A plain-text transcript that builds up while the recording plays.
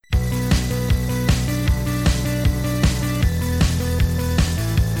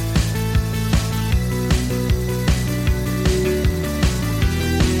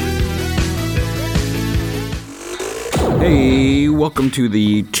welcome to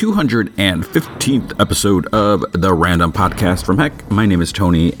the 215th episode of the Random Podcast from Heck. My name is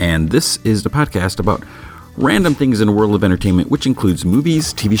Tony, and this is the podcast about random things in the world of entertainment, which includes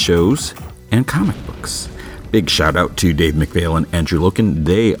movies, TV shows, and comic books. Big shout out to Dave McPhail and Andrew Loken.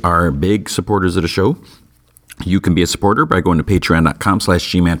 They are big supporters of the show. You can be a supporter by going to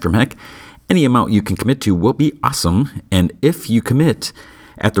patreon.com/gmanfromheck. Any amount you can commit to will be awesome, and if you commit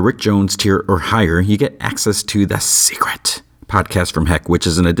at the Rick Jones tier or higher, you get access to the secret podcast from Heck, which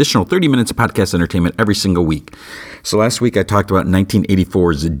is an additional 30 minutes of podcast entertainment every single week. So last week I talked about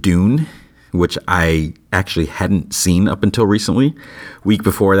 1984's Dune, which I actually hadn't seen up until recently. Week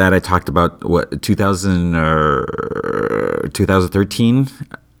before that I talked about 2013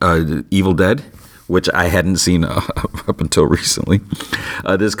 Evil Dead, which I hadn't seen up until recently.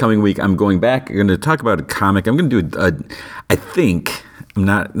 This coming week I'm going back. I'm going to talk about a comic. I'm going to do I think I'm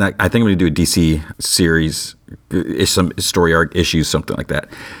going to do a DC series, some story arc issues, something like that.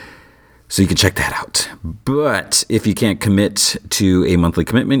 So you can check that out. But if you can't commit to a monthly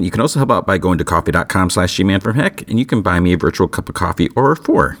commitment, you can also help out by going to coffee.com/gmanfromheck, and you can buy me a virtual cup of coffee or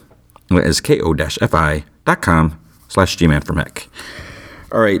four as ko-fi.com/gmanfromheck.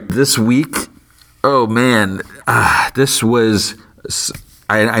 All right, this week, oh man, this was,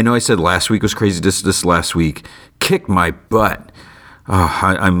 I know I said last week was crazy. This last week kicked my butt.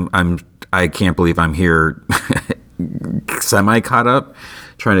 Oh, I can't believe I'm here semi caught up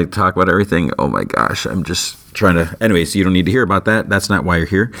trying to talk about everything. Oh my gosh, I'm just trying to. Anyways, you don't need to hear about that. That's not why you're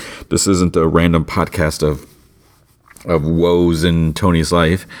here. This isn't a random podcast of woes in Tony's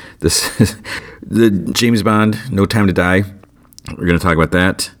life. This is the James Bond, No Time to Die. We're going to talk about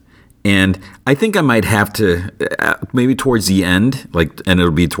that. And I think I might have to, maybe towards the end, and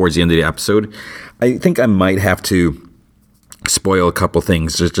it'll be towards the end of the episode, I think I might have to spoil a couple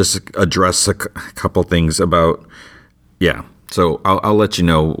things, just address a couple things about, yeah. So I'll let you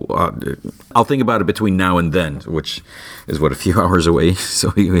know. I'll think about it between now and then, which is a few hours away.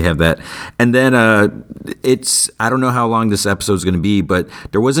 So we have that. And then I don't know how long this episode is going to be, but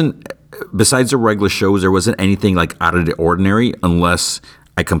there wasn't, besides the regular shows, there wasn't anything like out of the ordinary unless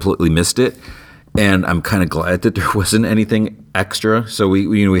I completely missed it. And I'm kind of glad that there wasn't anything extra. So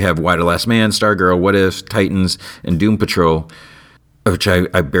we have Why the Last Man, Stargirl, What If, Titans, and Doom Patrol, which I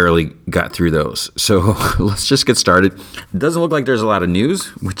barely got through those. So let's just get started. It doesn't look like there's a lot of news,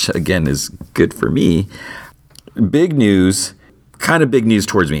 which again is good for me. Big news, kind of big news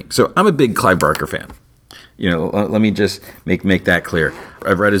towards me. So I'm a big Clive Barker fan. Let me just make that clear.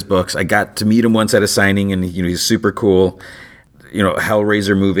 I've read his books. I got to meet him once at a signing, and he's super cool.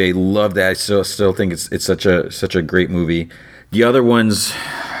 Hellraiser movie, I love that. I still think it's such a great movie. The other ones,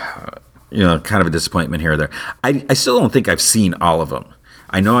 kind of a disappointment here or there. I still don't think I've seen all of them.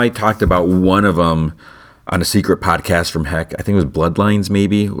 I know I talked about one of them on a secret podcast from Heck. I think it was Bloodlines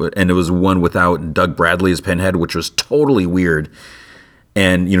maybe, and it was one without Doug Bradley as Pinhead, which was totally weird.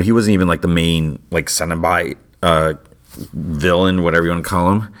 And he wasn't even like the main Cenobite villain, whatever you want to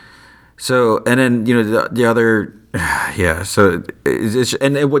call him. So, and then the other. Yeah. So,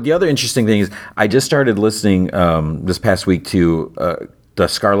 what the other interesting thing is, I just started listening this past week to the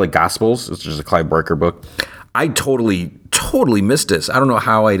Scarlet Gospels, which is a Clive Barker book. I totally missed this. I don't know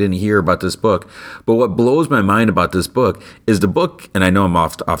how I didn't hear about this book, but what blows my mind about this book is the book, and I know I'm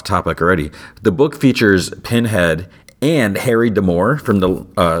off topic already. The book features Pinhead and Harry D'Amour from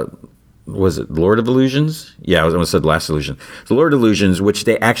the was it Lord of Illusions? Yeah, I almost said Last Illusion. The Lord of Illusions, which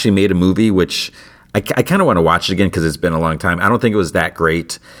they actually made a movie, which I kind of want to watch it again because it's been a long time. I don't think it was that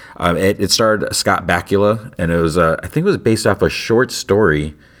great. It starred Scott Bakula, and it was I think it was based off a short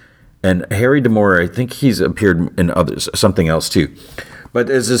story. And Harry D'Amour, I think he's appeared in something else too. But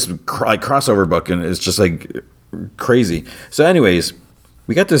it's this crossover book, and it's just crazy. So, anyways,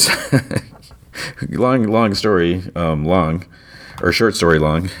 we got this long story, short story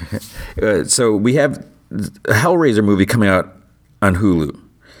long. So we have a Hellraiser movie coming out on Hulu,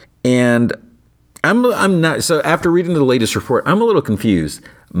 and I'm not, so after reading the latest report, I'm a little confused.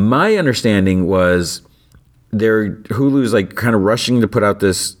 My understanding was Hulu's kind of rushing to put out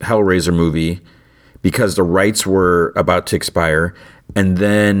this Hellraiser movie because the rights were about to expire. And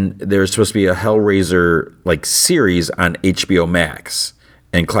then there's supposed to be a Hellraiser series on HBO Max,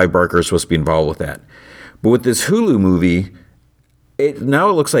 and Clive Barker is supposed to be involved with that. But with this Hulu movie, now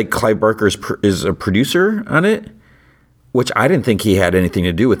it looks like Clive Barker is a producer on it, which I didn't think he had anything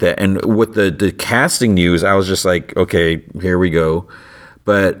to do with it. And with the casting news, I was just like, okay, here we go.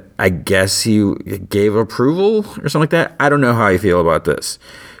 But I guess he gave approval or something like that. I don't know how I feel about this.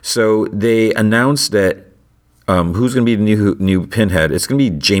 So they announced that who's going to be the new Pinhead. It's going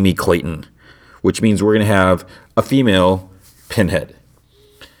to be Jamie Clayton, which means we're going to have a female Pinhead.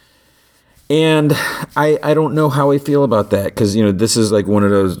 And I don't know how I feel about that, because this is like one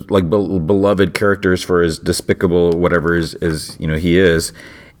of those like beloved characters for as despicable whatever is he is.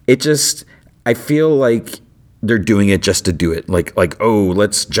 It just, I feel like they're doing it just to do it, like oh,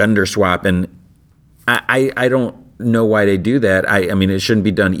 let's gender swap, and I don't know why they do that. I mean, it shouldn't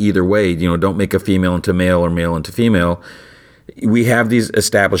be done either way. Don't make a female into male or male into female. We have these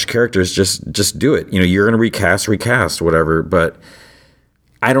established characters. Just do it. You're going to recast whatever, but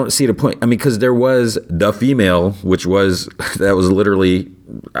I don't see the point. I mean, because there was the female, that was literally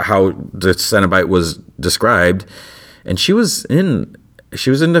how the Cenobite was described, and she was in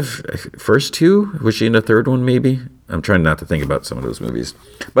the first two. Was she in the third one? Maybe. I'm trying not to think about some of those movies,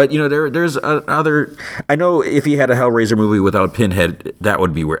 but there's other. I know if he had a Hellraiser movie without Pinhead, that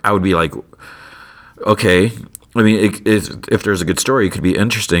would be where I would be like, okay. I mean, if there's a good story, it could be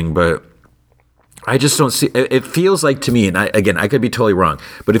interesting, but I just don't see. It feels like to me, and I could be totally wrong,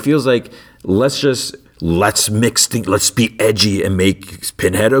 but it feels like let's mix things. Let's be edgy and make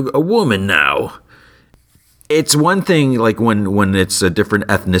Pinhead a woman now. It's one thing like when it's a different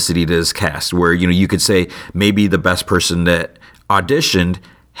ethnicity to this cast, where you could say maybe the best person that auditioned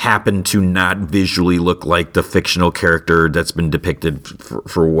happened to not visually look like the fictional character that's been depicted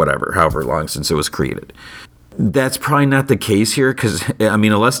for however long since it was created. That's probably not the case here, because I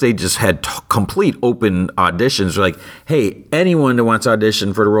mean, unless they just had complete open auditions, like, hey, anyone that wants to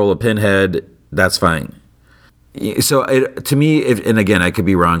audition for the role of Pinhead, that's fine. So to me, and again, I could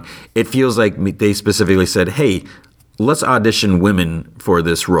be wrong, it feels like they specifically said, hey, let's audition women for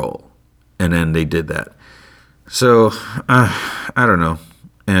this role, and then they did that. So I don't know,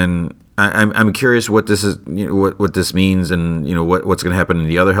 and I'm curious what this is, what this means, and what's going to happen in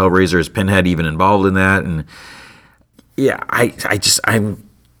the other Hellraiser. Is Pinhead even involved in that? And yeah, I'm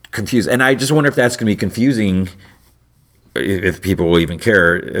confused, and I just wonder if that's going to be confusing. If people will even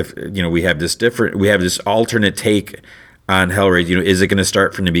care, if we have this alternate take on Hellraiser. Is it going to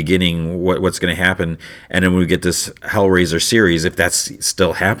start from the beginning? What's going to happen? And then when we get this Hellraiser series, if that's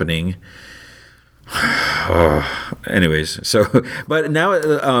still happening. Anyways, so but now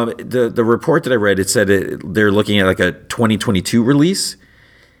the report that I read, it said they're looking at like a 2022 release,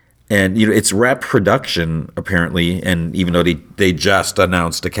 and it's wrapped production apparently. And even though they just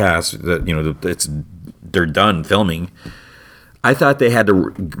announced the cast that they're done filming, I thought they had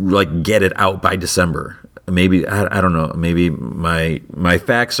to like get it out by December. Maybe I don't know. Maybe my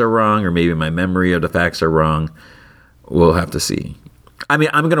facts are wrong, or maybe my memory of the facts are wrong. We'll have to see. I mean,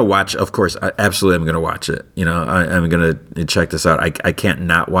 I'm going to watch, of course, absolutely I'm going to watch it. I'm going to check this out. I can't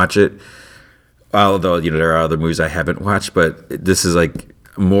not watch it. Although, there are other movies I haven't watched, but this is like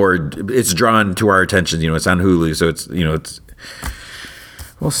it's drawn to our attention. It's on Hulu, so it's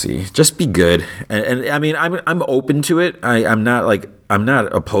we'll see. Just be good. And I mean, I'm open to it. I'm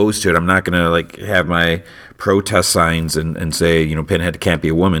not opposed to it. I'm not going to like have my protest signs and say, Pinhead can't be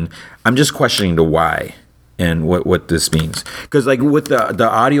a woman. I'm just questioning the why. And what this means, because like with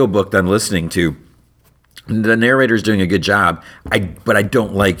the audiobook that I'm listening to, the narrator's doing a good job. But I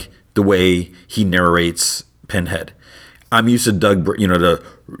don't like the way he narrates Pinhead. I'm used to Doug, the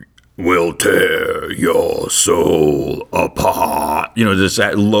 "will tear your soul apart," just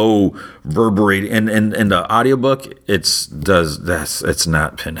that low reverberating. And the audiobook, it's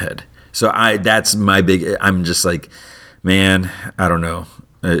not Pinhead. So that's my big. I'm just like, man, I don't know.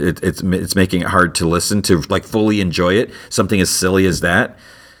 It's making it hard to listen to, like fully enjoy it. Something as silly as that.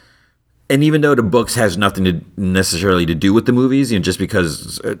 And even though the books has nothing to necessarily to do with the movies, just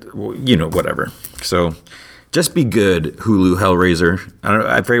because, whatever. So just be good, Hulu Hellraiser.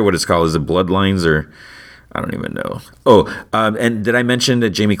 I forget what it's called. Is it Bloodlines, or I don't even know. Oh, and did I mention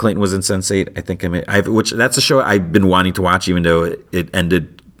that Jamie Clayton was in Sense8? I think which that's a show I've been wanting to watch, even though it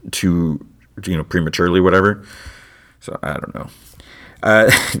ended too, prematurely, whatever. So I don't know. How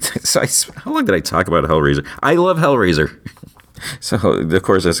long did I talk about Hellraiser? I love Hellraiser. So, of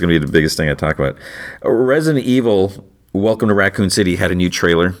course, that's going to be the biggest thing I talk about. Resident Evil, Welcome to Raccoon City, had a new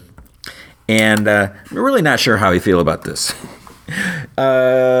trailer. And I'm really not sure how I feel about this.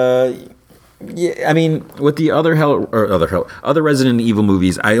 Yeah, I mean, with the other Resident Evil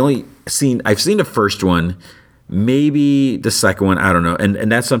movies, I've seen the first one, maybe the second one, I don't know.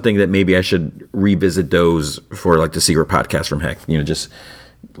 And that's something that maybe I should revisit those for like the Secret Podcast from Heck. Just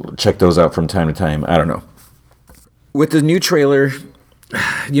check those out from time to time. I don't know. With the new trailer,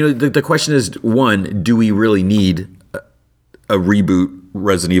 the question is, one, do we really need a reboot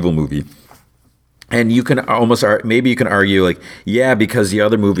Resident Evil movie? And you can argue like, yeah, because the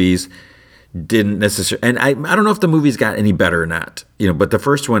other movies didn't necessarily, and I don't know if the movies got any better or not, but the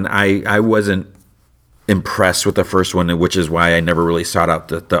first one, I wasn't impressed with the first one, which is why I never really sought out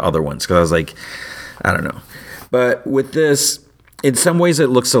the other ones, because I was like, I don't know. But with this, in some ways it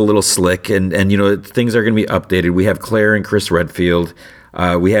looks a little slick, and things are going to be updated. We have Claire and Chris Redfield.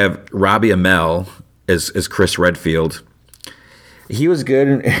 We have Robbie Amell as Chris Redfield. He was good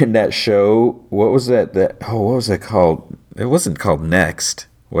in that show. What was that? What was that called? It wasn't called Next,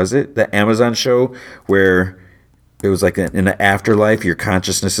 was it? The Amazon show where it was like in the afterlife, your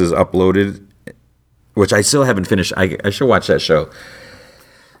consciousness is uploaded, which I still haven't finished. I should watch that show.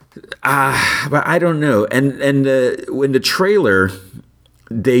 But I don't know. And in the trailer,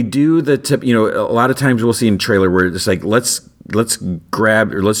 they do the tip. A lot of times we'll see in trailer where it's like let's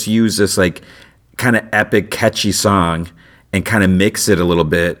grab or let's use this like kind of epic, catchy song and kind of mix it a little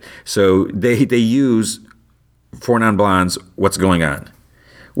bit. So they use Four Non Blondes, What's Going On,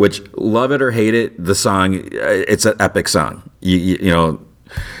 which, love it or hate it, the song, it's an epic song.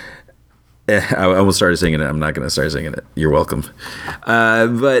 I almost started singing it. I'm not going to start singing it. You're welcome.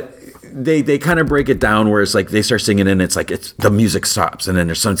 But they kind of break it down where it's like they start singing and it's like the music stops and then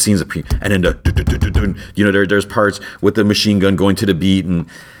there's some scenes and then there's parts with the machine gun going to the beat and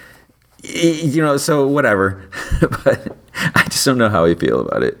so whatever. But I just don't know how I feel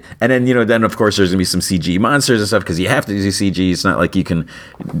about it. And then of course there's gonna be some CG monsters and stuff because you have to do CG. It's not like you can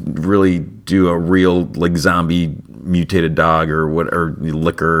really do a real like zombie mutated dog or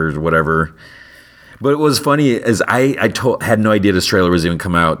liquor or whatever. But what was funny is I had no idea this trailer was even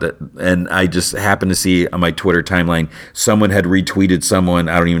come out, and I just happened to see on my Twitter timeline someone had retweeted someone.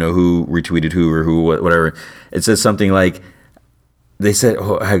 I don't even know who retweeted who or who, whatever. It says something like, they said,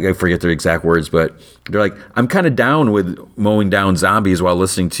 I forget their exact words, but they're like, I'm kind of down with mowing down zombies while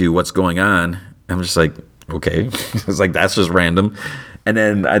listening to What's Going On. I'm just like, okay. It's like, that's just random. And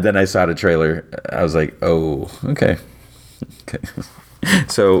then I saw the trailer. I was like, oh, okay.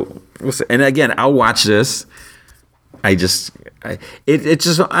 So, and again, I'll watch this. It just, I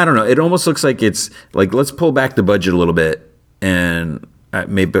don't know. It almost looks like it's like, let's pull back the budget a little bit. And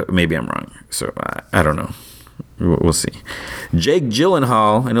maybe I'm wrong. So I don't know. We'll see. Jake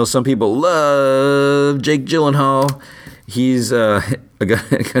Gyllenhaal. I know some people love Jake Gyllenhaal. He's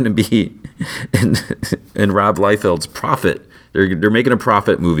going to be in Rob Liefeld's Prophet. They're making a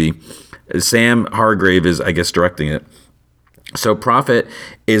Prophet movie. Sam Hargrave is, I guess, directing it. So Prophet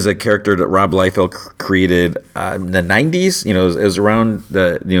is a character that Rob Liefeld created in the 90s. It was around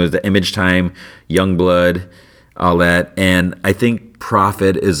the Image time, Youngblood, all that. And I think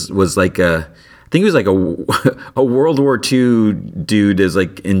Prophet was like a World War II dude is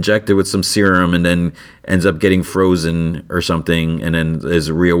like injected with some serum and then ends up getting frozen or something and then is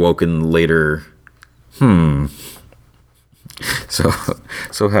reawoken later.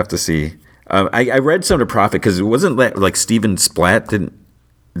 So have to see. I read some of the Prophet because it wasn't like Steven Splatt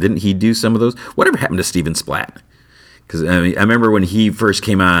didn't he do some of those? Whatever happened to Steven Splatt? Because I remember when he first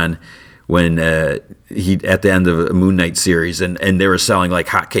came on when he at the end of a Moon Knight series and they were selling like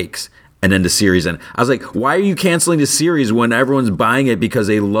hotcakes. And then the series, and I was like, why are you canceling the series when everyone's buying it because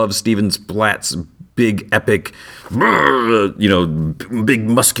they love Steven Splatt's big, epic, big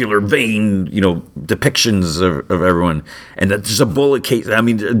muscular vein, depictions of everyone. And just a bullet case. I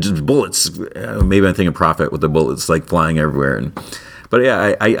mean, just bullets. Maybe I'm thinking Prophet with the bullets like flying everywhere. But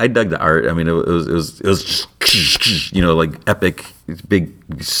yeah, I dug the art. I mean, it was just, like epic, big,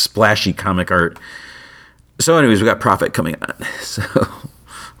 splashy comic art. So anyways, we got Prophet coming on. So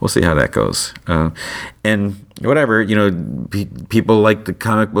we'll see how that goes. And whatever, people like the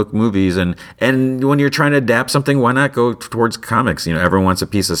comic book movies. And when you're trying to adapt something, why not go towards comics? Everyone wants a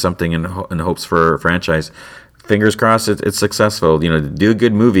piece of something in hopes for a franchise. Fingers crossed it's successful. Do a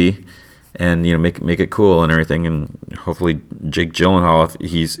good movie and, make it cool and everything. And hopefully Jake Gyllenhaal,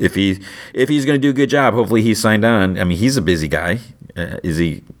 if he's going to do a good job, hopefully he's signed on. I mean, he's a busy guy. Is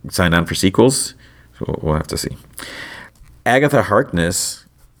he signed on for sequels? So we'll have to see. Agatha Harkness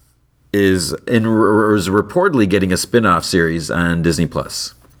is reportedly getting a spin-off series on Disney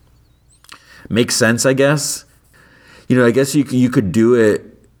Plus. Makes sense, I guess. I guess you could do it.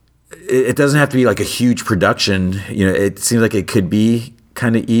 It doesn't have to be like a huge production. It seems like it could be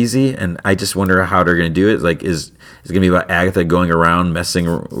kind of easy, and I just wonder how they're going to do it. Like, is it going to be about Agatha going around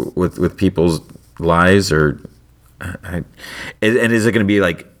messing with people's lives, or and is it going to be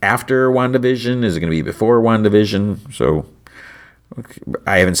like after WandaVision? Is it going to be before WandaVision? So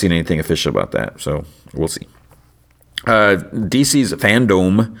I haven't seen anything official about that, so we'll see. DC's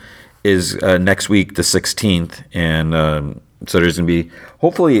Fandom is next week, the 16th, and so there's going to be,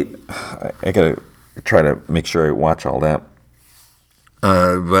 hopefully, I got to try to make sure I watch all that,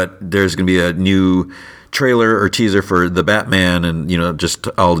 but there's going to be a new trailer or teaser for the Batman and, just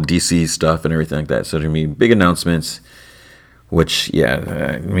all the DC stuff and everything like that. So there's going to be big announcements, which,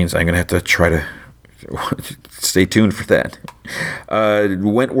 means I'm going to have to try to stay tuned for that.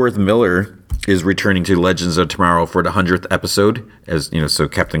 Wentworth Miller is returning to Legends of Tomorrow for the 100th episode as, so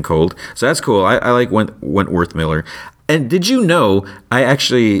Captain Cold. So that's cool. I like Wentworth Miller. And did you know I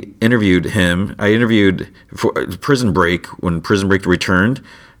actually interviewed him? I interviewed for Prison Break when Prison Break returned.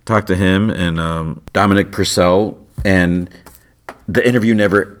 Talked to him and Dominic Purcell, and the interview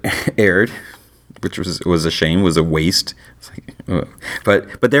never aired, which was a shame. Was a waste.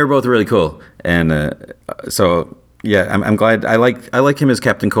 But they were both really cool, and so. Yeah, I'm glad. I like him as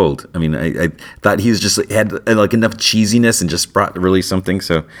Captain Cold. I mean, I thought he was just had like enough cheesiness and just brought really something.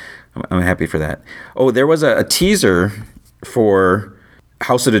 So I'm happy for that. Oh, there was a teaser for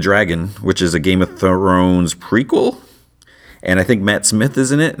House of the Dragon, which is a Game of Thrones prequel, and I think Matt Smith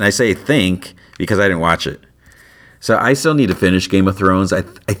is in it. And I say think because I didn't watch it, so I still need to finish Game of Thrones. I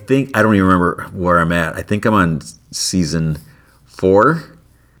think I don't even remember where I'm at. I think I'm on season 4.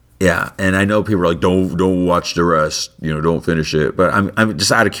 Yeah, and I know people are like, don't watch the rest, don't finish it. But I'm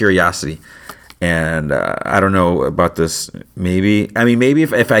just out of curiosity, and I don't know about this. Maybe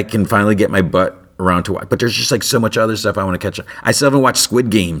if I can finally get my butt around to watch, but there's just like so much other stuff I want to catch up. I still haven't watched Squid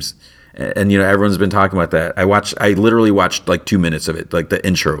Games, and everyone's been talking about that. I literally watched like 2 minutes of it, like the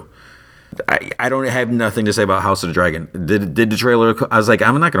intro. I don't have nothing to say about House of the Dragon. Did the trailer? I was like,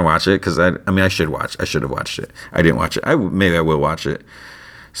 I'm not going to watch it because I should watch. I should have watched it. I didn't watch it. Maybe I will watch it.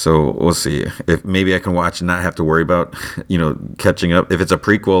 So we'll see if maybe I can watch and not have to worry about, catching up. If it's a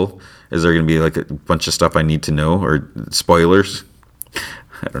prequel, is there going to be like a bunch of stuff I need to know or spoilers?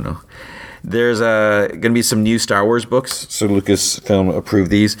 I don't know. There's going to be some new Star Wars books. So Lucasfilm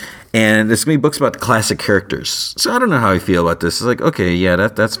approved these. And there's going to be books about the classic characters. So I don't know how I feel about this. It's like, okay, yeah,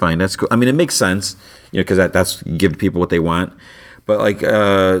 that's fine. That's cool. I mean, it makes sense, because that's give people what they want. But like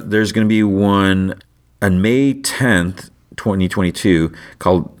there's going to be one on May 10th, 2022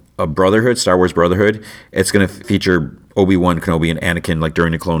 called Brotherhood, Star Wars Brotherhood. It's going to feature Obi-Wan Kenobi and Anakin like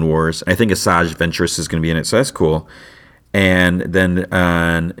during the Clone Wars. I think Asajj Ventress is going to be in it, so that's cool. And then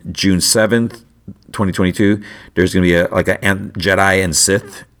on June 7th, 2022, there's going to be a Jedi and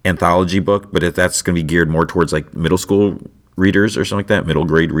Sith anthology book, but that's going to be geared more towards like middle school readers or something like that, middle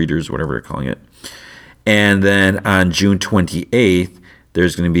grade readers, whatever they're calling it. And then on June 28th,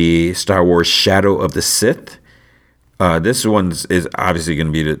 there's going to be Star Wars Shadow of the Sith. This one is obviously going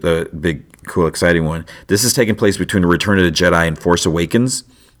to be the big, cool, exciting one. This is taking place between the Return of the Jedi and Force Awakens,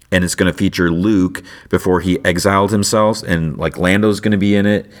 and it's going to feature Luke before he exiled himself, and like Lando's going to be in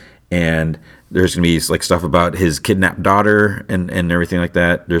it, and there's going to be like stuff about his kidnapped daughter and everything like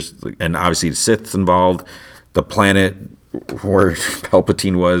that. And obviously the Sith's involved, the planet where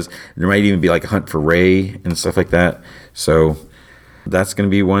Palpatine was. There might even be like a hunt for Rey and stuff like that. So that's going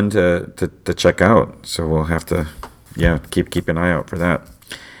to be one to check out. So we'll have to. Yeah, keep an eye out for that.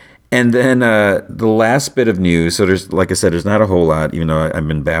 And then the last bit of news. So there's, like I said, there's not a whole lot, even though I've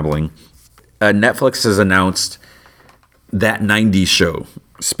been babbling. Netflix has announced That 90s Show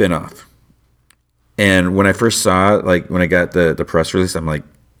spinoff. And when I first saw it, like when I got the press release, I'm like,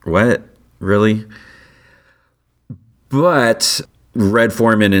 what? Really? But Red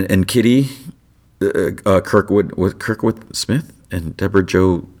Foreman and Kitty, Kirkwood Smith and Deborah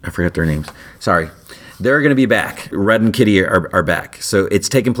Jo, I forgot their names. Sorry. They're going to be back. Red and Kitty are back. So it's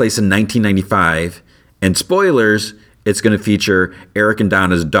taking place in 1995. And spoilers, it's going to feature Eric and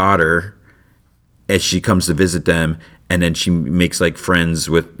Donna's daughter as she comes to visit them. And then she makes like friends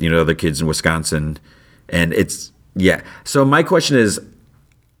with, other kids in Wisconsin. And it's, yeah. So my question is,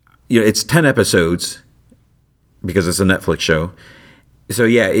 it's 10 episodes because it's a Netflix show. So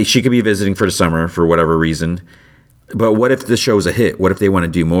yeah, she could be visiting for the summer for whatever reason. But what if the show's a hit? What if they want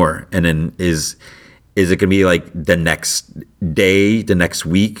to do more? And then is it going to be like the next day, the next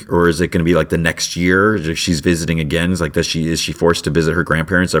week, or is it going to be like the next year? If she's visiting again, it's like is she forced to visit her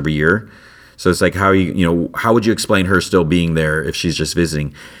grandparents every year? So it's like how would you explain her still being there if she's just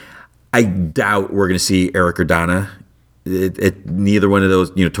visiting? I doubt we're going to see Eric or Donna. Neither one of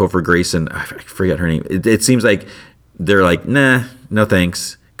those, Topher Grace and I forget her name. It seems like they're like, nah, no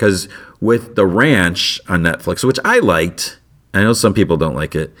thanks. Because with The Ranch on Netflix, which I liked, I know some people don't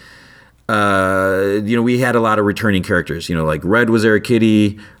like it. We had a lot of returning characters. Like Red was there,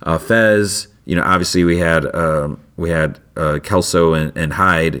 Kitty, Fez. Obviously we had Kelso and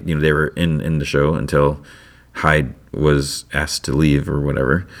Hyde. They were in the show until Hyde was asked to leave or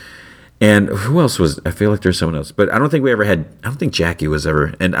whatever. And who else was? I feel like there's someone else, but I don't think we ever had. I don't think Jackie was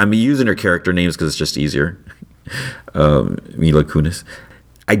ever. And I'm using her character names because it's just easier. Mila Kunis.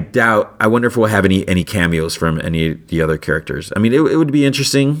 I doubt. I wonder if we'll have any cameos from any of the other characters. I mean, it would be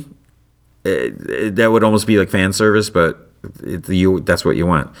interesting. That would almost be like fan service, but that's what you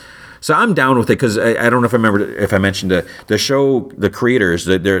want. So I'm down with it because I don't know if I mentioned the show, the creators,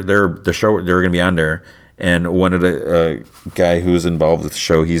 they're the show they're going to be on there, and one of the guy who's involved with the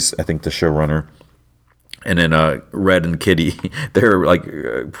show, he's I think the showrunner, and then Red and Kitty, they're like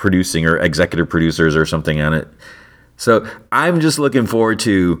producing or executive producers or something on it. So I'm just looking forward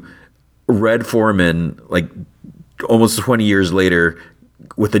to Red Foreman, like almost 20 years later,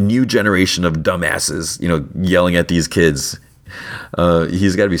 with a new generation of dumbasses, yelling at these kids.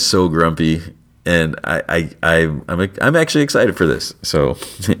 He's got to be so grumpy, and I'm actually excited for this. So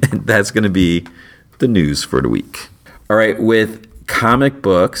that's going to be the news for the week. All right, with comic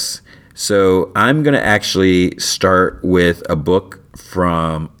books, so I'm going to actually start with a book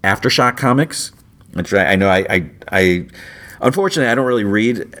from Aftershock Comics, which I know I unfortunately I don't really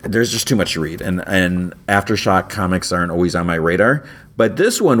read. There's just too much to read, and Aftershock Comics aren't always on my radar. But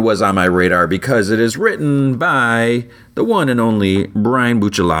this one was on my radar because it is written by the one and only Brian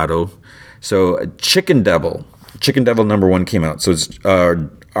Buccellato. So Chicken Devil #1 came out. So it's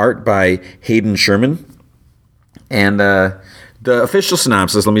art by Hayden Sherman. And the official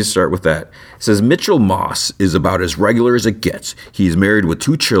synopsis, let me start with that. It says, Mitchell Moss is about as regular as it gets. He's married with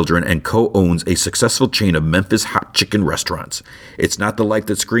 2 children and co-owns a successful chain of Memphis hot chicken restaurants. It's not the life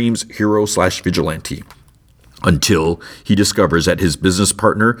that screams hero/vigilante. Until he discovers that his business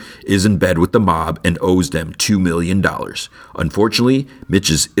partner is in bed with the mob and owes them $2 million. Unfortunately, Mitch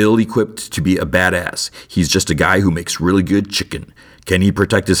is ill-equipped to be a badass. He's just a guy who makes really good chicken. Can he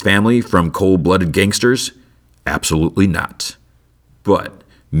protect his family from cold-blooded gangsters? Absolutely not. But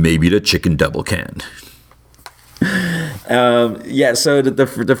maybe the Chicken Devil can. So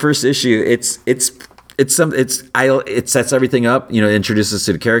the first issue, it sets everything up, introduces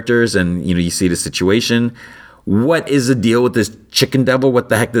to the characters, and you see the situation. What is the deal with this Chicken Devil? What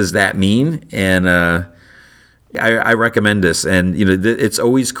the heck does that mean? And I recommend this. And it's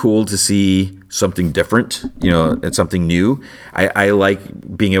always cool to see something different. It's something new. I like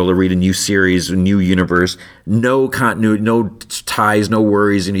being able to read a new series, a new universe, no continuity, no ties, no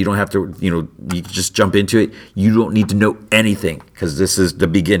worries, and you don't have to. You just jump into it. You don't need to know anything because this is the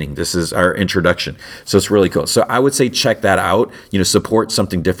beginning. This is our introduction. So it's really cool. So I would say check that out. Support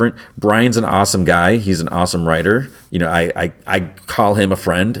something different. Brian's an awesome guy. He's an awesome writer. I call him a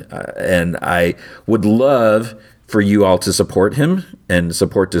friend, and I would love for you all to support him and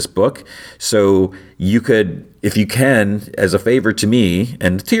support this book. So you could, if you can, as a favor to me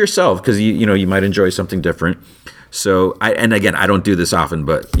and to yourself, because you might enjoy something different. So I don't do this often,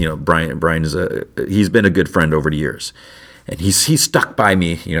 but Brian is he's been a good friend over the years, and he's stuck by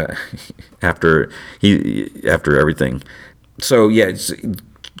me, after everything. So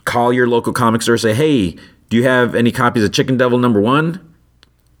call your local comic store, say, hey, do you have any copies of Chicken Devil #1?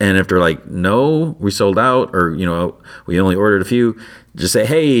 And if they're like, no, we sold out, or, we only ordered a few, just say,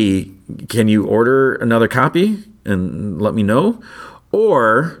 hey, can you order another copy and let me know?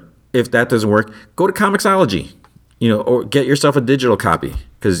 Or if that doesn't work, go to Comixology, or get yourself a digital copy,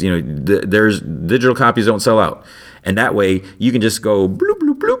 because, there's digital copies don't sell out. And that way you can just go bloop,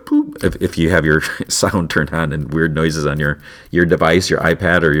 bloop, bloop, bloop, if you have your sound turned on and weird noises on your device, your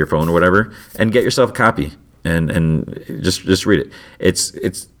iPad or your phone or whatever, and get yourself a copy. And just read it. It's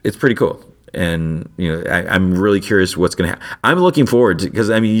pretty cool, and I'm really curious what's gonna happen. I'm looking forward to, because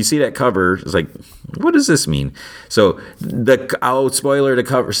you see that cover, it's like, what does this mean? So spoiler, the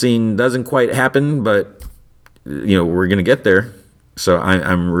cover scene doesn't quite happen, but we're gonna get there. So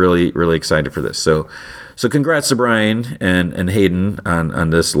I'm really really excited for this. So congrats to Brian and Hayden on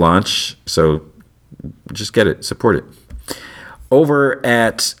this launch. So just get it, support it. Over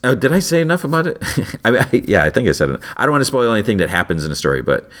at, did I say enough about it? I think I said it. I don't want to spoil anything that happens in a story,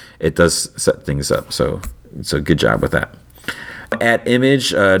 but it does set things up. So good job with that. At Image,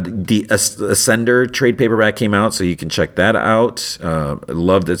 the Ascender trade paperback came out, so you can check that out. I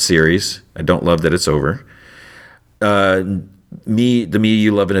love that series. I don't love that it's over. The Me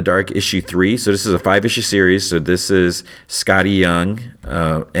You Love in the Dark, issue 3. So this is a 5-issue series. So this is Scotty Young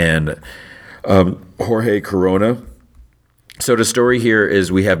and Jorge Corona. So the story here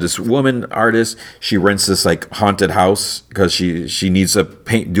is we have this woman artist. She rents this like haunted house because she needs to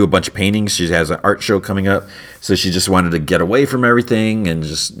do a bunch of paintings. She has an art show coming up, so she just wanted to get away from everything and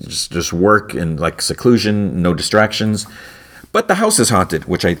just work in like seclusion, no distractions. But the house is haunted,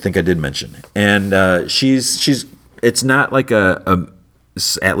 which I think I did mention. And she's it's not like a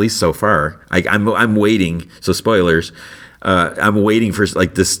at least so far. I'm waiting. So spoilers. I'm waiting for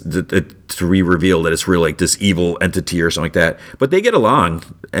like this to be revealed that it's really like this evil entity or something like that. But they get along,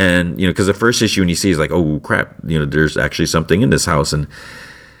 and because the first issue when you see is like, oh crap, there's actually something in this house, and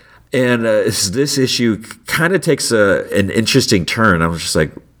this issue kind of takes an interesting turn. I was just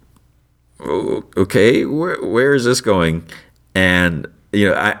like, oh, okay, where is this going? And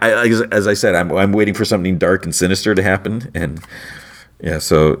I as I said, I'm waiting for something dark and sinister to happen, and yeah,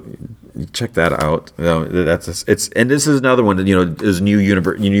 so check that out. And this is another one that is new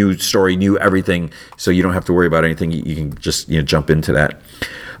universe, new story, new everything. So you don't have to worry about anything. You can just jump into that.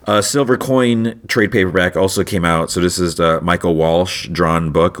 Silver Coin trade paperback also came out. So this is the Michael Walsh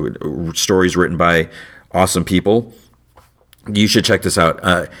drawn book, stories written by awesome people. You should check this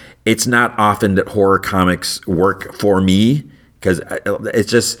out. It's not often that horror comics work for me because it's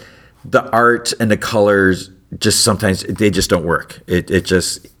just the art and the colors. Just sometimes they just don't work. It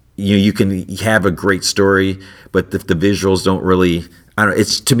just you can have a great story, but if the visuals don't really, I don't know.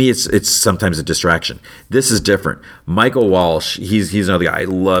 To me, it's sometimes a distraction. This is different. Michael Walsh, he's another guy. I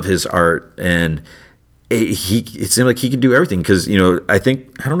love his art, and it seemed like he could do everything because I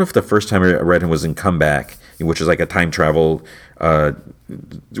don't know if the first time I read him was in Comeback, which is like a time travel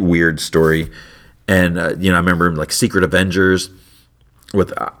weird story, and I remember him like Secret Avengers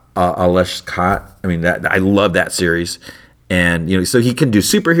with Alesh Kott. I mean, I love that series. And, so he can do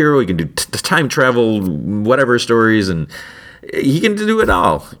superhero, he can do time travel, whatever stories, and he can do it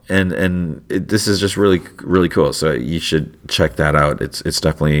all. And this is just really, really cool. So you should check that out. It's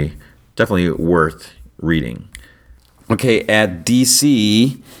definitely worth reading. Okay, at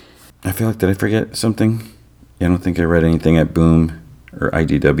DC, I feel like, did I forget something? Yeah, I don't think I read anything at Boom or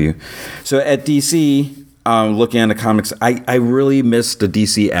IDW. So at DC, looking at the comics, I really missed the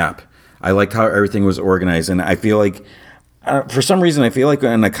DC app. I liked how everything was organized, and I feel like for some reason, I feel like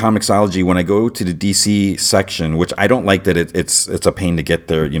in the Comixology, when I go to the DC section, which I don't like that it's a pain to get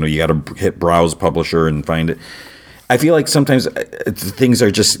there. You got to hit browse publisher and find it. I feel like sometimes things are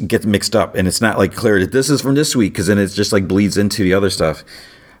just get mixed up, and it's not like clear that this is from this week because then it's just like bleeds into the other stuff.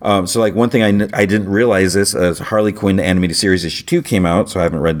 So like one thing I didn't realize this Harley Quinn animated series issue 2 came out, so I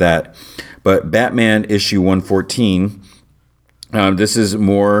haven't read that. But Batman issue 114, this is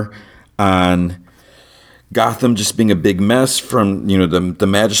more on Gotham just being a big mess from the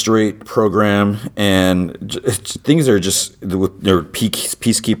magistrate program, and things are just with their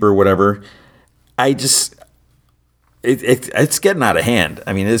peacekeeper, whatever. It's getting out of hand.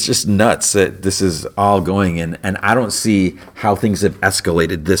 I mean, it's just nuts that this is all going in, and I don't see how things have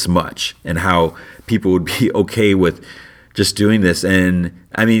escalated this much, and how people would be okay with just doing this. And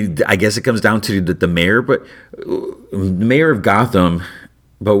I mean, I guess it comes down to the mayor, but the mayor of Gotham.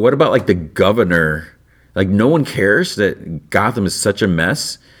 But what about like the governor? Like no one cares that Gotham is such a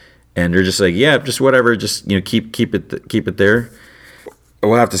mess, and they're just like, yeah, just whatever, just keep it there.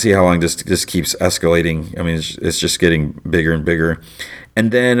 We'll have to see how long this keeps escalating. I mean, it's just getting bigger and bigger.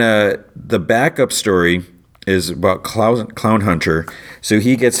 And then the backup story is about Clown Hunter. So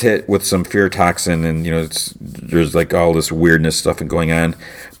he gets hit with some fear toxin, and there's like all this weirdness stuff going on.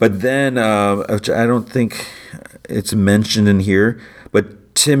 But then, which I don't think it's mentioned in here, but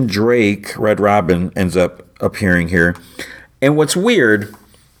Tim Drake, Red Robin, ends up appearing here. And what's weird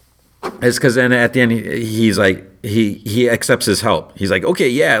is because then at the end he's like he accepts his help. He's like, okay,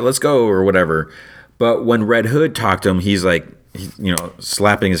 yeah, let's go or whatever. But when Red Hood talked to him, he's like,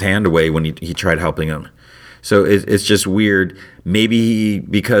 slapping his hand away when he tried helping him. So it's just weird. Maybe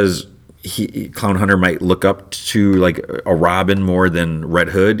because Clown Hunter might look up to like a Robin more than Red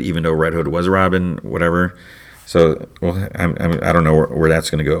Hood, even though Red Hood was a Robin, whatever. So, well, I don't know where that's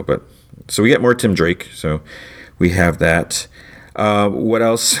going to go, but so we get more Tim Drake. So we have that. What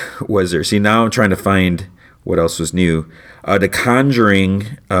else was there? See, now I'm trying to find what else was new. The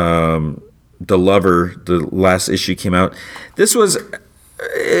Conjuring, The Lover, the last issue came out.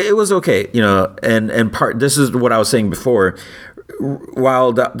 It was okay, and part. This is what I was saying before.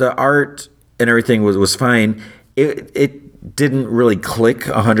 While the art and everything was fine, it didn't really click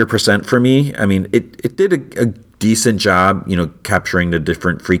 100% for me. I mean, it did a decent job, capturing the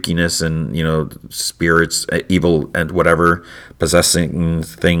different freakiness and, spirits, evil and whatever, possessing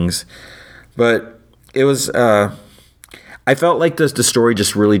things. But it was, I felt like the story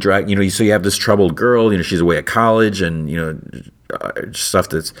just really dragged, so you have this troubled girl, she's away at college and, stuff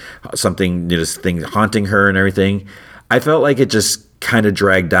that's something, this thing haunting her and everything. I felt like it just kind of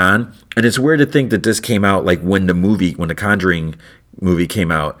dragged on, and it's weird to think that this came out like when the Conjuring movie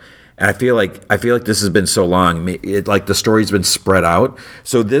came out, and I feel like this has been so long, like the story's been spread out,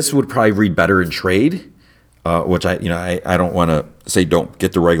 so this would probably read better in trade, which I don't want to say don't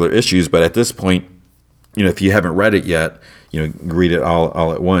get the regular issues, but at this point, if you haven't read it yet, read it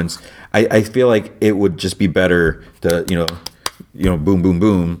all at once. I feel like it would just be better to, boom, boom,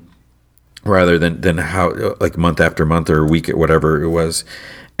 boom, rather than how like month after month or week or whatever it was.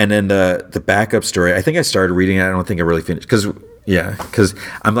 And then the backup story, I think I started reading it. I don't think I really finished because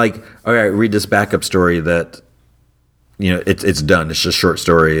I'm like, all right, read this backup story that, it's done. It's just a short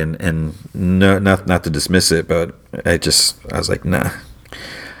story, and no, not to dismiss it, but I was like, nah.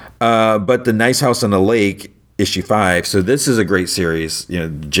 But The Nice House on the Lake, issue 5. So this is a great series.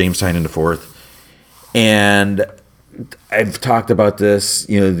 James Tynion IV, and I've talked about this.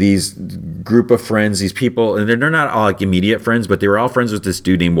 These group of friends, these people, and they're not all like immediate friends, but they were all friends with this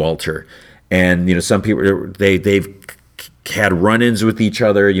dude named Walter. And some people they've had run-ins with each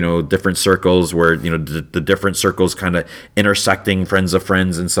other, different circles where, the different circles kind of intersecting, friends of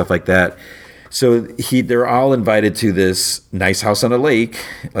friends and stuff like that. So they're all invited to this nice house on a lake,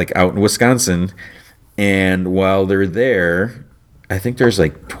 like out in Wisconsin. And while they're there, I think there's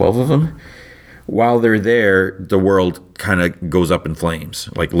like 12 of them. While they're there, the world kind of goes up in flames,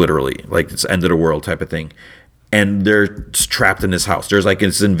 like literally, like it's end of the world type of thing. And they're trapped in this house. There's like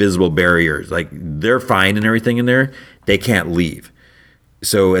this invisible barrier. Like they're fine and everything in there. They can't leave.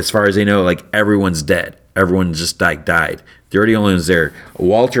 So as far as they know, like everyone's dead. Everyone just died. They're the only ones there.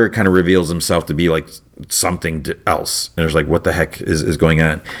 Walter kind of reveals himself to be like something else. And there's like, what the heck is going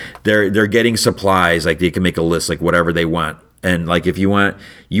on? They're getting supplies. Like they can make a list, like whatever they want. And like if you want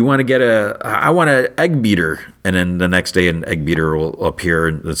to get I want an egg beater, and then the next day an egg beater will appear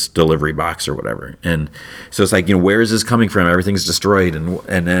in this delivery box or whatever. And so it's like, where is this coming from? Everything's destroyed,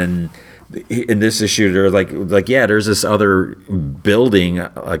 and then in this issue they're like yeah, there's this other building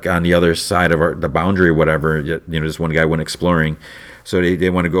like on the other side of the boundary or whatever. This one guy went exploring, so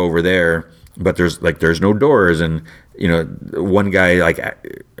they want to go over there, but there's no doors, and one guy like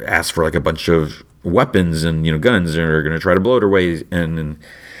asked for like a bunch of weapons and guns, and are going to try to blow it away, and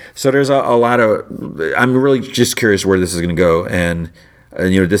so there's a lot of. I'm really just curious where this is going to go, and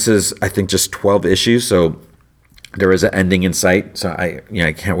this is I think just 12 issues, so there is an ending in sight. So I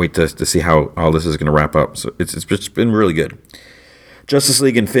can't wait to see how all this is going to wrap up. So it's just been really good. Justice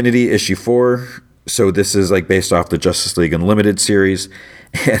League Infinity issue 4. So this is like based off the Justice League Unlimited series,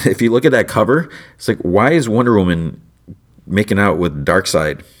 and if you look at that cover, it's like, why is Wonder Woman making out with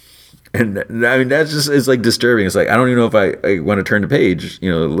Darkseid? And I mean, that's just, it's like disturbing. It's like, I don't even know if I want to turn the page,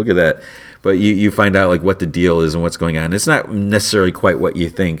 look at that. But you find out like what the deal is and what's going on. It's not necessarily quite what you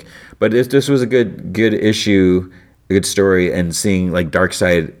think, but this was a good issue, a good story, and seeing like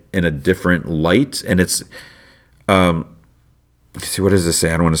Darkseid in a different light. And it's, let's see, what does this say?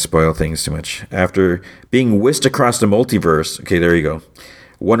 I don't want to spoil things too much. After being whisked across the multiverse, okay, there you go.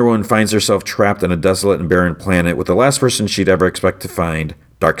 Wonder Woman finds herself trapped on a desolate and barren planet with the last person she'd ever expect to find,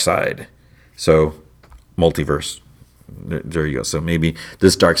 Darkseid. So, multiverse. There you go. So maybe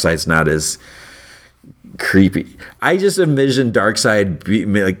this Darkseid's not as creepy. I just envision Darkseid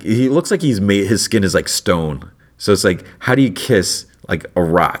like, he looks like his skin is like stone. So it's like, how do you kiss like a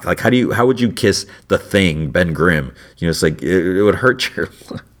rock? Like how would you kiss the Thing, Ben Grimm? It's like it would hurt your.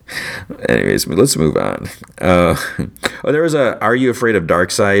 Anyways, let's move on. There was Are You Afraid of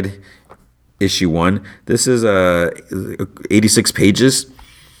Darkseid? Issue 1. This is 86 pages.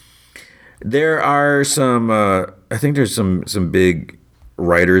 There are some, I think there's some big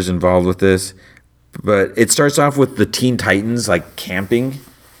writers involved with this, but it starts off with the Teen Titans like camping,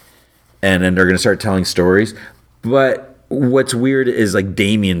 and then they're going to start telling stories. But what's weird is like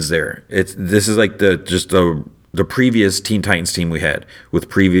Damian's there. This is like the previous Teen Titans team we had with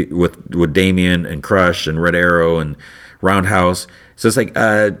Damian and Crush and Red Arrow and Roundhouse. So it's like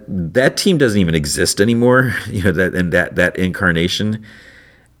that team doesn't even exist anymore. That incarnation.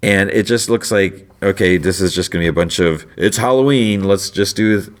 And it just looks like, okay, this is just going to be a bunch of, it's Halloween, let's just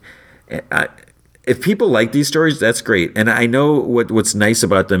do it. If people like these stories, that's great. And I know what's nice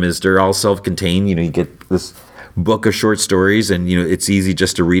about them is they're all self-contained. You get this book of short stories, and it's easy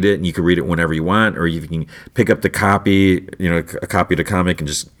just to read it, and you can read it whenever you want, or you can pick up the copy, a copy of the comic, and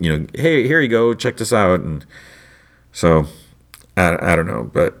just, hey, here you go, check this out. And so, I don't know,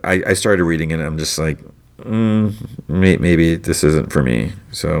 but I started reading it, and I'm just like, maybe this isn't for me.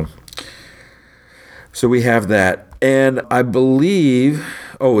 So we have that, and I believe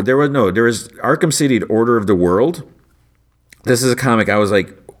there was Arkham City Order of the World. This is a comic. I was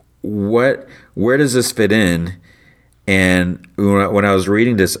like, where does this fit in? And when I was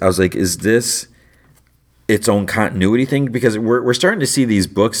reading this, I was like, is this its own continuity thing? Because we're starting to see these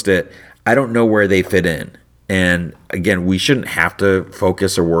books that I don't know where they fit in. And again, we shouldn't have to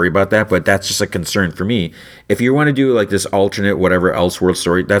focus or worry about that, but that's just a concern for me. If you want to do like this alternate whatever else world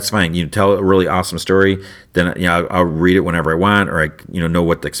story, that's fine. You tell a really awesome story, then I'll read it whenever I want, or I know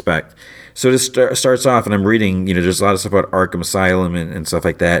what to expect. So this starts off, and I'm reading. There's a lot of stuff about Arkham Asylum and stuff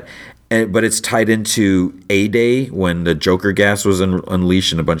like that, but it's tied into A-Day when the Joker gas was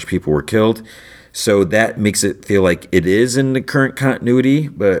unleashed and a bunch of people were killed. So that makes it feel like it is in the current continuity,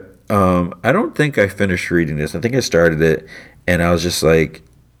 but I don't think I finished reading this. I think I started it, and I was just like,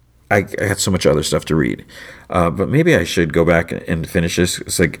 I had so much other stuff to read. But maybe I should go back and finish this.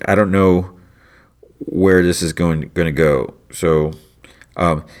 It's like, I don't know where this is going to go. So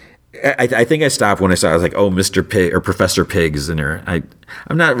I think I stopped when I was like, oh, Mr. Pig or Professor Pig's in there.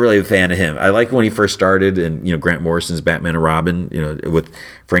 I'm not really a fan of him. I like when he first started, and Grant Morrison's Batman and Robin, with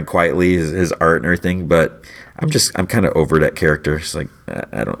Frank Quitely, his art and everything. But I'm kind of over that character. It's like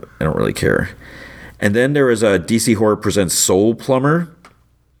I don't really care. And then there was a DC Horror Presents Soul Plumber.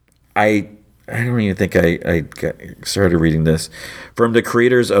 I don't even think I started reading this, from the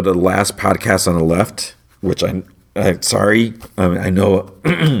creators of the Last Podcast on the Left, which I'm sorry. I know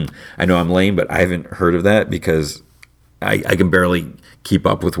I know I'm lame, but I haven't heard of that because I can barely keep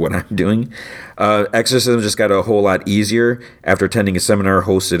up with what I'm doing. Exorcism just got a whole lot easier after attending a seminar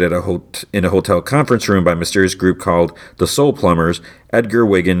hosted at in a hotel conference room by a mysterious group called the Soul Plumbers. Edgar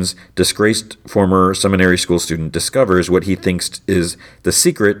Wiggins, disgraced former seminary school student, discovers what he thinks is the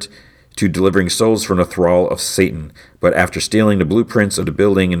secret to delivering souls from the thrall of Satan. But after stealing the blueprints of the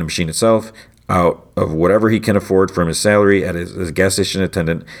building and the machine itself out of whatever he can afford from his salary as a gas station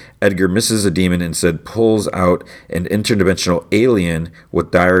attendant, Edgar misses a demon and instead pulls out an interdimensional alien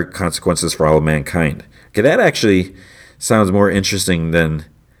with dire consequences for all of mankind. Okay, that actually sounds more interesting than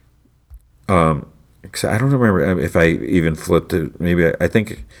cause I don't remember if I even flipped it. Maybe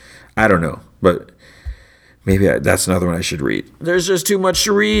I don't know, but maybe that's another one I should read. There's just too much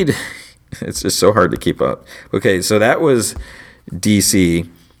to read. It's just so hard to keep up. Okay, so that was DC.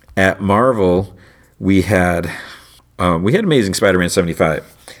 At Marvel, we had Amazing Spider-Man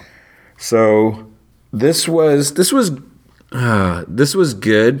 75. So this was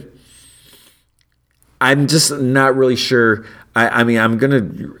good. I'm just not really sure. I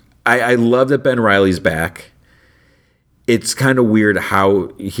love that Ben Reilly's back. It's kind of weird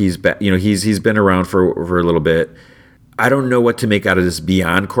how he's back. He's been around for a little bit. I don't know what to make out of this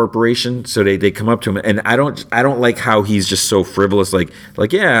Beyond Corporation. So they come up to him, and I don't like how he's just so frivolous. Like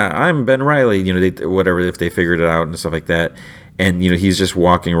yeah, I'm Ben Reilly. Whatever, if they figured it out and stuff like that. And he's just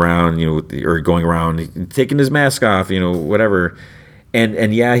walking around, or going around, taking his mask off, whatever.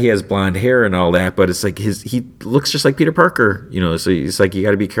 And yeah, he has blonde hair and all that, but it's like he looks just like Peter Parker, So it's like you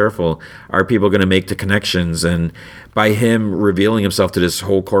got to be careful. Are people going to make the connections? And by him revealing himself to this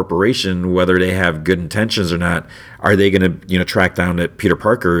whole corporation, whether they have good intentions or not, are they going to track down that Peter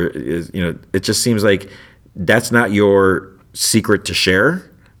Parker is? It just seems like that's not your secret to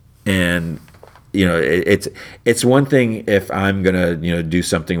share. And it's one thing if I'm gonna do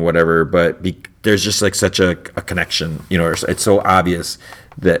something, whatever, but there's just like such a connection, it's so obvious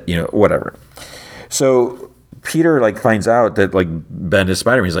that whatever. So Peter finds out that Ben is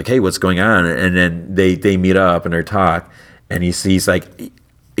Spider-Man. He's like, hey, what's going on? And then they meet up and they talk, and he's like,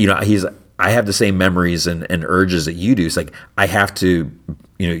 I have the same memories and urges that you do. It's like I have to.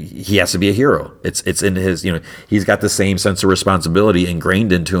 He has to be a hero. It's in his, he's got the same sense of responsibility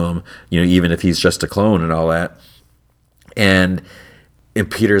ingrained into him, even if he's just a clone and all that. And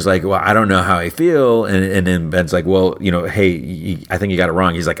Peter's like, well, I don't know how I feel. And then Ben's like, well, hey, I think you got it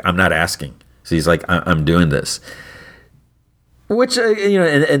wrong. He's like, I'm not asking. So he's like, I'm doing this. Which,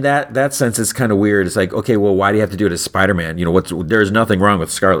 in that sense, it's kind of weird. It's like, okay, well, why do you have to do it as Spider-Man? There's nothing wrong with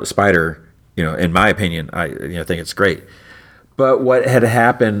Scarlet Spider, in my opinion. I think it's great. But what had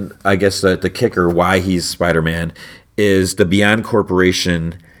happened, I guess the kicker why he's Spider-Man is the Beyond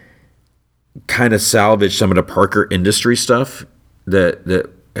Corporation kind of salvaged some of the Parker Industry stuff that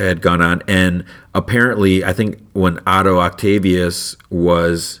had gone on. And apparently, I think when Otto Octavius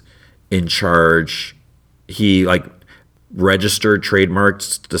was in charge, he registered,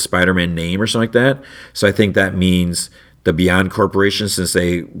 trademarked the Spider-Man name or something like that. So I think that means the Beyond Corporation, since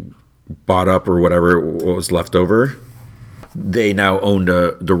they bought up or whatever what was left over, they now own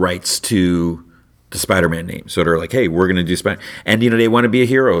the rights to the Spider-Man name. So they're like, hey, we're going to do Spider. And, they want to be a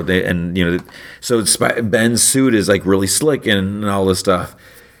hero. So Ben's suit is really slick and all this stuff.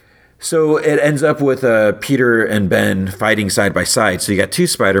 So it ends up with Peter and Ben fighting side by side. So you got two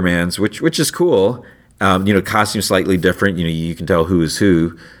Spider-Mans, which is cool. Costume slightly different. You can tell who is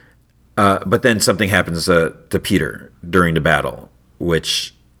who. But then something happens to Peter during the battle,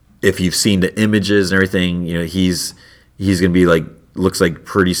 which if you've seen the images and everything, he's going to be looks like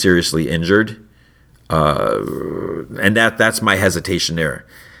pretty seriously injured. And that's my hesitation there.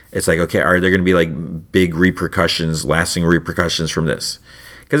 It's like, okay, are there going to be big repercussions, lasting repercussions from this?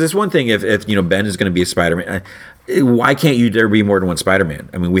 Because it's one thing if Ben is going to be a Spider-Man. Why can't there be more than one Spider-Man?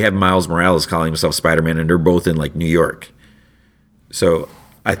 I mean, we have Miles Morales calling himself Spider-Man, and they're both in New York. So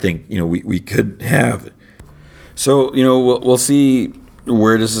I think we could have. So we'll see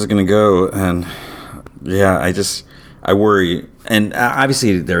where this is going to go, and yeah, I worry. And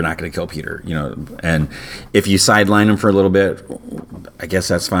obviously they're not going to kill Peter, and if you sideline him for a little bit, I guess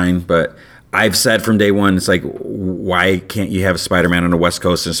that's fine. But I've said from day one, it's like, why can't you have Spider-Man on the West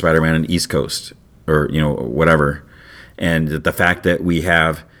Coast and Spider-Man on the East Coast, or whatever? And the fact that we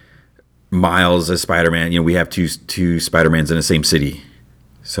have Miles as Spider-Man, we have two Spider-Mans in the same city.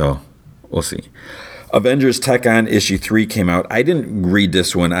 So we'll see. Avengers Tech On issue 3 came out. I didn't read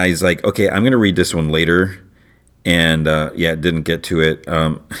this one. I was like, okay, I'm going to read this one later. And didn't get to it.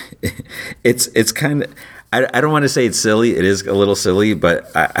 It's kind of, I don't want to say it's silly. It is a little silly, but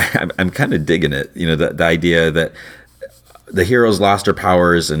I'm kind of digging it. The idea that the heroes lost their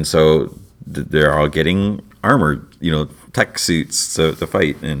powers, and so they're all getting armored, tech suits to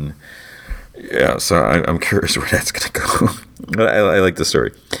fight. And yeah, so I'm curious where that's going to go. I like the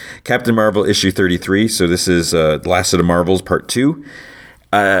story. Captain Marvel issue 33. So this is Last of the Marvels part 2.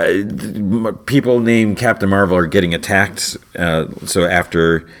 People named Captain Marvel are getting attacked. So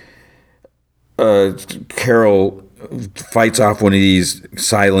after Carol fights off one of these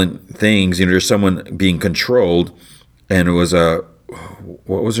silent things, there's someone being controlled, and it was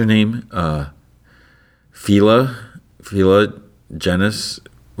what was her name? Phila Genis.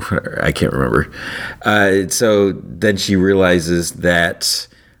 I can't remember. So then she realizes that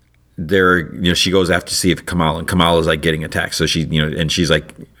she goes after to see if Kamala's getting attacked. So she, and she's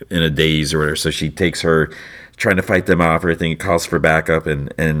in a daze or whatever. So she takes her, trying to fight them off. Everything, calls for backup,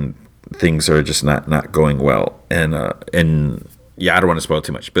 and things are just not going well. And yeah, I don't want to spoil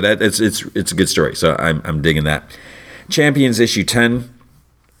too much, but it's a good story. So I'm digging that. Champions issue 10.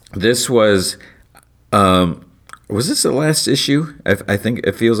 This was this the last issue? I think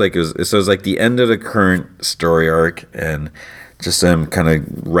it feels like it was. So it was the end of the current story arc, and just them kind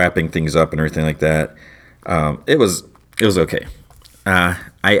of wrapping things up and everything like that. It was okay. I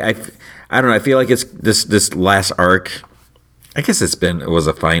don't know. I feel like it's this last arc. I guess it was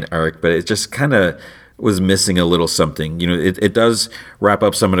a fine arc, but it just kind of was missing a little something. It does wrap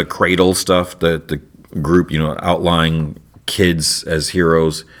up some of the Cradle stuff, the group, outlying kids as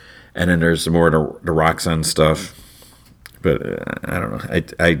heroes, and then there's more of the Roxxon stuff. But I don't know.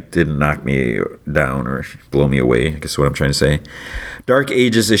 I didn't knock me down or blow me away, I guess what I'm trying to say. Dark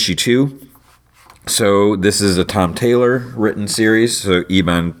Ages issue 2. So this is a Tom Taylor written series. So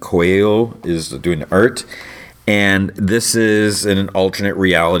Iban Coelho is doing the art. And this is in an alternate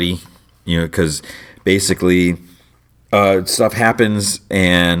reality, because basically stuff happens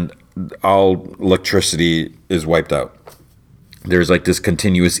and all electricity is wiped out. There's this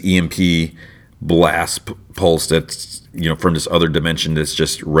continuous EMP blast pulse that's from this other dimension that's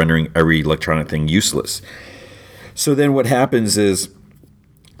just rendering every electronic thing useless. So then what happens is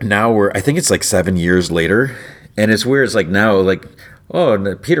now I think it's 7 years later, and it's weird. It's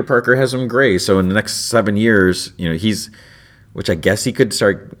now Peter Parker has him gray. So in the next 7 years, which I guess he could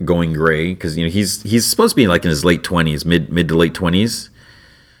start going gray, because he's supposed to be in his late 20s, mid to late 20s.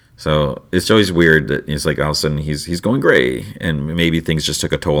 So it's always weird that it's all of a sudden he's going gray, and maybe things just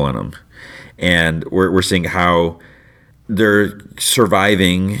took a toll on him. And we're seeing how they're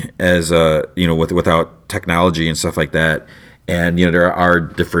surviving as without technology and stuff like that. And there are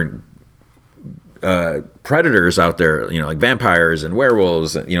different predators out there, like vampires and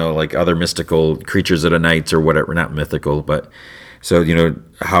werewolves, other mystical creatures of the night or whatever. Not mythical, but so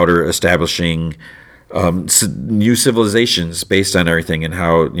how they're establishing new civilizations based on everything, and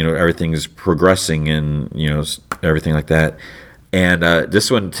how everything's progressing, and everything like that. And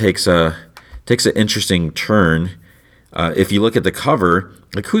this one takes an interesting turn. If you look at the cover,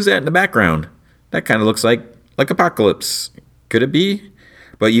 who's that in the background? That kind of looks like Apocalypse. Could it be?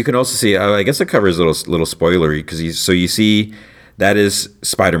 But you can also see, I guess the cover is a little spoilery, because you see that is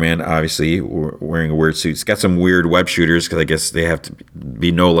Spider-Man, obviously, wearing a weird suit. It's got some weird web shooters, because I guess they have to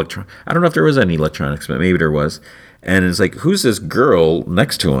be no electron. I don't know if there was any electronics, but maybe there was. And it's who's this girl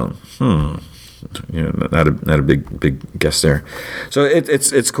next to him? Not a big guess there. So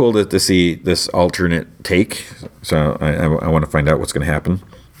it's cool to see this alternate take. So I want to find out what's going to happen.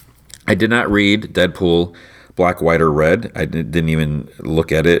 I did not read Deadpool Black, White, or Red. I didn't even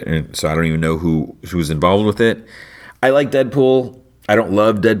look at it, and so I don't even know who's involved with it. I like Deadpool. I don't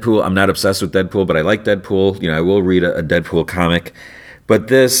love Deadpool. I'm not obsessed with Deadpool, but I like Deadpool. I will read a Deadpool comic. But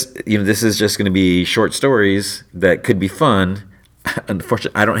this is just going to be short stories that could be fun.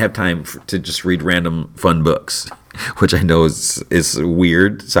 Unfortunately, I don't have time to just read random fun books, which I know is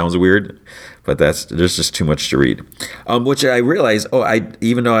weird. Sounds weird, but there's just too much to read. Which I realized.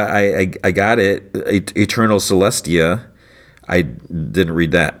 Even though I got it, Eternal Celestia, I didn't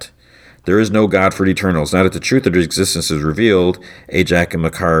read that. There is no God for the Eternals. Now that the truth of their existence is revealed, Ajak and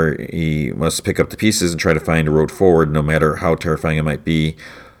Makari must pick up the pieces and try to find a road forward, no matter how terrifying it might be,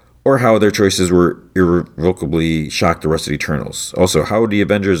 or how their choices were irrevocably shocked the rest of the Eternals. Also, how would the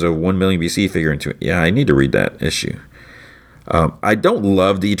Avengers of 1 million BC figure into it? Yeah, I need to read that issue. I don't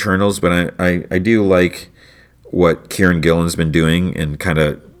love the Eternals, but I do like what Kieran Gillen's been doing and kind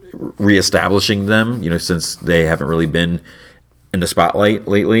of reestablishing them, since they haven't really been in the spotlight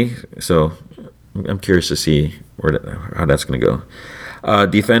lately. So I'm curious to see how that's going to go.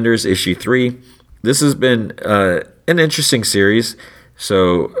 Defenders issue 3. This has been an interesting series.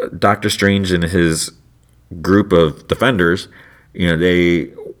 So Doctor Strange and his group of Defenders,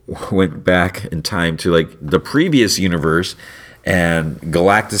 they went back in time to like the previous universe, and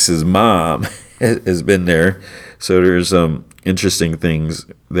Galactus's mom has been there. So there's some interesting things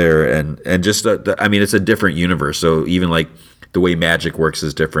there, and just it's a different universe. So even like the way magic works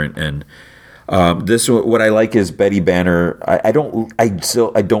is different, and what I like is Betty Banner. I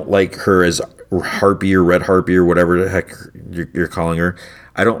don't like her as Harpy or Red Harpy or whatever the heck you're calling her.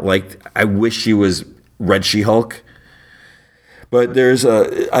 I wish she was Red She-Hulk. But there's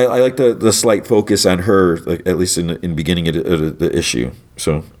I like the slight focus on her, like at least in the beginning of the issue.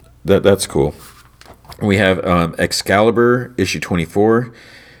 So that's cool. We have Excalibur issue 24.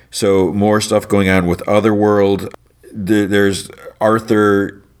 So more stuff going on with Otherworld. There's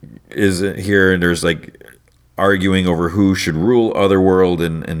Arthur is here, and there's like arguing over who should rule Otherworld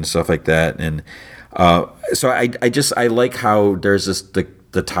and stuff like that. And so I like how there's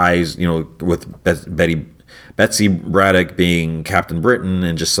the ties, with Betsy Braddock being Captain Britain,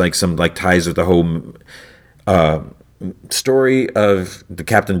 and just like some like ties with the whole story of the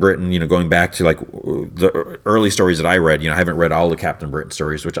Captain Britain, going back to like the early stories that I read. I haven't read all the Captain Britain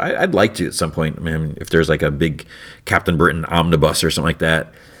stories, which I'd like to at some point. I mean, if there's like a big Captain Britain omnibus or something like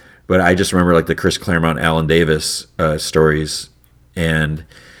that. But I just remember like the Chris Claremont, Alan Davis stories. And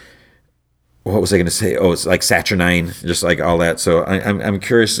what was I going to say? Oh, it's like Saturnine, just like all that. So I'm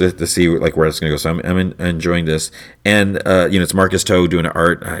curious to see like where it's going to go. So I'm enjoying this. And it's Marcus Toe doing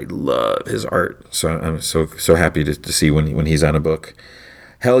art. I love his art. So I'm so happy to see when he's on a book.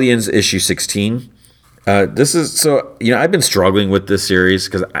 Hellions issue 16. This is so I've been struggling with this series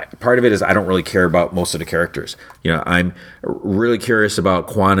because part of it is I don't really care about most of the characters. I'm really curious about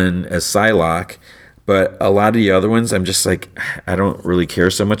Quanon as Psylocke, but a lot of the other ones I'm just like I don't really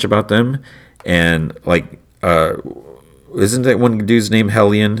care so much about them. And like isn't that one dude's name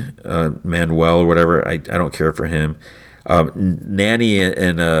Hellion, Manuel or whatever? I don't care for him. Nanny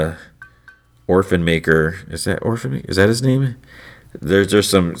and Orphan Maker, is that his name? There's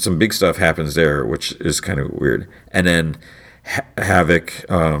some big stuff happens there, which is kind of weird. And then Havoc,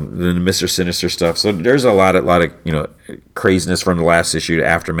 then Mr. Sinister stuff. So there's a lot of craziness from the last issue to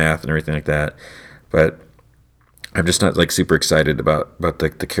Aftermath and everything like that. But I'm just not like super excited about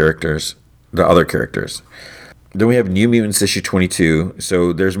the characters, the other characters. Then we have New Mutants issue 22.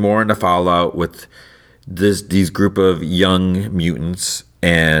 So there's more in the fallout with these group of young mutants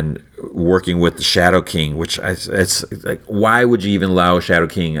and working with the Shadow King, which it's like, why would you even allow Shadow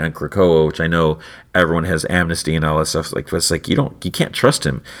King on Krakoa, which I know everyone has amnesty and all that stuff. Like, it's like you can't trust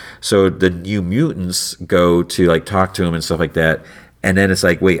him. So the New Mutants go to like talk to him and stuff like that. And then it's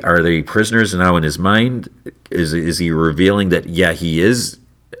like, wait, are they prisoners now in his mind? Is he revealing that, yeah, he is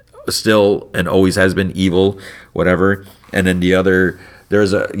still and always has been evil, whatever? And then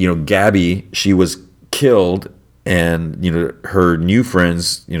there's Gabby, she was killed, and her new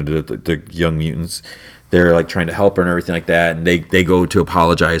friends, the young mutants, they're like trying to help her and everything like that, and they go to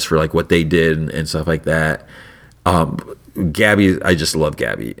apologize for like what they did and stuff like that. Gabby, I just love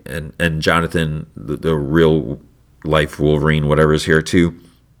Gabby, and Jonathan, the real life Wolverine, whatever, is here too.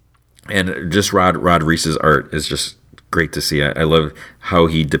 And just Rod Reese's art is just great to see. I love how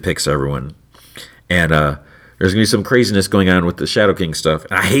he depicts everyone. And there's gonna be some craziness going on with the Shadow King stuff.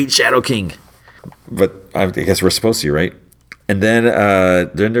 And I hate Shadow King, but I guess we're supposed to, right? And then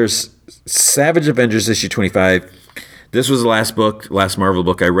there's Savage Avengers issue 25. This was the last Marvel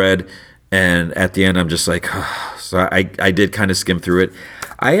book I read, and at the end I'm just like, so I did kind of skim through it.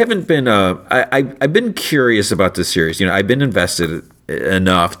 I haven't been I've been curious about this series. I've been invested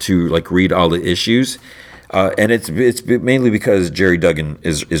enough to like read all the issues. And it's mainly because Jerry Duggan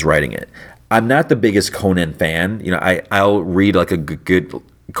is writing it. I'm not the biggest Conan fan. I'll read like a good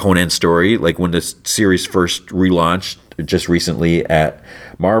Conan story, like when the series first relaunched just recently at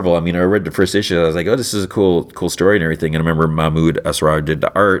Marvel. I mean, I read the first issue. I was like, oh, this is a cool story and everything. And I remember Mahmoud Asrar did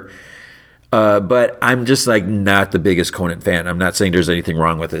the art. But I'm just like not the biggest Conan fan. I'm not saying there's anything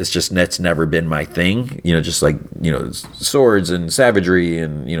wrong with it. It's just that's never been my thing. Just like, swords and savagery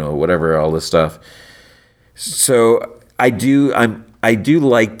and, whatever, all this stuff. So I do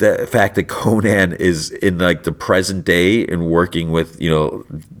like the fact that Conan is in like the present day and working with,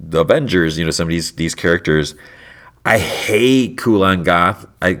 the Avengers, some of these characters. I hate Kulan Gath.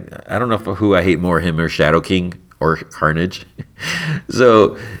 I don't know who I hate more, him or Shadow King or Carnage.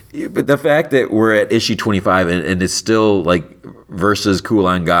 So, but the fact that we're at issue 25 and it's still like versus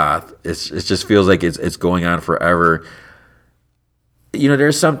Kulan Gath, it just feels like it's going on forever.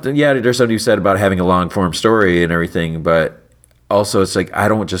 There's something you said about having a long form story and everything, but also it's like I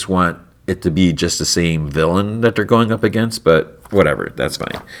don't just want it to be just the same villain that they're going up against, but whatever, that's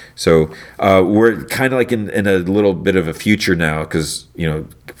fine. So we're kind of like in a little bit of a future now because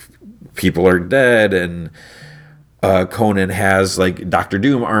people are dead and Conan has like Doctor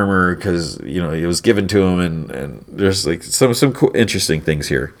Doom armor because it was given to him, and there's like some cool, interesting things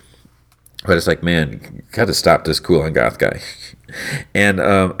here. But it's like, man, you got to stop this Kulan Gath guy. And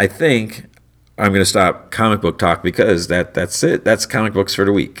I think I'm going to stop comic book talk because that's it. That's comic books for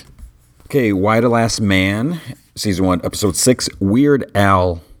the week. Okay, Y: The Last Man, Season 1, Episode 6, Weird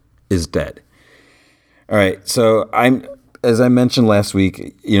Al is Dead. All right, so as I mentioned last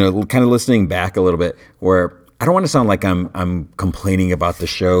week, kind of listening back a little bit, where I don't want to sound like I'm complaining about the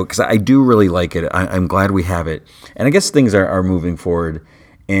show, because I do really like it. I'm glad we have it. And I guess things are moving forward,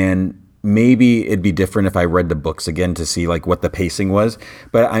 and maybe it'd be different if I read the books again to see like what the pacing was.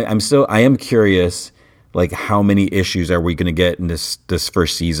 But I am curious, like how many issues are we going to get in this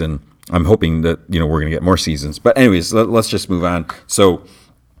first season? I'm hoping that we're going to get more seasons. But anyways, let's just move on. So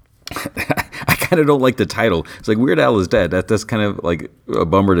I kind of don't like the title. It's like Weird Al is Dead. That's kind of like a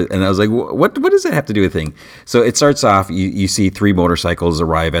bummer. And I was like, what does that have to do with anything? So it starts off, you see 3 motorcycles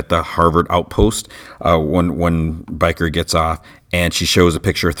arrive at the Harvard outpost. One biker gets off and she shows a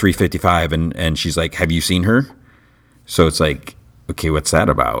picture of 355 and she's like, have you seen her? So it's like, okay, what's that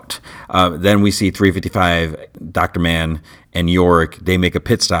about? Then we see 355, Dr. Mann and Yorick. They make a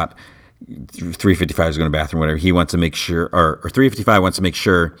pit stop. 355 is going to the bathroom, whatever. He wants to make sure, or 355 wants to make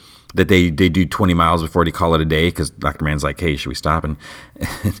sure that they do 20 miles before they call it a day, because Dr. Mann's like, hey, should we stop? And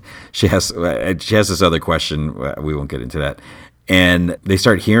she has this other question. We won't get into that. And they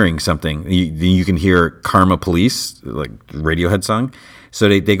start hearing something. You can hear Karma Police, like Radiohead song. So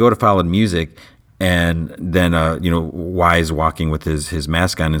they go to follow the music, and then Y is walking with his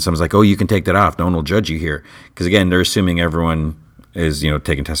mask on, and someone's like, oh, you can take that off. No one will judge you here. Because again, they're assuming everyone is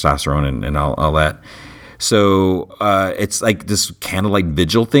taking testosterone and all that. So it's like this candlelight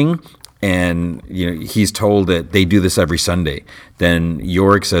vigil thing, and he's told that they do this every Sunday. Then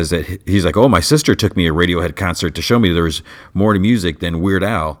Yorick says that he's like, oh, my sister took me to a Radiohead concert to show me there was more to music than Weird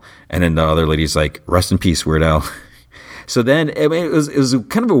Al. And then the other lady's like, rest in peace, Weird Al. So then it was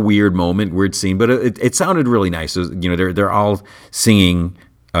kind of a weird moment, weird scene, but it sounded really nice. It was, they're all singing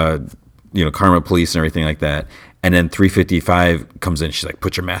Karma Police and everything like that. And then 355 comes in. She's like,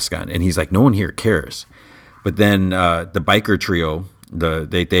 put your mask on. And he's like, no one here cares. But then the biker trio,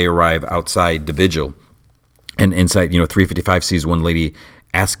 they arrive outside the vigil. And inside, 355 sees one lady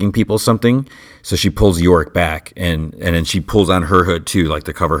asking people something. So she pulls Yorick back. And then she pulls on her hood, too, like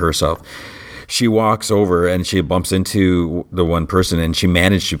to cover herself. She walks over and she bumps into the one person. And she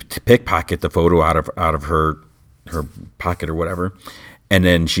managed to pickpocket the photo out of her pocket or whatever. And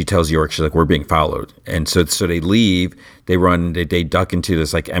then she tells Yorick, she's like, we're being followed. And so they leave, they duck into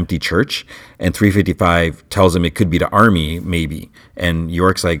this like empty church, and 355 tells him it could be the army, maybe. And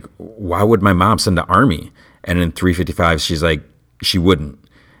Yorick's like, why would my mom send the army? And then 355, she's like, she wouldn't.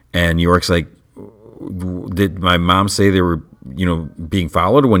 And Yorick's like, did my mom say they were, being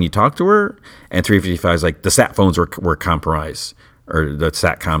followed when you talked to her? And 355 is like, the sat phones were compromised, or the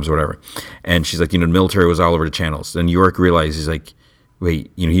sat comms or whatever. And she's like, the military was all over the channels. And Yorick realized, he's like,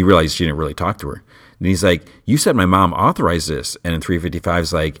 wait, he realized she didn't really talk to her. And he's like, you said my mom authorized this. And then 355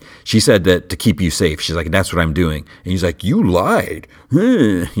 is like, she said that to keep you safe. She's like, that's what I'm doing. And he's like, you lied.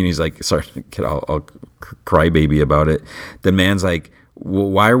 And he's like, sorry, I'll cry baby about it. The man's like, well,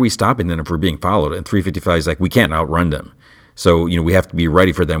 why are we stopping them if we're being followed? And 355 is like, we can't outrun them. So, we have to be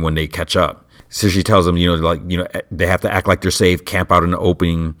ready for them when they catch up. So she tells them, they have to act like they're safe, camp out in the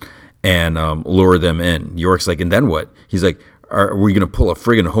opening, and lure them in. Yorick's like, and then what? He's like, are we going to pull a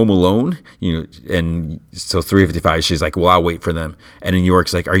friggin' Home Alone? And so 355, she's like, well, I'll wait for them. And then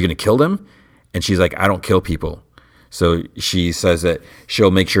York's like, are you going to kill them? And she's like, I don't kill people. So she says that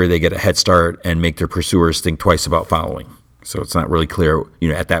she'll make sure they get a head start and make their pursuers think twice about following. So it's not really clear,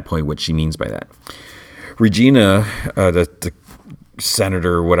 at that point what she means by that. Regina, the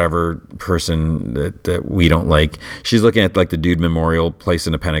senator, whatever person that we don't like, she's looking at like the dude memorial place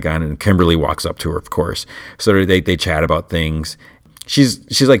in the Pentagon, and Kimberly walks up to her, of course. So they chat about things.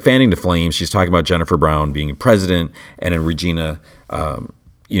 She's like fanning the flames. She's talking about Jennifer Brown being president, and then Regina,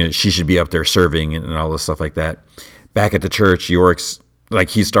 she should be up there serving and all this stuff like that. Back at the church, York's like,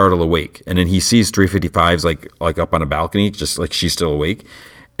 he's startled awake, and then he sees 355's like up on a balcony, just like she's still awake.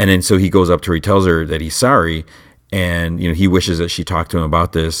 And then so he goes up to her, he tells her that he's sorry, and he wishes that she talked to him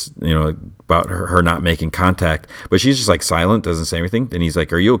about this, about her not making contact. But she's just like silent, doesn't say anything. Then he's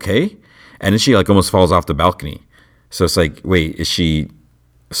like, are you okay? And then she like almost falls off the balcony. So it's like, wait, is she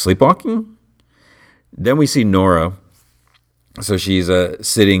sleepwalking? Then we see Nora. So she's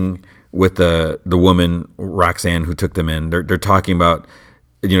sitting with the woman, Roxanne, who took them in. They're talking about,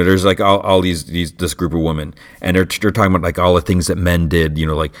 there's like all this group of women, and they're talking about like all the things that men did,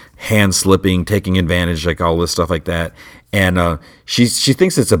 like hand slipping, taking advantage, like all this stuff like that. And she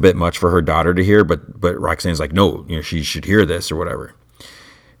thinks it's a bit much for her daughter to hear, but Roxanne's like, no, she should hear this or whatever.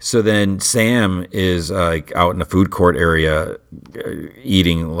 So then Sam is like out in the food court area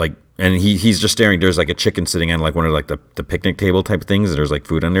eating, like, and he's just staring. There's like a chicken sitting on like one of like the picnic table type of things, and there's like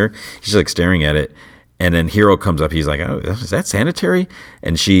food on there. He's just like staring at it. And then Hero comes up. He's like, oh, is that sanitary?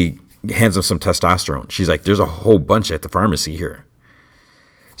 And she hands him some testosterone. She's like, there's a whole bunch at the pharmacy here.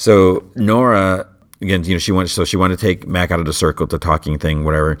 So Nora, again, she wanted to take Mac out of the circle, the talking thing,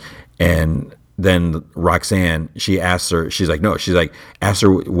 whatever. And then Roxanne, she asks her, ask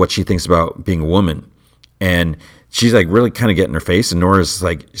her what she thinks about being a woman. And she's like really kind of getting her face. And Nora's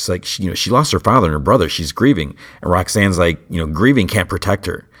like, she lost her father and her brother. She's grieving. And Roxanne's like, grieving can't protect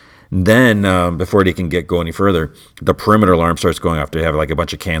her. Then before they can go any further, the perimeter alarm starts going off. They have like a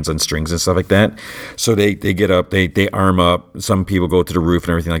bunch of cans and strings and stuff like that. So they get up, they arm up. Some people go to the roof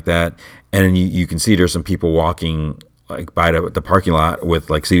and everything like that. And then you can see there's some people walking like by the parking lot with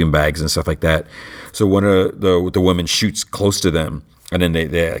like sleeping bags and stuff like that. So one of the women shoots close to them, and then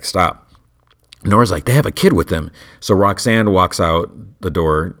they like stop. Nora's like, they have a kid with them. So Roxanne walks out the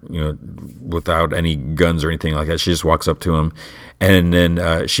door, without any guns or anything like that. She just walks up to him, and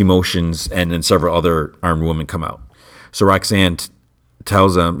then she motions, and then several other armed women come out. So Roxanne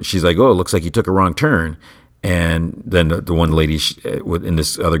tells them, she's like, oh, it looks like you took a wrong turn. And then the one lady in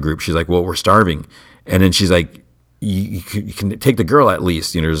this other group, she's like, well, we're starving. And then she's like, you can take the girl at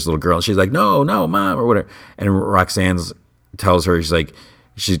least. There's this little girl. And she's like, no, mom, or whatever. And Roxanne tells her,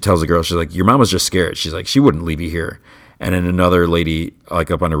 she tells the girl, she's like, your mom was just scared. She's like, she wouldn't leave you here. And then another lady,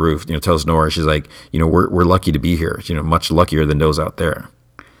 like up on the roof, tells Nora, she's like, we're lucky to be here. Much luckier than those out there.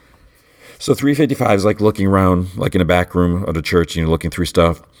 So 355 is like looking around, like in the back room of the church, looking through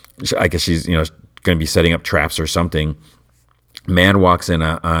stuff. I guess she's, going to be setting up traps or something. Man walks in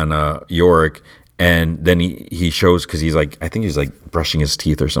on York, and then he shows, because he's like, I think he's like brushing his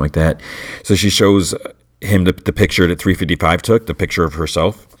teeth or something like that. So she shows him the picture that 355 took, the picture of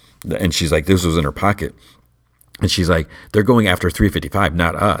herself, and she's like, this was in her pocket. And she's like, they're going after 355,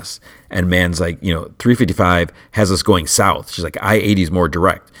 not us. And Man's like, 355 has us going south. She's like, I-80 is more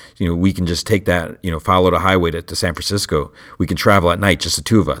direct. We can just take that, follow the highway to San Francisco. We can travel at night, just the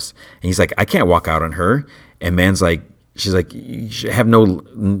two of us. And he's like, I can't walk out on her. And Man's like, she's like, she has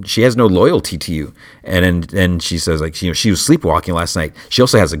no loyalty to you. And then she says, like, she was sleepwalking last night. She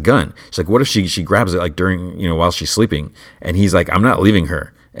also has a gun. She's like, what if she grabs it like during, while she's sleeping? And he's like, I'm not leaving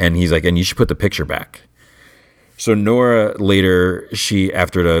her. And he's like, and you should put the picture back. So Nora later,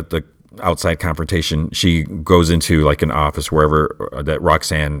 after the outside confrontation, she goes into like an office wherever that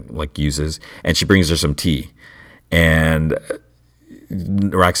Roxanne like uses, and she brings her some tea. And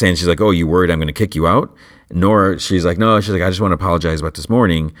Roxanne, she's like, oh, you worried I'm going to kick you out? Nora, she's like, no, I just want to apologize about this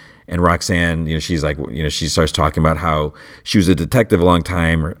morning. And Roxanne, she's like, she starts talking about how she was a detective a long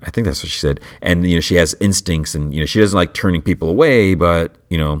time, or I think that's what she said. And, she has instincts, and, she doesn't like turning people away, but,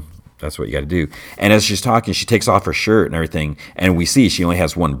 that's what you got to do. And as she's talking, she takes off her shirt and everything, and we see she only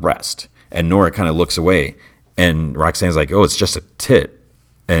has one breast. And Nora kind of looks away, and Roxanne's like, oh, it's just a tit.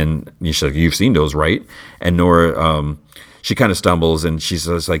 And she's like, you've seen those, right? And Nora, she kind of stumbles, and she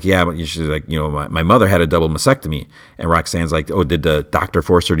says like, yeah, but she's like, my mother had a double mastectomy. And Roxanne's like, oh, did the doctor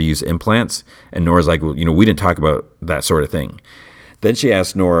force her to use implants? And Nora's like, well, we didn't talk about that sort of thing. Then she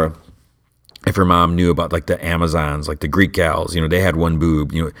asked Nora if her mom knew about like the Amazons, like the Greek gals, they had one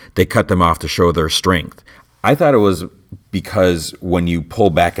boob, they cut them off to show their strength. I thought it was because when you pull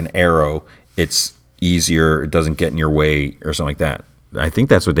back an arrow, it's easier, it doesn't get in your way or something like that. I think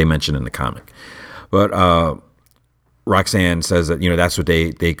that's what they mentioned in the comic. But Roxanne says that, that's what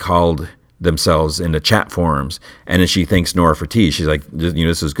they called themselves in the chat forums. And then she thanks Nora for tea. She's like,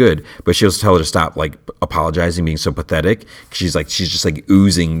 this is good. But she'll tell her to stop like apologizing, being so pathetic. She's just like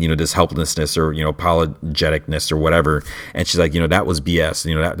oozing, this helplessness or, apologeticness or whatever. And she's like, that was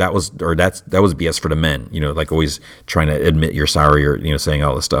BS. That was BS for the men, like always trying to admit you're sorry or, saying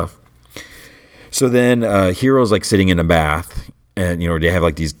all this stuff. So then Hero's like sitting in a bath. And, they have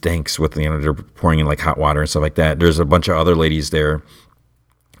like these dinks with, they're pouring in like hot water and stuff like that. There's a bunch of other ladies there.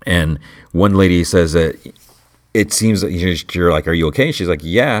 And one lady says that it seems that you're like, are you okay? She's like,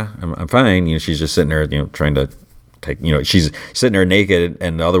 yeah, I'm fine. She's just sitting there, trying to take, she's sitting there naked,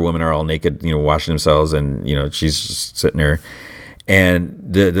 and the other women are all naked, washing themselves, and she's just sitting there.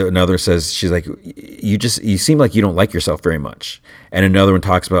 And another says, she's like, you seem like you don't like yourself very much. And another one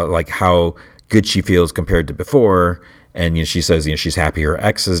talks about like how good she feels compared to before. And she says, she's happy her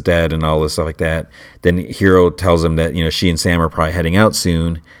ex is dead and all this stuff like that. Then Hero tells him that she and Sam are probably heading out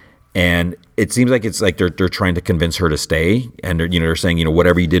soon, and it seems like it's like they're trying to convince her to stay, and they're saying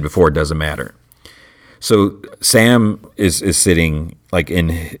whatever you did before, it doesn't matter. So Sam is sitting like in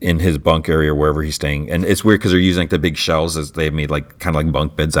his bunk area, wherever he's staying, and it's weird because they're using like the big shells as they've made like kind of like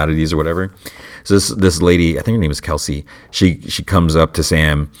bunk beds out of these or whatever. So this lady, I think her name is Kelsey, she comes up to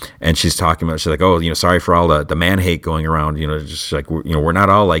Sam and she's talking about, she's like, oh, sorry for all the man hate going around, just like, we're not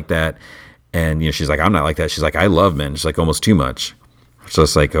all like that. And she's like, I'm not like that. She's like, I love men. She's like, almost too much. So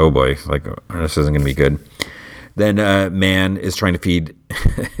it's like, oh boy, like this isn't gonna be good. Then Man is trying to feed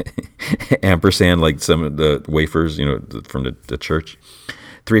Ampersand like some of the wafers, from the church.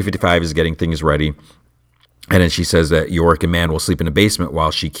 355 is getting things ready. And then she says that Yorick and Man will sleep in the basement while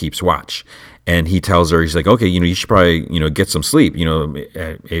she keeps watch. And he tells her, he's like, okay, you should probably, get some sleep,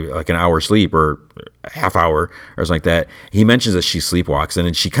 like an hour sleep or a half hour or something like that. He mentions that she sleepwalks, and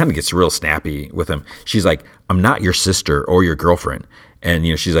then she kind of gets real snappy with him. She's like, I'm not your sister or your girlfriend. And,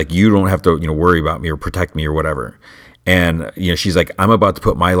 she's like, you don't have to, worry about me or protect me or whatever. And, she's like, I'm about to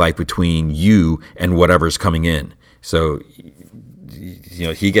put my life between you and whatever's coming in. So,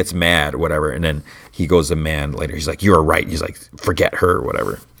 he gets mad, whatever. And then he goes to Man later. He's like, you're right. He's like, forget her or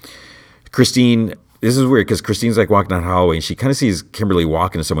whatever. Christine, this is weird because Christine's like walking down the hallway and she kind of sees Kimberly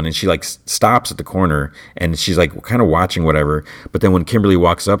walking to someone, and she like stops at the corner and she's like kind of watching whatever. But then when Kimberly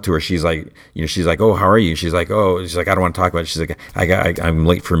walks up to her, she's like, oh, how are you? She's like, I don't want to talk about it. She's like, I'm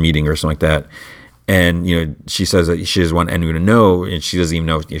late for a meeting or something like that. And, she says that she doesn't want anyone to know, and she doesn't even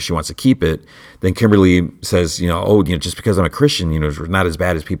know if she wants to keep it. Then Kimberly says, just because I'm a Christian, it's not as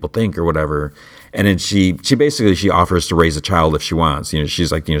bad as people think or whatever. And then she basically offers to raise a child if she wants.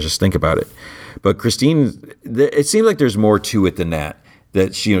 She's like, just think about it. But Christine, it seems like there's more to it than that.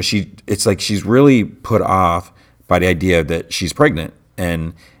 That it's like she's really put off by the idea that she's pregnant.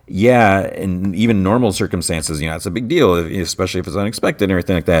 And yeah, in even normal circumstances, it's a big deal, especially if it's unexpected and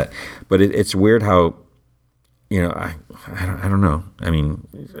everything like that. But it's weird how, I don't know. I mean,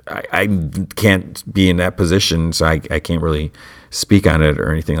 I can't be in that position, so I can't really speak on it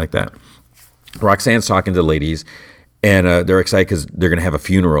or anything like that. Roxanne's talking to the ladies, and they're excited because they're going to have a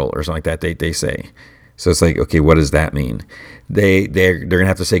funeral or something like that, they say. So it's like, okay, what does that mean? They're going to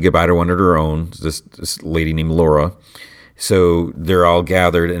have to say goodbye to one of their own, this lady named Laura. So they're all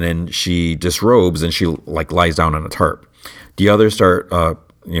gathered, and then she disrobes and she like lies down on a tarp. The others start,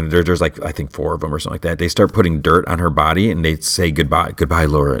 there's like, I think 4 of them or something like that. They start putting dirt on her body, and they say goodbye,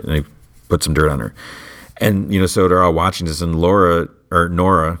 Laura, and they put some dirt on her. And, so they're all watching this, and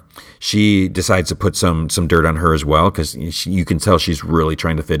Nora, she decides to put some dirt on her as well, because you can tell she's really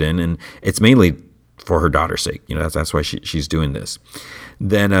trying to fit in, and it's mainly for her daughter's sake. That's why she's doing this.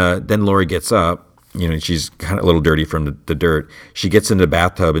 Then Lori gets up. She's kind of a little dirty from the dirt. She gets in the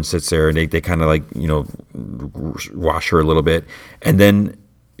bathtub and sits there, and they kind of like, wash her a little bit. And then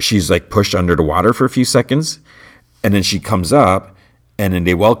she's like pushed under the water for a few seconds. And then she comes up, and then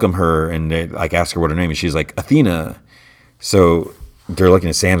they welcome her, and they like ask her what her name is. She's like, Athena. So they're looking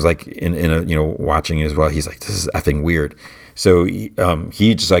at Sam's like in a, watching as well. He's like, this is effing weird. So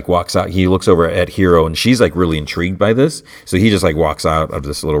he just like walks out. He looks over at Hero, and she's like really intrigued by this. So he just like walks out of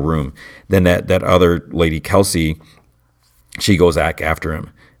this little room. Then that other lady, Kelsey, she goes back after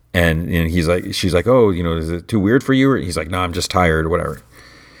him, and she's like, oh, is it too weird for you? Or he's like, no, I'm just tired or whatever.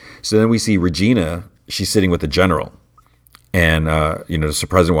 So then we see Regina. She's sitting with the general, and the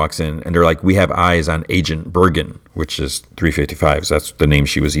president walks in, and they're like, we have eyes on Agent Bergen, which is 355. So that's the name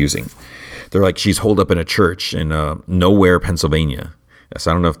she was using. They're like, she's holed up in a church in Nowhere, Pennsylvania. So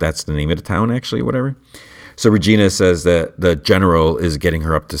I don't know if that's the name of the town, actually, or whatever. So Regina says that the general is getting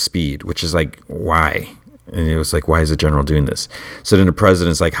her up to speed, which is like, why? And it was like, why is the general doing this? So then the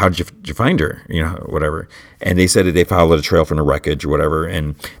president's like, how did you find her? Whatever. And they said that they followed a trail from the wreckage or whatever.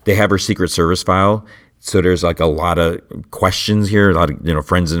 And they have her Secret Service file. So there's like a lot of questions here, a lot of,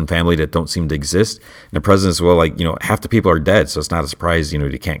 friends and family that don't seem to exist. And the president's, well, like, half the people are dead. So it's not a surprise,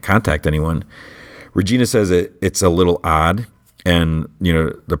 you can't contact anyone. Regina says it's a little odd. And,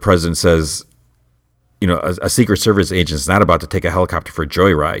 the president says, a Secret Service agent is not about to take a helicopter for a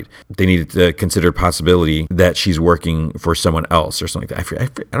joyride. They need to consider the possibility that she's working for someone else or something like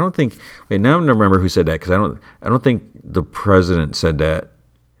that. I don't think. Wait, now I don't remember who said that because I don't think the president said that.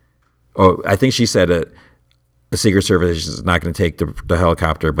 Oh, I think she said that the Secret Service is not going to take the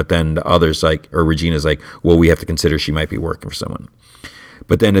helicopter, but then the others or Regina's like, well, we have to consider she might be working for someone.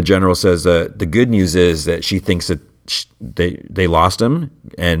 But then the general says the good news is that she thinks that they lost him,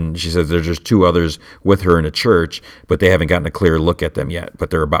 and she says there's just 2 others with her in a church, but they haven't gotten a clear look at them yet, but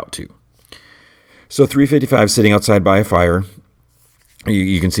they're about to. So 355 sitting outside by a fire.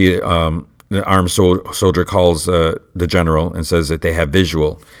 You can see the armed soldier calls the general and says that they have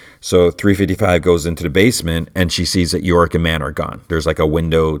visual. So 355 goes into the basement, and she sees that Yorick and Mann are gone. There's like a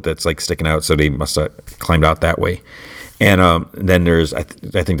window that's like sticking out, so they must have climbed out that way. And then there's I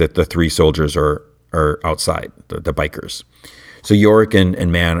think that the 3 soldiers are outside, the bikers. So Yorick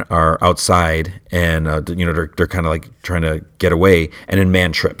and Mann are outside, and they're kind of like trying to get away, and then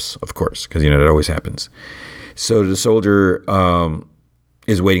Mann trips, of course, because that always happens. So the soldier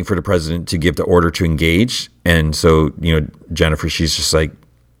is waiting for the president to give the order to engage, and so Jennifer, she's just like,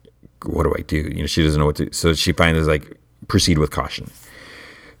 what do I do? She doesn't know what to. So she finally is like, proceed with caution.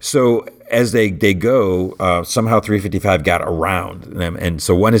 So as they go, somehow 355 got around them, and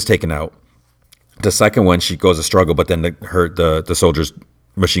so one is taken out. The second one, she goes a struggle, but then the soldier's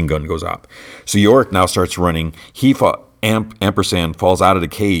machine gun goes up. So Yorick now starts running. He ampersand falls out of the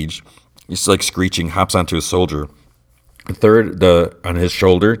cage. He's like screeching, hops onto a soldier. The third, on his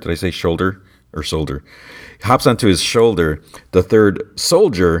shoulder. Did I say shoulder or shoulder? Hops onto his shoulder. The third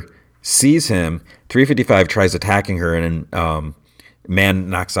soldier sees him. 355 tries attacking her, and Mann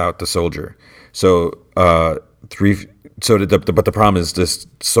knocks out the soldier. So but the problem is this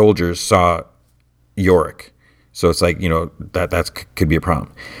soldier saw Yorick, so it's like that could be a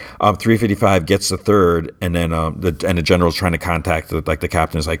problem. 355 gets the third, and then the general's trying to contact the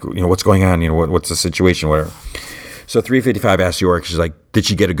captain is like, what's going on? What's the situation? Whatever. So 355 asks Yorick, she's like, did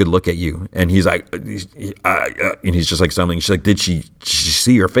she get a good look at you? And he's like, and he's just like stumbling. She's like, did she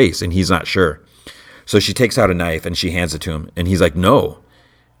see your face? And he's not sure. So she takes out a knife and she hands it to him, and he's like, no.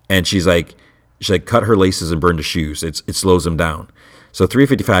 And she's like, cut her laces and burn the shoes. It slows him down. So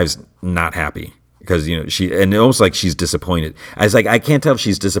 355's not happy. Because, and almost like she's disappointed. I was like, I can't tell if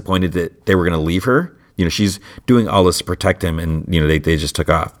she's disappointed that they were going to leave her. She's doing all this to protect him, and, they just took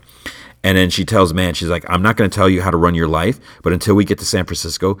off. And then she tells Mann, she's like, I'm not going to tell you how to run your life, but until we get to San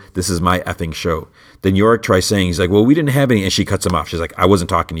Francisco, this is my effing show. Then Yorick tries saying, he's like, well, we didn't have any, and she cuts him off. She's like, I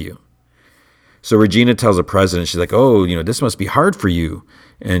wasn't talking to you. So Regina tells the president, she's like, oh, this must be hard for you.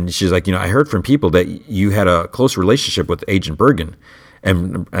 And she's like, I heard from people that you had a close relationship with Agent Bergen.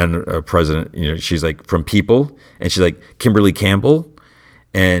 And president, she's like, from people, and she's like, Kimberly Campbell,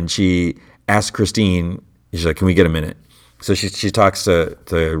 and she asked Christine, she's like, can we get a minute? So she talks to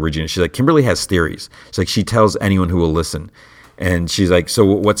Regina. She's like, Kimberly has theories. She's like, she tells anyone who will listen, and she's like, so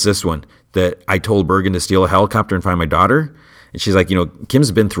what's this one? That I told Bergen to steal a helicopter and find my daughter? And she's like,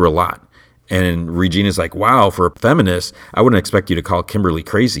 Kim's been through a lot. And Regina's like, wow, for a feminist, I wouldn't expect you to call Kimberly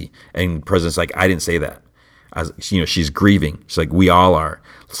crazy. And the president's like, I didn't say that. She's grieving. She's like, we all are.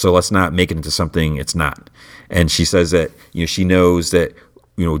 So let's not make it into something it's not. And she says that, she knows that,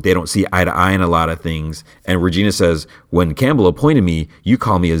 they don't see eye to eye in a lot of things. And Regina says, when Campbell appointed me, you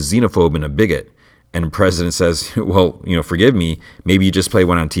call me a xenophobe and a bigot. And the president says, well, forgive me. Maybe you just play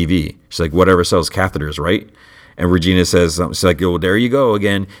one on TV. She's like, whatever sells catheters, right? And Regina says, she's like, oh, there you go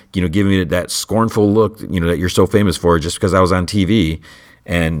again. Giving me that scornful look, that you're so famous for just because I was on TV.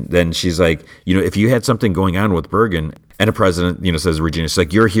 And then she's like, if you had something going on with Bergen, and the president, says to Regina, she's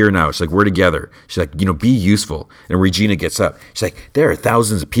like, you're here now. She's like, we're together. She's like, be useful. And Regina gets up. She's like, there are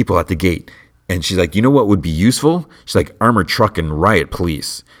thousands of people at the gate. And she's like, what would be useful? She's like, armored truck and riot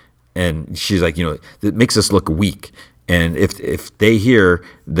police. And she's like, it makes us look weak. And if they hear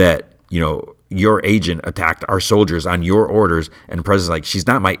that, your agent attacked our soldiers on your orders, and the president's like, she's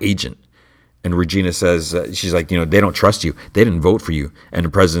not my agent. And Regina says, she's like, they don't trust you. They didn't vote for you. And the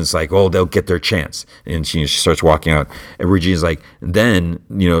president's like, oh, they'll get their chance. And she starts walking out. And Regina's like, then,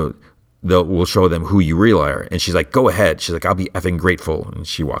 we'll show them who you really are. And she's like, go ahead. She's like, I'll be effing grateful. And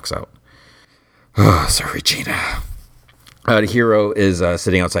she walks out. Oh, so Regina. Hero is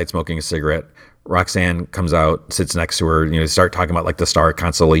sitting outside smoking a cigarette. Roxanne comes out, sits next to her, start talking about like the star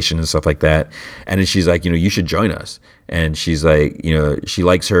constellation and stuff like that. And then she's like, you should join us. And she's like, she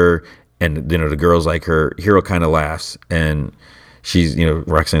likes her, and the girls like her. Hero kind of laughs, and she's,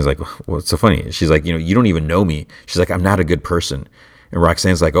 Roxanne's like, what's so funny? She's like, you don't even know me. She's like, I'm not a good person. And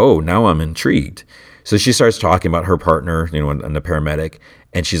Roxanne's like, oh, now I'm intrigued. So she starts talking about her partner, and the paramedic.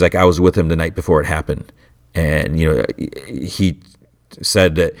 And she's like, I was with him the night before it happened. And, he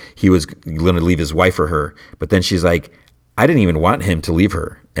said that he was going to leave his wife for her. But then she's like, I didn't even want him to leave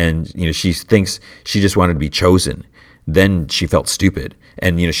her. And, she thinks she just wanted to be chosen. Then she felt stupid.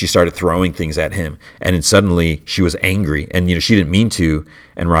 And, she started throwing things at him. And then suddenly she was angry. And, she didn't mean to.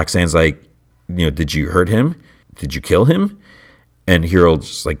 And Roxanne's like, did you hurt him? Did you kill him? And Hero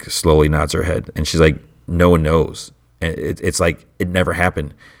just like slowly nods her head. And she's like, no one knows. And it's like, it never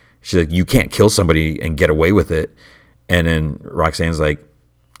happened. She's like, you can't kill somebody and get away with it. And then Roxanne's like,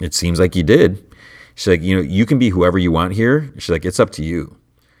 it seems like you did. She's like, you can be whoever you want here. She's like, it's up to you.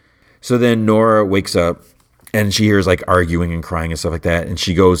 So then Nora wakes up and she hears like arguing and crying and stuff like that. And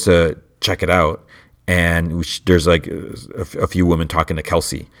she goes to check it out. And there's like a few women talking to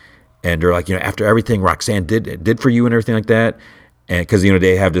Kelsey. And they're like, after everything Roxanne did for you and everything like that. And because,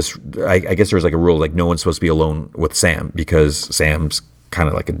 they have this, I guess there's like a rule, like no one's supposed to be alone with Sam because Sam's kind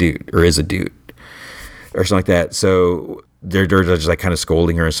of like a dude or is a dude or something like that. So they're just like kind of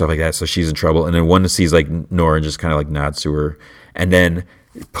scolding her and stuff like that. So she's in trouble. And then one sees like Nora and just kind of like nods to her and then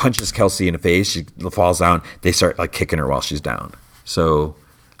punches Kelsey in the face. She falls down. They start like kicking her while she's down. So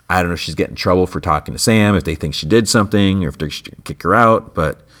I don't know if she's getting in trouble for talking to Sam, if they think she did something or if they should kick her out.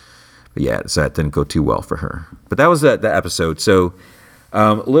 But yeah, so that didn't go too well for her. But that was the episode. So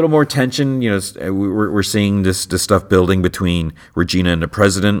a little more tension. We're seeing this stuff building between Regina and the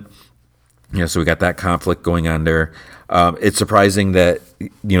president. So we got that conflict going on there. It's surprising that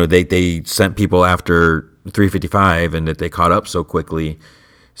they sent people after 355 and that they caught up so quickly.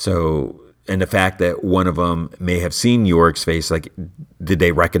 So, and the fact that one of them may have seen Yorick's face, like, did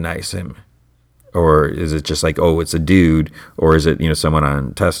they recognize him? Or is it just like, oh, it's a dude? Or is it, someone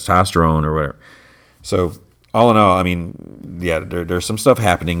on testosterone or whatever? So all in all, I mean, yeah, there's some stuff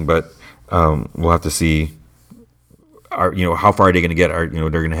happening, but we'll have to see. How far are they going to get? They're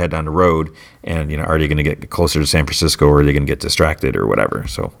going to head down the road, and are they going to get closer to San Francisco, or are they going to get distracted, or whatever?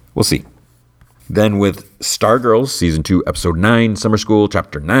 So we'll see. Then with Stargirls, season 2, episode 9, Summer School,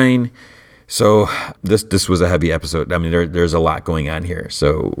 chapter 9. So this was a heavy episode. I mean, there's a lot going on here.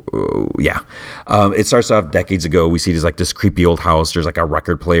 So yeah, it starts off decades ago. We see this creepy old house. There's like a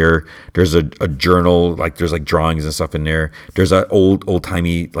record player. There's a journal. Like there's like drawings and stuff in there. There's an old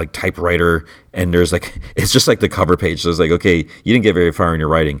timey like typewriter. And there's like, it's just like the cover page. So it's like, okay, you didn't get very far in your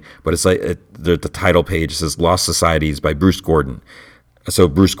writing, but it's like the title page says Lost Societies by Bruce Gordon. So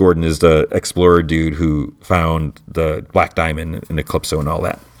Bruce Gordon is the explorer dude who found the Black Diamond in Eclipso and all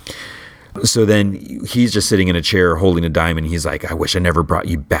that. So then he's just sitting in a chair holding a diamond. He's like, I wish I never brought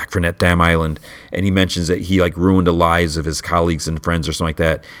you back from that damn island. And he mentions that he like ruined the lives of his colleagues and friends or something like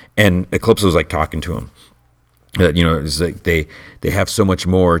that. And Eclipso's like talking to him. It's like they have so much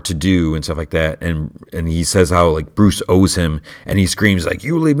more to do and stuff like that. And he says how like Bruce owes him, and he screams like,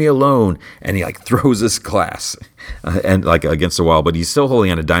 you leave me alone. And he like throws his glass and like against the wall, but he's still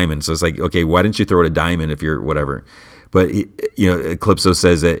holding on a diamond. So it's like, okay, why didn't you throw a diamond if you're whatever? But Eclipso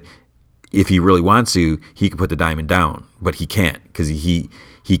says that if he really wants to, he can put the diamond down, but he can't because he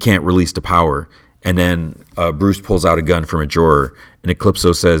can't release the power. And then Bruce pulls out a gun from a drawer, and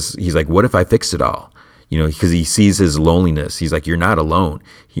Eclipso says, he's like, what if I fixed it all? Because he sees his loneliness. He's like, you're not alone.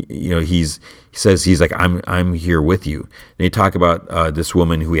 He says, he's like, I'm here with you. And they talk about this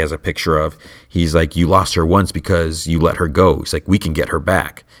woman who he has a picture of. He's like, you lost her once because you let her go. He's like, we can get her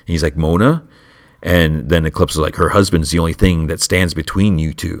back. And he's like, Mona? And then Eclipse is like, her husband's the only thing that stands between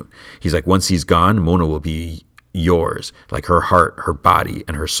you two. He's like, once he's gone, Mona will be yours, like her heart, her body,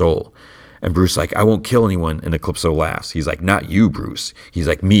 and her soul. And Bruce like, I won't kill anyone. And Eclipso laughs. He's like, not you, Bruce. He's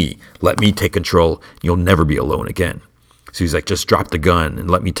like, me. Let me take control. You'll never be alone again. So he's like, just drop the gun and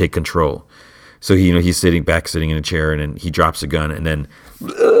let me take control. So he's sitting in a chair, and then he drops the gun, and then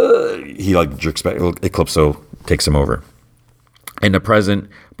he like jerks back. Eclipso takes him over. In the present,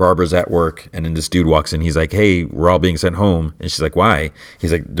 Barbara's at work, and then this dude walks in. He's like, hey, we're all being sent home. And she's like, why?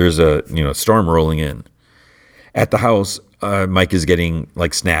 He's like, there's a storm rolling in. At the house, Mike is getting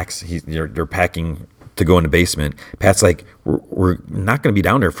like snacks. They're packing to go in the basement. Pat's like, we're not going to be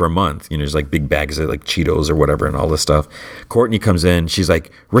down there for a month. There's like big bags of like Cheetos or whatever and all this stuff. Courtney comes in. She's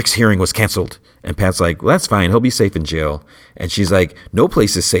like, Rick's hearing was canceled. And Pat's like, well, that's fine. He'll be safe in jail. And she's like, no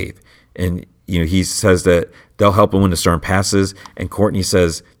place is safe. And he says that they'll help him when the storm passes. And Courtney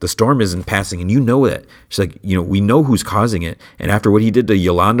says, the storm isn't passing, and you know that. She's like, we know who's causing it. And after what he did to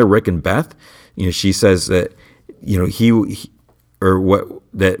Yolanda, Rick, and Beth, she says that,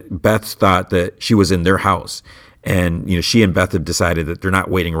 that Beth thought that she was in their house. And, she and Beth have decided that they're not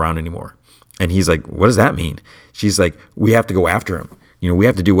waiting around anymore. And he's like, what does that mean? She's like, we have to go after him. We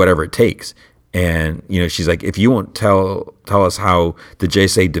have to do whatever it takes. And, she's like, if you won't tell us how the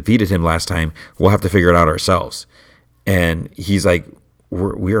JSA defeated him last time, we'll have to figure it out ourselves. And he's like,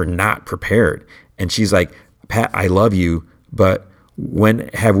 we are not prepared. And she's like, Pat, I love you, but when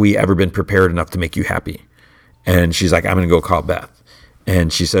have we ever been prepared enough to make you happy? And she's like, I'm going to go call Beth.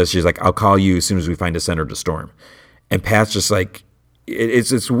 And she's like, I'll call you as soon as we find a center to storm. And Pat's just like,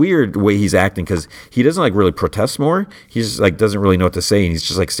 it's weird the way he's acting, because he doesn't like really protest more. He's just like doesn't really know what to say, and he's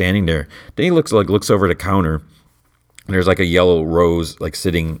just like standing there. Then he looks over the counter, and there's like a yellow rose like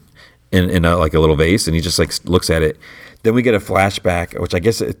sitting in like a little vase, and he just like looks at it. Then we get a flashback, which I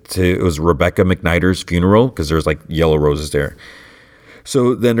guess it was Rebecca McNider's funeral, because there's like yellow roses there.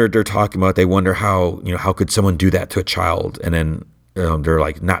 So then they're talking about, they wonder how could someone do that to a child, and then they're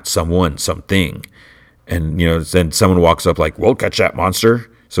like, not someone, something. And, then someone walks up like, we'll catch that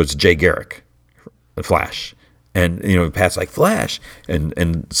monster. So it's Jay Garrick, the Flash. And, Pat's like, Flash.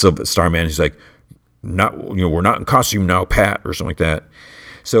 And so Starman is like, we're not in costume now, Pat, or something like that.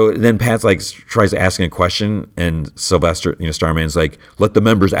 So then Pat's like, tries asking a question. And Sylvester, Starman's like, let the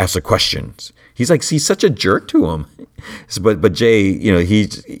members ask the questions. He's like, he's such a jerk to him. But Jay,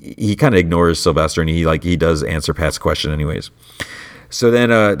 he kind of ignores Sylvester, and he does answer Pat's question anyways. So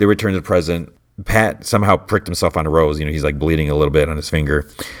then they return to the present. Pat somehow pricked himself on a rose. He's like bleeding a little bit on his finger.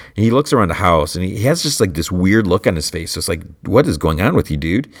 And he looks around the house, and he has just like this weird look on his face. So it's like, what is going on with you,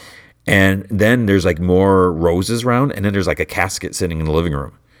 dude? And then there's like more roses around, and then there's like a casket sitting in the living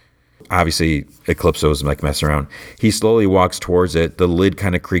room. Obviously, Eclipso's like messing around. He slowly walks towards it. The lid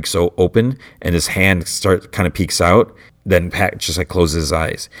kind of creaks open, and his hand kind of peeks out. Then Pat just like closes his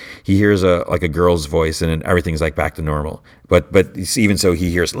eyes. He hears a girl's voice, and then everything's like back to normal. But even so, he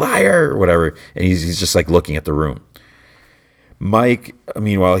hears liar or whatever, and he's just like looking at the room. Mike,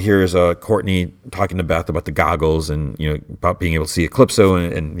 meanwhile, hears Courtney talking to Beth about the goggles, and about being able to see Eclipso,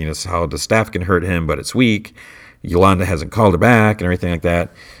 and how the staff can hurt him, but it's weak. Yolanda hasn't called her back and everything like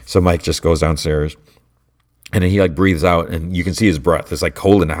that. So Mike just goes downstairs, and then he like breathes out, and you can see his breath. It's like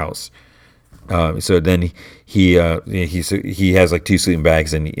cold in the house. So then he has like 2 sleeping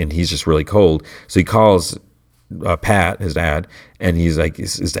bags, and he's just really cold. So he calls Pat, his dad, and he's like,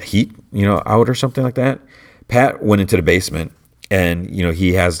 is the heat out or something like that? Pat went into the basement, and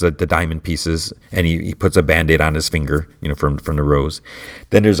he has the diamond pieces, and he puts a Band-Aid on his finger from the rose.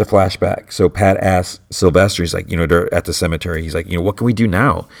 Then there's a flashback. So Pat asks Sylvester, he's like, they're at the cemetery, he's like, what can we do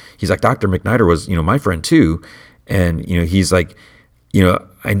now? He's like, Dr. McNider was my friend too. And he's like,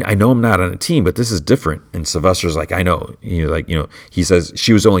 I know I'm not on a team, but this is different. And Sylvester's like, I know. He says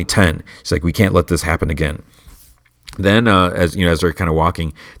she was only 10. He's like, we can't let this happen again. Then, as they're kind of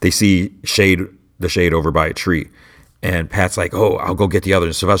walking, they see the shade over by a tree, and Pat's like, oh, I'll go get the others.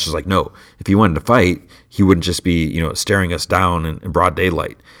 And Sylvester's like, no, if he wanted to fight, he wouldn't just be staring us down in broad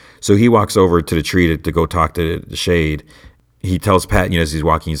daylight. So he walks over to the tree to go talk to the shade. He tells Pat, as he's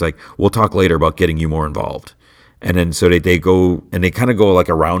walking, he's like, we'll talk later about getting you more involved. And then so they go, and they kind of go like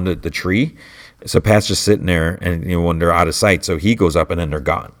around the tree. So Pat's just sitting there, and when they're out of sight, so he goes up, and then they're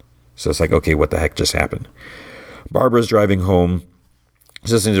gone. So it's like, okay, what the heck just happened? Barbara's driving home,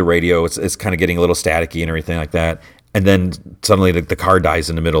 listening to the radio. It's kind of getting a little staticky and everything like that. And then suddenly the car dies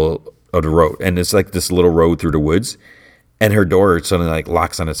in the middle of the road, and it's like this little road through the woods, and her door suddenly like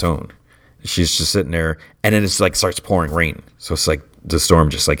locks on its own. She's just sitting there, and then it's like starts pouring rain. So it's like the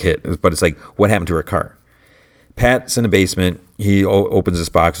storm just like hit, but it's like, what happened to her car? Pat's in the basement. He opens this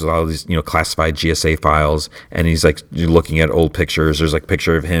box with all these, classified GSA files, and he's like looking at old pictures. There's like a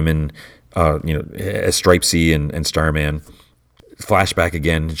picture of him and, as Stripesy and Starman. Flashback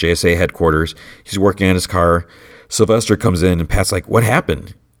again, JSA headquarters. He's working on his car. Sylvester comes in, and Pat's like, what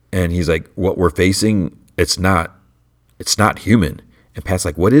happened? And he's like, what we're facing, it's not human. And Pat's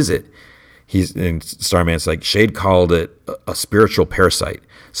like, what is it? And Starman's like, Shade called it a spiritual parasite.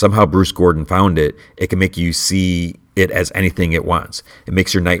 Somehow Bruce Gordon found it. It can make you see it as anything it wants. It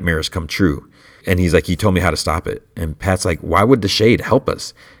makes your nightmares come true. And he's like, he told me how to stop it. And Pat's like, why would the Shade help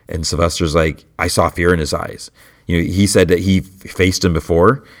us? And Sylvester's like, I saw fear in his eyes. He said that he faced him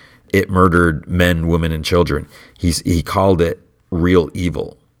before. It murdered men, women, and children. He called it real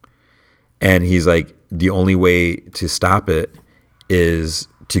evil. And he's like, the only way to stop it is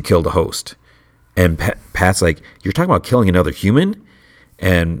to kill the host. And Pat's like, you're talking about killing another human?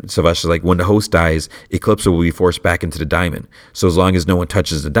 And Sylvester's like, when the host dies, Eclipso will be forced back into the diamond. So as long as no one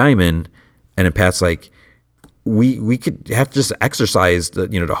touches the diamond, and then Pat's like, we could have to just exercise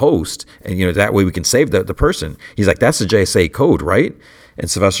the host, and that way we can save the person. He's like, that's the JSA code, right? And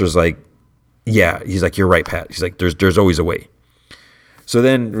Sylvester's like, yeah. He's like, you're right, Pat. He's like, there's always a way. So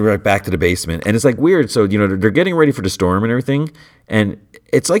then we're right back to the basement, and it's like weird. So they're getting ready for the storm and everything, and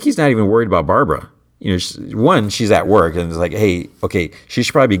it's like he's not even worried about Barbara. One, she's at work, and it's like, hey, okay, she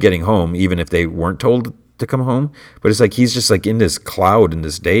should probably be getting home, even if they weren't told to come home. But it's like he's just like in this cloud, in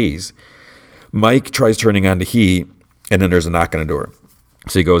this daze. Mike tries turning on the heat, and then there's a knock on the door.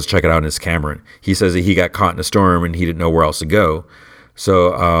 So he goes check it out, and it's Cameron. He says that he got caught in a storm and he didn't know where else to go.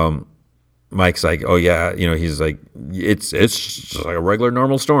 So Mike's like, oh yeah, he's like, it's just like a regular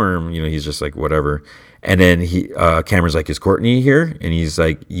normal storm. He's just like, whatever. And then Cameron's like, is Courtney here? And he's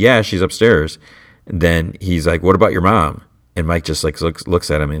like, yeah, she's upstairs. And then he's like, what about your mom? And Mike just like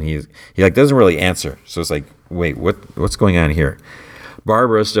looks at him, and he like doesn't really answer. So it's like, wait, what's going on here?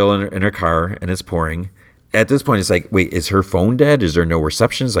 Barbara's still in her car, and it's pouring. At this point, it's like, wait, is her phone dead? Is there no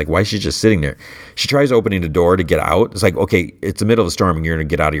reception? It's like, why is she just sitting there? She tries opening the door to get out. It's like, okay, it's the middle of the storm, and you're going to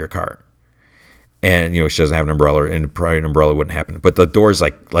get out of your car. And, she doesn't have an umbrella, and probably an umbrella wouldn't happen. But the door's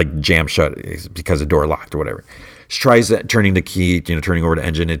like jammed shut because the door locked or whatever. She tries turning the key, turning over the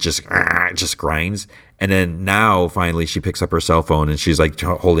engine. It just grinds. And then now, finally, she picks up her cell phone, and she's like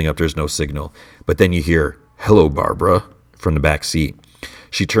holding up. There's no signal. But then you hear, hello, Barbara, from the back seat.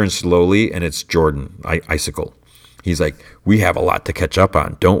 She turns slowly, and it's Jordan, Icicle. He's like, we have a lot to catch up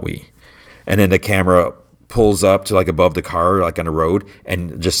on, don't we? And then the camera pulls up to like above the car, like on the road,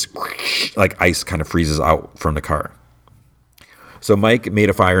 and just like ice kind of freezes out from the car. So Mike made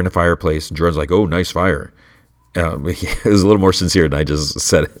a fire in the fireplace, and Jordan's like, oh, nice fire. It was a little more sincere than I just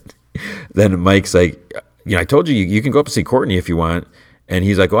said it. Then Mike's like, I told you can go up and see Courtney if you want. And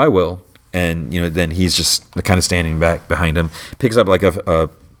he's like, oh, I will. And, then he's just kind of standing back behind him, picks up like a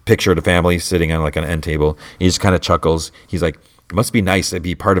picture of the family sitting on like an end table. He just kind of chuckles. He's like, it must be nice to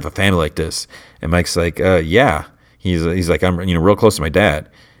be part of a family like this. And Mike's like, yeah. He's like, I'm, real close to my dad.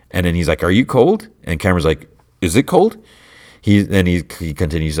 And then he's like, are you cold? And Cameron's like, is it cold? He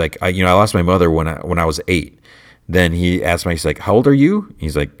continues like, I lost my mother when I was 8. Then he asked me, he's like, how old are you?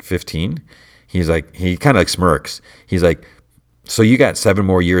 He's like, 15. He's like, he kind of like smirks. He's like, so you got 7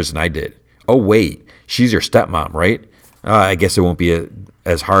 more years than I did. Oh, wait, she's your stepmom, right? I guess it won't be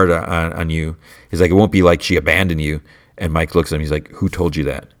as hard on you. He's like, it won't be like she abandoned you. And Mike looks at him. He's like, who told you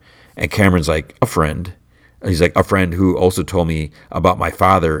that? And Cameron's like, a friend. He's like, a friend who also told me about my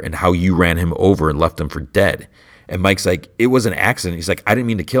father and how you ran him over and left him for dead. And Mike's like, it was an accident. He's like, I didn't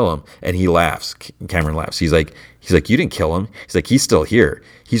mean to kill him. And he laughs. Cameron laughs. He's like, you didn't kill him. He's like, he's still here.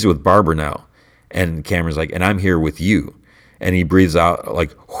 He's with Barbara now. And Cameron's like, and I'm here with you. And he breathes out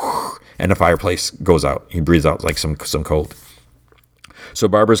like, whoosh, and the fireplace goes out. He breathes out like some cold. So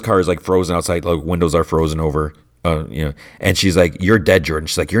Barbara's car is like frozen outside. Like windows are frozen over, and she's like, you're dead, Jordan.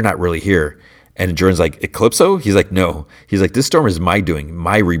 She's like, you're not really here. And Jordan's like, Eclipso? He's like, no. He's like, this storm is my doing,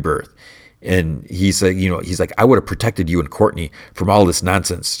 my rebirth. And he's like, he's like, I would have protected you and Courtney from all this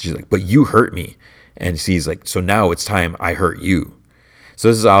nonsense. She's like, but you hurt me. And he's like, so now it's time I hurt you. So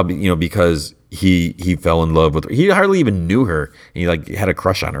this is all, because he fell in love with her. He hardly even knew her. He like had a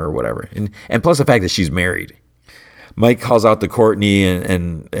crush on her or whatever. And plus the fact that she's married. Mike calls out to Courtney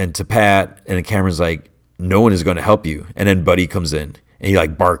and to Pat, and Cameron's like, no one is going to help you. And then Buddy comes in, and he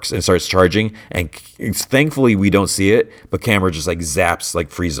like barks and starts charging. And thankfully we don't see it, but Cameron just like zaps, like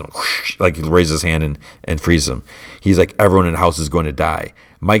freezes him, like he raises his hand and freezes him. He's like, everyone in the house is going to die.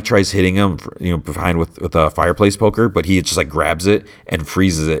 Mike tries hitting him, behind with a fireplace poker, but he just like grabs it and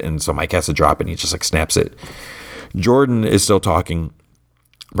freezes it, and so Mike has to drop it, and he just like snaps it. Jordan is still talking.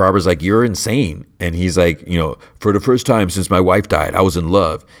 Barbara's like, you're insane. And he's like, for the first time since my wife died, I was in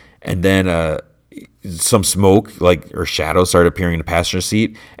love. And then some smoke, like, or shadows started appearing in the passenger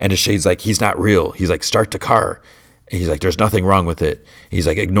seat, and the shade's like, he's not real. He's like, start the car. And he's like, there's nothing wrong with it. He's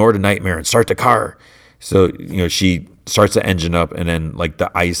like, ignore the nightmare and start the car. So, she starts the engine up, and then like the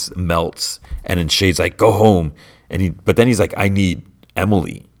ice melts, and then Shade's like, go home. But then he's like, I need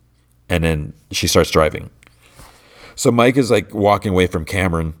Emily. And then she starts driving. So Mike is like walking away from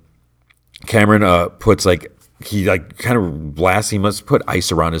Cameron. Cameron puts like, he like kind of blasts, he must put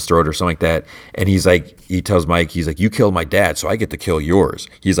ice around his throat or something like that. And he's like, he tells Mike, he's like, you killed my dad, so I get to kill yours.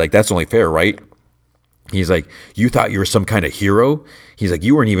 He's like, that's only fair, right? He's like, you thought you were some kind of hero? He's like,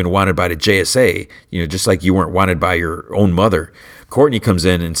 you weren't even wanted by the JSA, just like you weren't wanted by your own mother. Courtney comes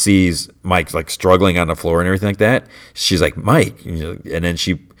in and sees Mike like struggling on the floor and everything like that. She's like, Mike, and then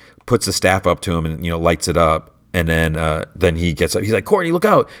she puts the staff up to him and, lights it up. And then he gets up. He's like, Courtney, look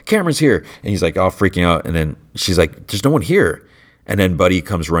out. Cameron's here. And he's like all freaking out. And then she's like, there's no one here. And then Buddy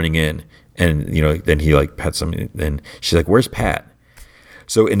comes running in. And, you know, then he like pets him. And she's like, where's Pat?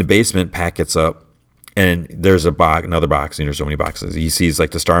 So in the basement, Pat gets up. And there's another box. And there's so many boxes. He sees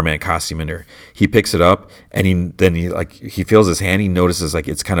like the Starman costume in there. He picks it up. And he feels his hand. He notices like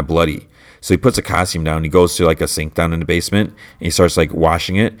it's kind of bloody. So he puts a costume down. He goes to like a sink down in the basement, and he starts like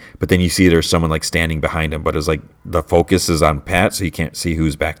washing it. But then you see there's someone like standing behind him. But it's like the focus is on Pat, so you can't see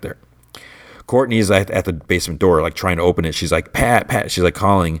who's back there. Courtney's at the basement door, like trying to open it. She's like, Pat, Pat. She's like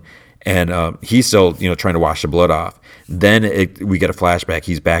calling, and he's still trying to wash the blood off. Then we get a flashback.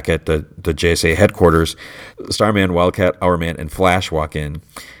 He's back at the JSA headquarters. Starman, Wildcat, Hourman, and Flash walk in,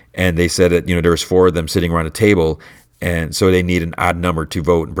 and they said that there was 4 of them sitting around a table, and so they need an odd number to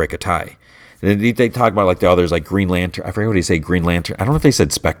vote and break a tie. And they talk about like the others, like Green Lantern. I forget what they say. Green Lantern. I don't know if they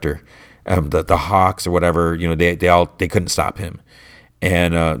said Spectre, the Hawks or whatever. They couldn't stop him.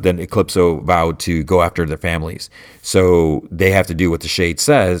 And then Eclipso vowed to go after their families. So they have to do what the Shade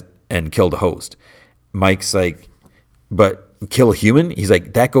says and kill the host. Mike's like, but kill a human? He's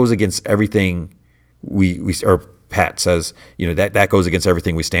like, that goes against everything or Pat says, that goes against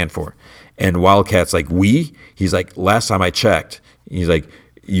everything we stand for. And Wildcat's like, we? He's like, last time I checked. He's like,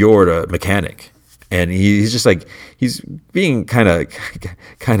 you're the mechanic. And he's just like, he's being kind of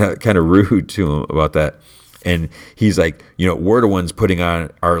rude to him about that. And he's like, we're the ones putting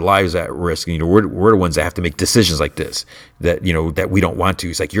on our lives at risk. And, we're the ones that have to make decisions like this that we don't want to.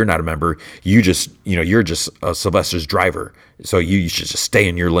 He's like, you're not a member. You're just Sylvester's driver. So you should just stay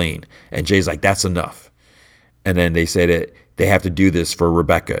in your lane. And Jay's like, that's enough. And then they say that they have to do this for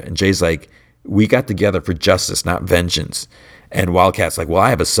Rebecca. And Jay's like, we got together for justice, not vengeance. And Wildcat's like, well, I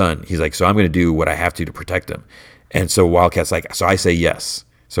have a son. He's like, so I'm going to do what I have to protect him. And so Wildcat's like, so I say yes.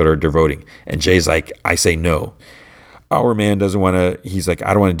 So they're voting. And Jay's like, I say no. Our man doesn't want to, he's like,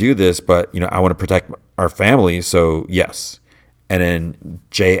 I don't want to do this, but, I want to protect our family. So yes. And then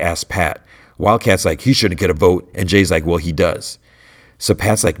Jay asks Pat. Wildcat's like, he shouldn't get a vote. And Jay's like, well, he does. So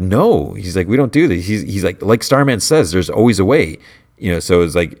Pat's like, no. He's like, we don't do this. He's like Starman says, there's always a way. So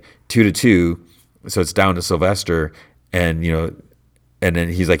it's like 2-2. So it's down to Sylvester. And, and then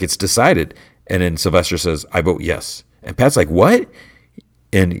he's like, it's decided. And then Sylvester says, I vote yes. And Pat's like, what?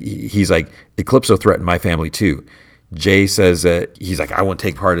 And he's like, Eclipso threatened my family too. Jay says that he's like, I won't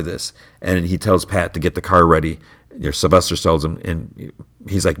take part of this. And he tells Pat to get the car ready. Sylvester tells him, and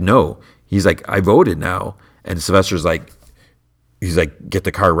he's like, no. He's like, I voted now. And Sylvester's like, he's like, get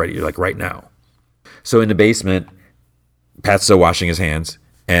the car ready. You're like, right now. So in the basement, Pat's still washing his hands.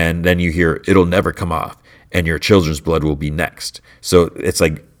 And then you hear, it'll never come off. And your children's blood will be next. So it's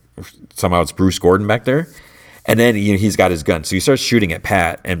like somehow it's Bruce Gordon back there. And then he's got his gun. So he starts shooting at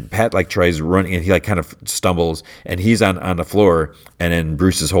Pat. And Pat like tries running. And he like kind of stumbles. And he's on the floor. And then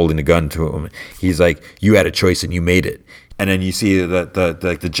Bruce is holding the gun to him. He's like, you had a choice and you made it. And then you see that the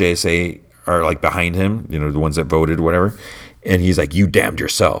JSA are like behind him. The ones that voted, whatever. And he's like, you damned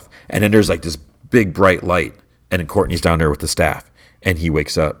yourself. And then there's like this big bright light. And then Courtney's down there with the staff. And he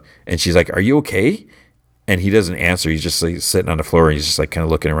wakes up. And she's like, are you okay? And he doesn't answer. He's just like sitting on the floor. And he's just like kind of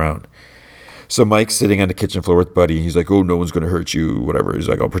looking around. So Mike's sitting on the kitchen floor with Buddy. He's like, oh, no one's going to hurt you, whatever. He's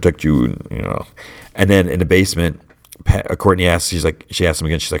like, I'll protect you. And then in the basement, Courtney asks, she asks him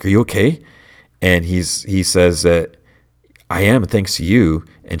again. She's like, are you okay? And he says that I am, thanks to you.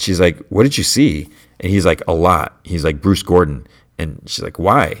 And she's like, what did you see? And he's like, a lot. He's like, Bruce Gordon. And she's like,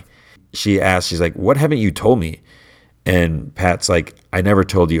 why? She asks, she's like, what haven't you told me? And Pat's like, I never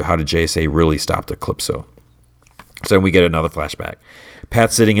told you how the JSA really stopped Eclipso. So then we get another flashback.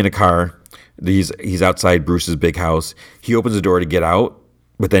 Pat's sitting in a car. He's outside Bruce's big house. He opens the door to get out,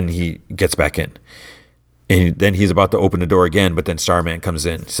 but then he gets back in. And then he's about to open the door again, but then Starman comes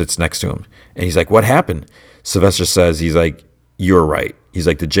in, sits next to him. And he's like, what happened? Sylvester says, he's like, you're right. He's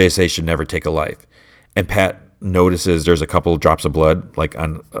like, the JSA should never take a life. And Pat notices there's a couple of drops of blood, like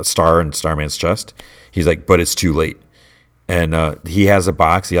on a star in Starman's chest. He's like, but it's too late. And he has a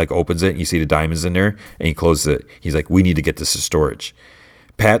box. He like opens it, and you see the diamonds in there, and he closes it. He's like, we need to get this to storage.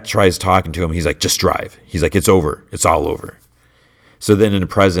 Pat tries talking to him. He's like, just drive. He's like, it's over. It's all over. So then in the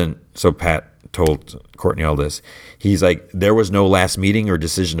present, so Pat told Courtney all this. He's like, there was no last meeting or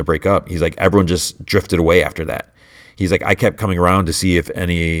decision to break up. He's like, everyone just drifted away after that. He's like, I kept coming around to see if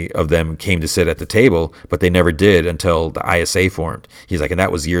any of them came to sit at the table, but they never did until the ISA formed. He's like, and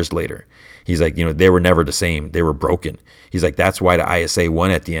that was years later. He's like, they were never the same. They were broken. He's like, that's why the ISA won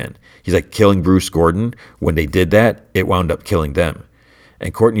at the end. He's like, killing Bruce Gordon, when they did that, it wound up killing them.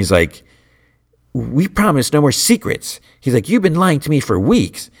 And Courtney's like, we promised no more secrets. He's like, you've been lying to me for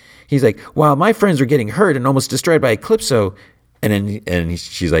weeks. He's like, while my friends were getting hurt and almost destroyed by Eclipso.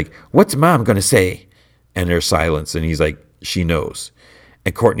 She's like, what's mom going to say? And there's silence. And he's like, she knows.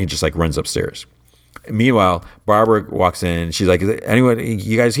 And Courtney just like runs upstairs. Meanwhile, Barbara walks in. She's like, anyone,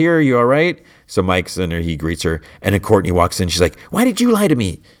 you guys here? Are you all right? So Mike's in there. He greets her. And then Courtney walks in. She's like, why did you lie to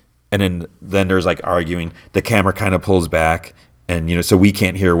me? And then there's like arguing. The camera kind of pulls back. And, so we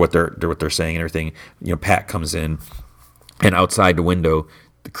can't hear what they're saying and everything. Pat comes in. And outside the window,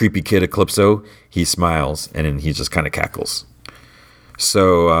 the creepy kid Eclipso, he smiles. And then he just kind of cackles.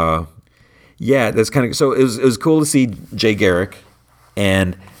 So, that's kind of... So it was cool to see Jay Garrick.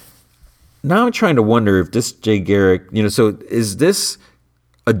 And... now I'm trying to wonder if this Jay Garrick, so is this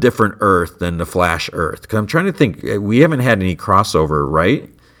a different Earth than the Flash Earth? Because I'm trying to think, we haven't had any crossover, right?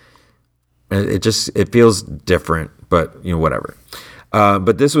 It feels different, but whatever.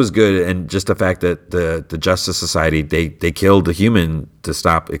 But this was good, and just the fact that the Justice Society they killed the human to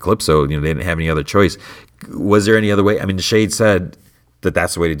stop Eclipso. They didn't have any other choice. Was there any other way? I mean, the Shade said that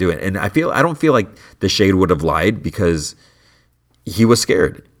that's the way to do it, and I don't feel like the Shade would have lied because he was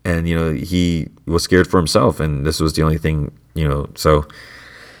scared. And, he was scared for himself, and this was the only thing, so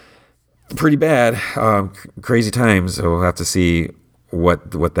pretty bad, crazy times. So we'll have to see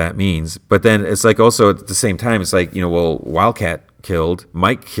what that means. But then it's like also at the same time, it's like, Wildcat killed,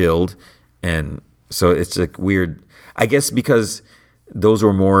 Mike killed, and so it's like weird, I guess, because those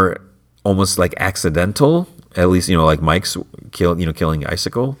were more almost like accidental, at least, like Mike's killing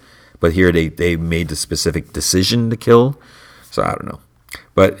Icicle. But here they made the specific decision to kill. So I don't know.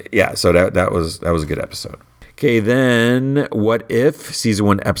 But yeah, so that was a good episode. Okay, then What If, season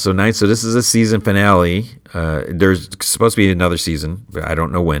 1, episode 9. So this is a season finale. There's supposed to be another season, but I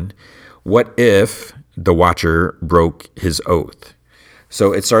don't know when. What if the Watcher broke his oath?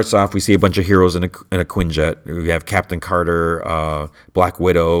 So it starts off, we see a bunch of heroes in a Quinjet. We have Captain Carter, Black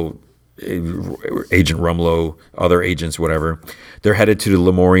Widow, Agent Rumlow, other agents, whatever. They're headed to the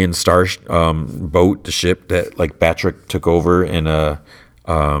Lemurian star boat, the ship that like Batrick took over in a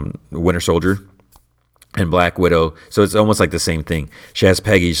Winter Soldier and Black Widow. So it's almost like the same thing. She asks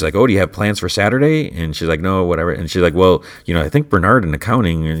Peggy, she's like, oh, do you have plans for Saturday? And she's like, no, whatever. And she's like, well, I think Bernard in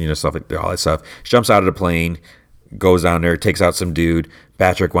accounting and, stuff like all that stuff. She jumps out of the plane, goes down there, takes out some dude.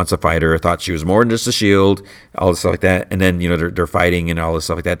 Batrick wants to fight her. Thought she was more than just a shield, all this stuff like that. And then, they're fighting and all this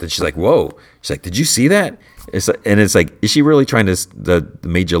stuff like that. Then she's like, whoa. She's like, did you see that? It's like, is she really trying to, the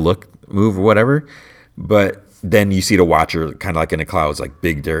made you look move or whatever? But then you see the Watcher kind of like in the clouds, like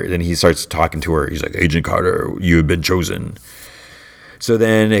big there. Then he starts talking to her. He's like, Agent Carter, you have been chosen. So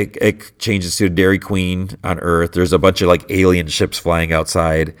then it changes to Dairy Queen on Earth. There's a bunch of like alien ships flying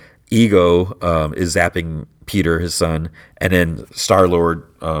outside. Ego is zapping Peter, his son, and then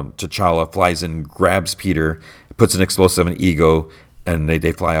Star-Lord, T'Challa, flies in, grabs Peter, puts an explosive in Ego, and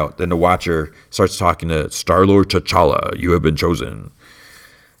they fly out. Then the Watcher starts talking to Star-Lord, T'Challa, you have been chosen.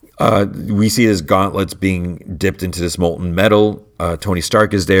 We see his gauntlets being dipped into this molten metal. Tony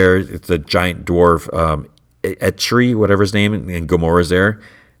Stark is there. It's a giant dwarf, Etri, whatever his name, and Gamora's there.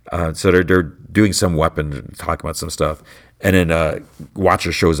 So they're doing some weapon, talking about some stuff. And then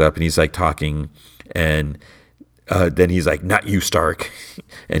Watcher shows up, and he's like talking, and then he's like, not you, Stark.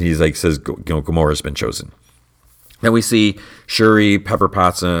 And he's like, says, Gamora's been chosen. Then we see Shuri, Pepper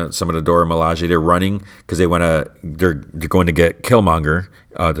Potts, some of the Dora Milaje. They're running because they're going to get Killmonger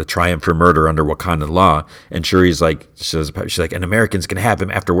to try him for murder under Wakandan law. And Shuri's like, she's like, and Americans can have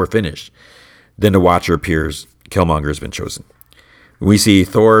him after we're finished. Then the Watcher appears. Killmonger has been chosen. We see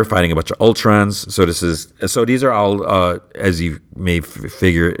Thor fighting a bunch of Ultrons. So these are all, as you may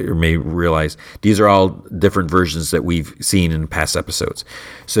figure or may realize, these are all different versions that we've seen in past episodes.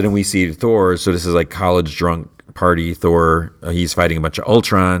 So then we see Thor. So this is like college drunk party Thor. He's fighting a bunch of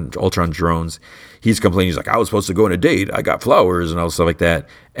Ultron drones. He's complaining. He's like, I was supposed to go on a date. I got flowers and all stuff like that.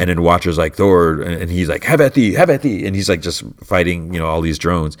 And then Watcher's like, Thor, and he's like, have at thee. And he's like just fighting, all these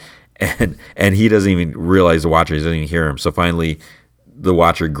drones. And he doesn't even realize the Watcher. He doesn't even hear him. So finally, the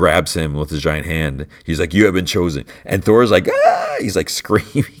Watcher grabs him with his giant hand. He's like, you have been chosen. And Thor's like, ah! He's like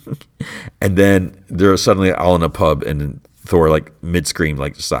screaming. And then they're suddenly all in a pub, and then Thor, like mid-scream,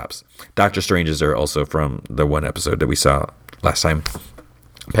 like stops. Doctor Strange is there also from the one episode that we saw last time.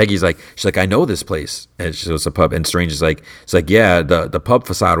 Peggy's like, she's like, I know this place. And she goes, a pub. And Strange is like, it's like, yeah, the pub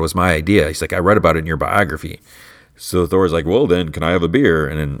facade was my idea. He's like, I read about it in your biography. So Thor's like, well, then can I have a beer?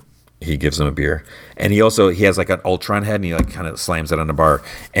 And then he gives him a beer. And he has like an Ultron head, and he like kind of slams it on the bar.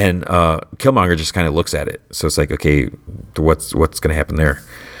 And Killmonger just kind of looks at it. So it's like, okay, what's going to happen there?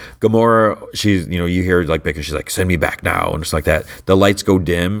 Gamora, she's, you hear like Baker, she's like, send me back now, and just like that. The lights go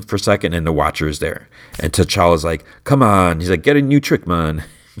dim for a second, and the Watcher is there. And T'Challa's like, come on. He's like, get a new trick, man.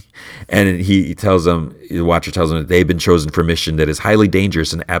 And he tells them, the Watcher tells them that they've been chosen for a mission that is highly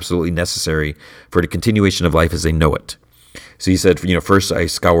dangerous and absolutely necessary for the continuation of life as they know it. So he said, first I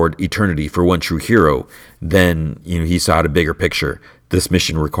scoured eternity for one true hero. Then, he saw the bigger picture. This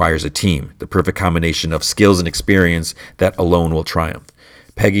mission requires a team, the perfect combination of skills and experience that alone will triumph.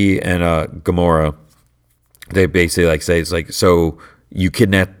 Peggy and Gamora, they basically say, it's like, so you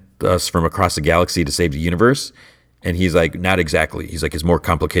kidnapped us from across the galaxy to save the universe? And he's like, not exactly. He's like, it's more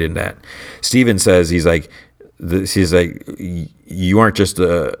complicated than that. Steven says, he's like, you aren't just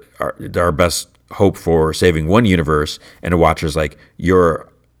our best hope for saving one universe. And the Watcher's like, you're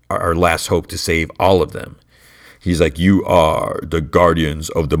our last hope to save all of them. He's like, you are the guardians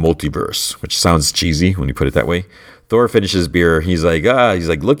of the multiverse, which sounds cheesy when you put it that way. Thor finishes beer. He's like,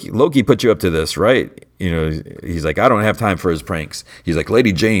 Loki put you up to this, right? He's like, I don't have time for his pranks. He's like,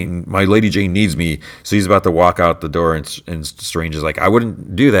 my Lady Jane needs me. So he's about to walk out the door, and Strange is like, I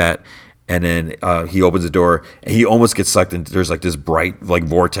wouldn't do that. And then he opens the door, and he almost gets sucked into, there's like this bright like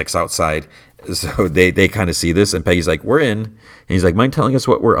vortex outside. So they kind of see this, and Peggy's like, we're in. And he's like, mind telling us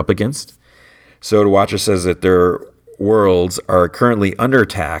what we're up against? So the Watcher says that their worlds are currently under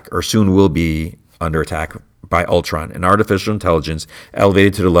attack, or soon will be under attack, by Ultron, an artificial intelligence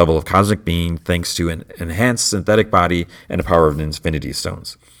elevated to the level of cosmic being thanks to an enhanced synthetic body and the power of the Infinity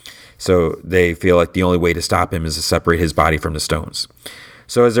Stones. So they feel like the only way to stop him is to separate his body from the stones.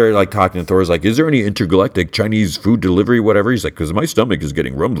 So as they're like talking to Thor's like, is there any intergalactic Chinese food delivery, whatever? He's like, because my stomach is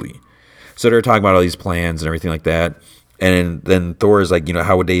getting rumbly. So they're talking about all these plans and everything like that. And then Thor is like,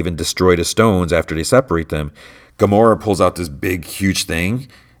 how would they even destroy the stones after they separate them? Gamora pulls out this big, huge thing.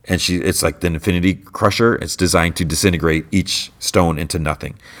 And it's like the Infinity Crusher. It's designed to disintegrate each stone into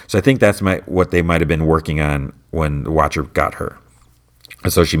nothing. So I think that's what they might have been working on when the Watcher got her.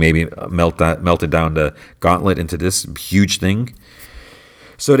 And so she maybe melted down the gauntlet into this huge thing.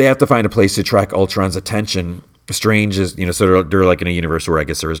 So they have to find a place to track Ultron's attention. Strange is, so they're like in a universe where I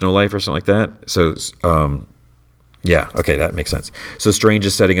guess there is no life or something like that. So, yeah, okay, that makes sense. So Strange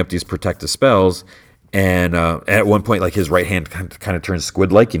is setting up these protective spells. And at one point, like his right hand kind of turns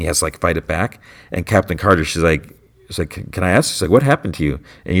squid-like, and he has to like fight it back. And Captain Carter, she's like, "Can I ask?" She's like, "What happened to you?"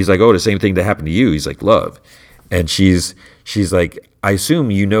 And he's like, "Oh, the same thing that happened to you." He's like, "Love." And she's like, "I assume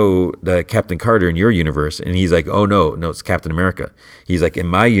you know the Captain Carter in your universe." And he's like, "Oh no, it's Captain America." He's like, "In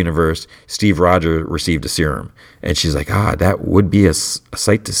my universe, Steve Rogers received a serum." And she's like, that would be a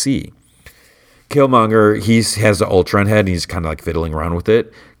sight to see. Killmonger, he has the Ultron head, and he's kind of like fiddling around with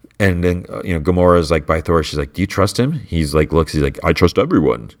it. And then, Gamora is like by Thor. She's like, do you trust him? He's like, I trust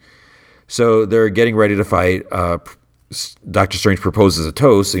everyone. So they're getting ready to fight. Doctor Strange proposes a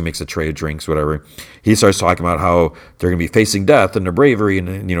toast. So he makes a tray of drinks, whatever. He starts talking about how they're going to be facing death and their bravery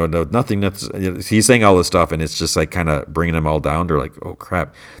and, nothing that's, he's saying all this stuff. And it's just like kind of bringing them all down. They're like, oh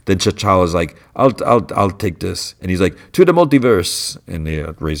crap. Then T'Challa's like, I'll take this. And he's like, to the multiverse. And they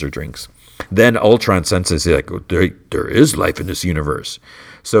raise their drinks. Then Ultron senses like, there is life in this universe.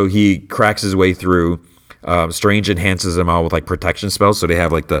 So he cracks his way through. Strange enhances them all with like protection spells. So they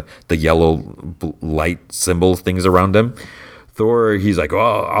have like the yellow light symbol things around them. Thor, he's like,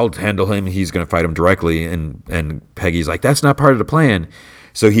 oh, I'll handle him. He's going to fight him directly. And Peggy's like, that's not part of the plan.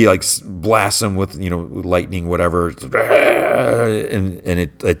 So he like blasts him with, lightning, whatever. And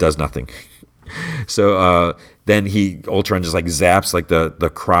it does nothing. So then Ultron just like zaps like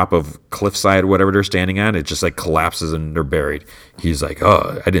the crop of cliffside, whatever they're standing on. It just like collapses and they're buried. He's like,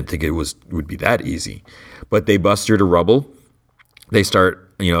 oh, I didn't think it would be that easy. But they bust through the rubble. They start,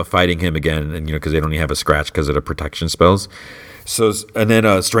 fighting him again, and because they don't even have a scratch because of the protection spells. So and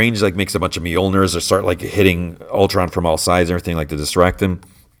then Strange like makes a bunch of Mjolnirs or start like hitting Ultron from all sides and everything like to distract him.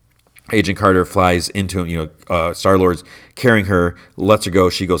 Agent Carter flies into him, Star-Lord's carrying her, lets her go.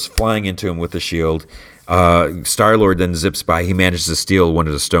 She goes flying into him with the shield. Star-Lord then zips by. He manages to steal one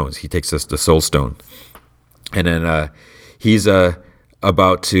of the stones. He takes the Soul Stone. And then he's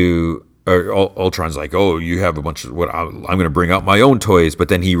about to, or Ultron's like, oh, you have a bunch of, I'm going to bring out my own toys. But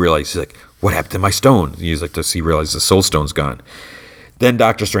then he realizes, like, what happened to my stone? He's like, he realizes the Soul Stone's gone. Then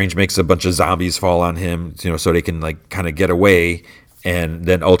Doctor Strange makes a bunch of zombies fall on him, so they can like kind of get away. And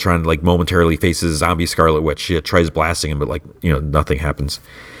then Ultron like momentarily faces zombie Scarlet Witch. She tries blasting him, but like, nothing happens.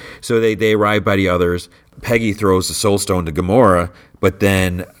 So they arrive by the others. Peggy throws the Soul Stone to Gamora, but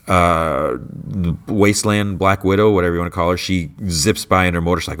then Wasteland Black Widow, whatever you want to call her, she zips by in her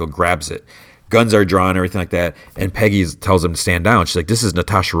motorcycle, grabs it. Guns are drawn, everything like that. And Peggy tells him to stand down. She's like, this is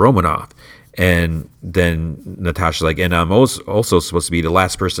Natasha Romanoff. And then Natasha's like, and I'm also supposed to be the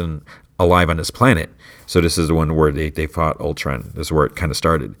last person alive on this planet. So this is the one where they fought Ultron. This is where it kind of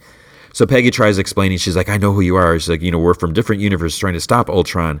started. So Peggy tries explaining. She's like, I know who you are. She's like, we're from different universes trying to stop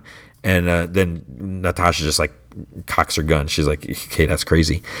Ultron. And then Natasha just like cocks her gun. She's like, okay, that's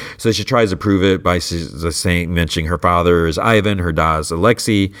crazy. So she tries to prove it by mentioning her father is Ivan, her da is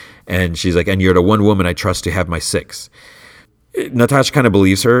Alexei. And she's like, and you're the one woman I trust to have my 6. Natasha kind of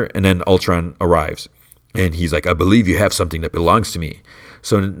believes her. And then Ultron arrives. And he's like, I believe you have something that belongs to me.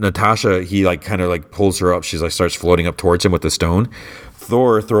 So Natasha, he like kind of like pulls her up. She's like starts floating up towards him with the stone.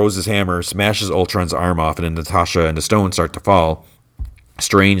 Thor throws his hammer, smashes Ultron's arm off, and then Natasha and the stone start to fall.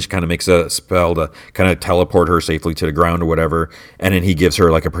 Strange kind of makes a spell to kind of teleport her safely to the ground or whatever, and then he gives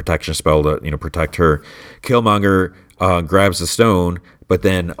her like a protection spell to protect her. Killmonger grabs the stone, but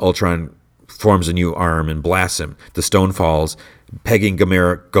then Ultron forms a new arm and blasts him. The stone falls. Peggy and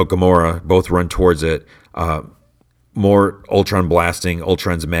Gamora both run towards it. More Ultron blasting.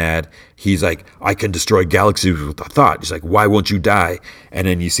 Ultron's mad. He's like, I can destroy galaxies with a thought. He's like, why won't you die? And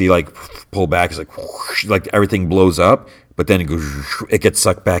then you see like pull back. It's like, whoosh, like everything blows up, but then it gets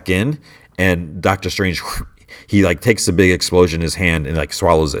sucked back in. And Doctor Strange, he like takes the big explosion in his hand and like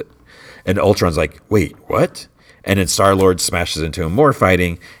swallows it. And Ultron's like, wait, what? And then Star-Lord smashes into him. More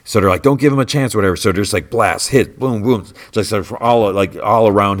fighting. So they're like, don't give him a chance, whatever. So there's like blast, hit, boom, boom. Just like all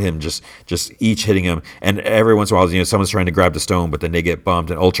around him, just each hitting him. And every once in a while, someone's trying to grab the stone, but then they get bumped.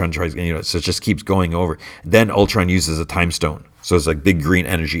 And Ultron tries, so it just keeps going over. Then Ultron uses a time stone. So it's like big green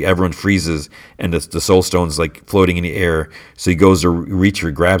energy. Everyone freezes, and the soul stone's like floating in the air. So he goes to reach her,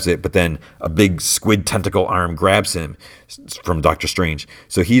 grabs it, but then a big squid tentacle arm grabs him from Doctor Strange.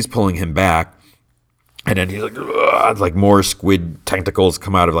 So he's pulling him back. And then he's like more squid tentacles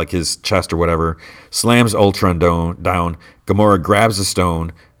come out of like his chest or whatever. Slams Ultron down. Gamora grabs the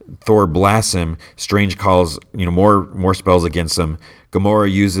stone. Thor blasts him. Strange calls more spells against him.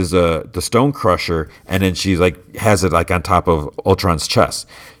 Gamora uses the stone crusher, and then she like has it like on top of Ultron's chest.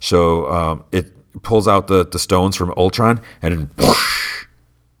 So it pulls out the stones from Ultron, and then whoosh,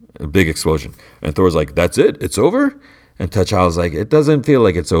 a big explosion. And Thor's like, "That's it? It's over?" And T'Challa's like, "It doesn't feel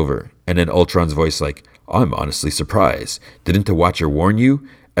like it's over." And then Ultron's voice like, I'm honestly surprised. Didn't the Watcher warn you?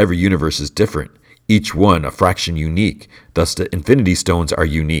 Every universe is different. Each one a fraction unique. Thus the Infinity Stones are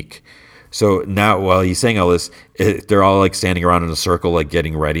unique. So now while he's saying all this, they're all like standing around in a circle, like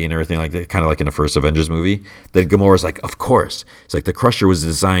getting ready and everything like that, kind of like in the first Avengers movie. Then Gamora's like, of course. It's like the Crusher was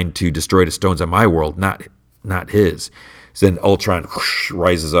designed to destroy the stones on my world, not his. So then Ultron whoosh,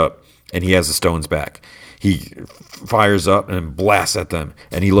 rises up and he has the stones back. He fires up and blasts at them,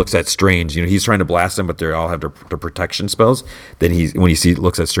 and he looks at Strange. He's trying to blast them, but they all have their protection spells. Then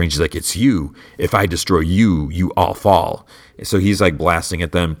looks at Strange, he's like, "It's you. If I destroy you, you all fall." So he's like blasting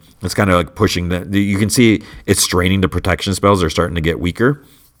at them. It's kind of like pushing them. You can see it's straining the protection spells. They're starting to get weaker.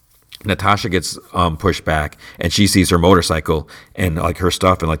 Natasha gets pushed back, and she sees her motorcycle and like her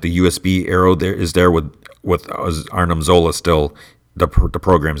stuff, and like the USB arrow there is there with Arnim Zola still. The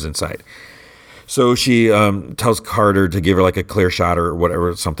program's inside. So she tells Carter to give her like a clear shot or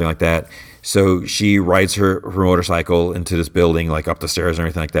whatever, something like that. So she rides her motorcycle into this building, like up the stairs and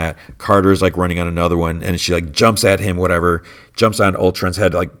everything like that. Carter's like running on another one, and she like jumps at him, whatever, jumps on Ultron's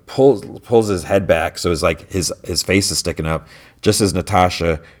head, like pulls his head back. So it's like his face is sticking up just as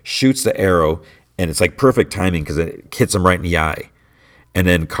Natasha shoots the arrow, and it's like perfect timing because it hits him right in the eye. And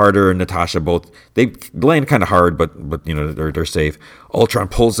then Carter and Natasha they land kind of hard, but they're safe. Ultron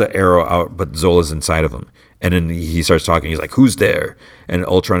pulls the arrow out, but Zola's inside of him. And then he starts talking. He's like, "Who's there?" And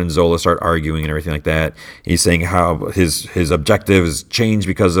Ultron and Zola start arguing and everything like that. He's saying how his objective has changed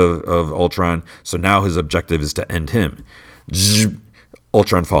because of Ultron. So now his objective is to end him.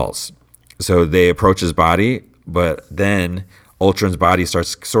 Ultron falls. So they approach his body, but then Ultron's body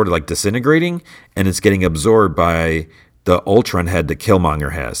starts sort of like disintegrating, and it's getting absorbed by the Ultron head that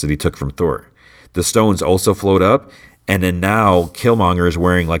Killmonger has that he took from Thor. The stones also float up, and then now Killmonger is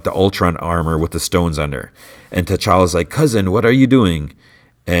wearing like the Ultron armor with the stones under. And T'Challa's like, "Cousin, what are you doing?"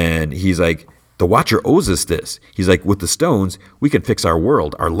 And he's like, "The Watcher owes us this." He's like, "With the stones, we can fix our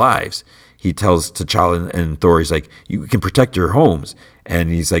world, our lives." He tells T'Challa and Thor, he's like, "You can protect your homes."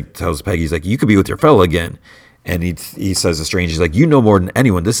 And he's like, tells Peggy, he's like, "You could be with your fella again." And he says to Strange, he's like, "You know more than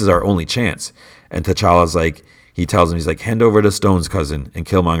anyone. This is our only chance." And T'Challa's like, he tells him, he's like, "Hand over the stones, cousin." And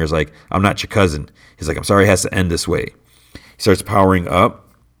Killmonger's like, "I'm not your cousin." He's like, "I'm sorry it has to end this way." He starts powering up,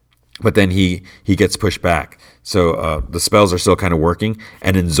 but then he gets pushed back. So the spells are still kind of working.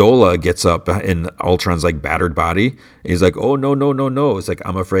 And then Zola gets up in Ultron's like battered body. He's like, "Oh, no, no, no, no." It's like,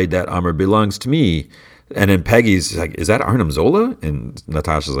 "I'm afraid that armor belongs to me." And then Peggy's like, "Is that Arnim Zola?" And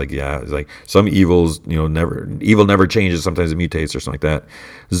Natasha's like, "Yeah." It's like, some evil never changes. Sometimes it mutates or something like that.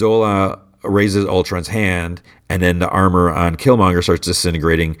 Zola raises Ultron's hand, and then the armor on Killmonger starts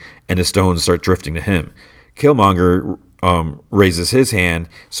disintegrating, and the stones start drifting to him. Killmonger raises his hand,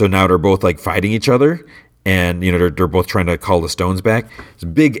 so now they're both like fighting each other, and they're both trying to call the stones back. It's a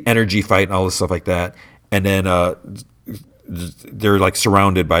big energy fight and all this stuff like that, and then they're like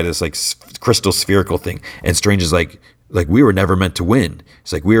surrounded by this like crystal spherical thing, and Strange is like we were never meant to win.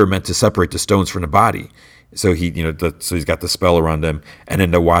 It's like we were meant to separate the stones from the body. So so he's got the spell around them, and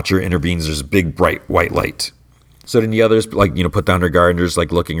then the Watcher intervenes. There's a big bright white light. So then the others put down their guard and just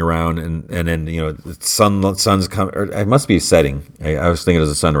like looking around, and then the sun's coming. It must be setting. I was thinking it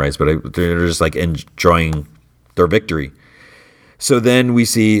was a sunrise, but they're just like enjoying their victory. So then we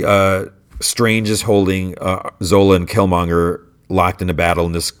see Strange is holding Zola and Killmonger locked in a battle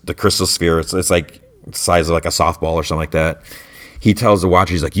in the crystal sphere. It's like the size of like a softball or something like that. He tells the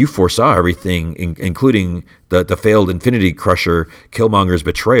Watcher, he's like, you foresaw everything, including the failed Infinity Crusher, Killmonger's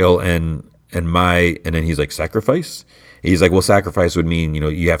betrayal, and then he's like, sacrifice? He's like, well, sacrifice would mean,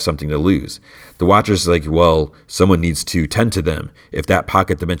 you have something to lose. The Watcher's like, well, someone needs to tend to them. If that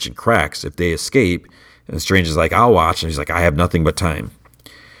pocket dimension cracks, if they escape, and Strange is like, I'll watch. And he's like, I have nothing but time.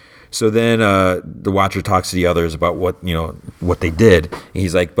 So then the Watcher talks to the others about what they did. And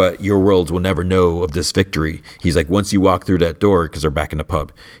he's like, but your worlds will never know of this victory. He's like, once you walk through that door, because they're back in the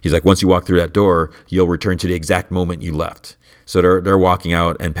pub, he's like, once you walk through that door, you'll return to the exact moment you left. So they're walking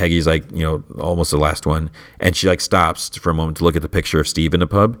out, and Peggy's like, almost the last one. And she like stops for a moment to look at the picture of Steve in the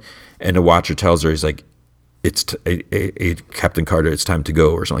pub. And the Watcher tells her, he's like, it's Captain Carter, it's time to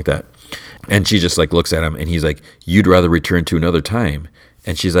go, or something like that. And she just like looks at him, and he's like, you'd rather return to another time.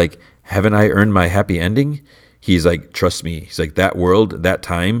 And she's like, haven't I earned my happy ending? He's like, trust me. He's like, that world, that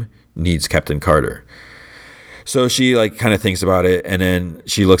time needs Captain Carter. So she like kind of thinks about it, and then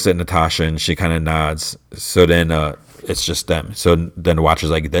she looks at Natasha and she kind of nods. So then it's just them. So then the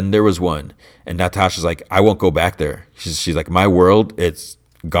Watcher's like, then there was one. And Natasha's like, I won't go back there. She's like, my world, it's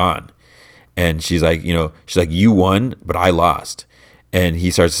gone. And she's like, you won, but I lost. And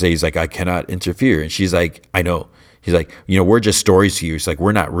he starts to say, he's like, I cannot interfere. And she's like, I know. He's like, we're just stories to you. She's like,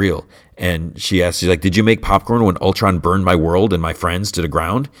 we're not real. And she asks, she's like, did you make popcorn when Ultron burned my world and my friends to the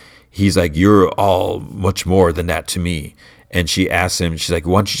ground? He's like, you're all much more than that to me. And she asks him, she's like,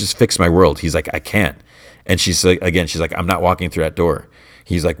 why don't you just fix my world? He's like, I can't. And she's like, I'm not walking through that door.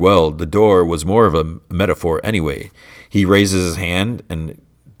 He's like, well, the door was more of a metaphor anyway. He raises his hand, and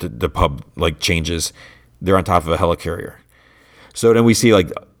the pub like changes. They're on top of a helicarrier. So then we see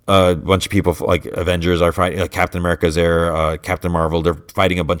like a bunch of people, like Avengers are fighting. Captain America's there. Captain Marvel. They're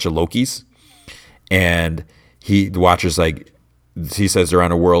fighting a bunch of Lokis, and the Watcher's like, he says they're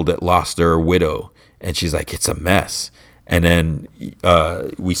on a world that lost their widow, and she's like, it's a mess. And then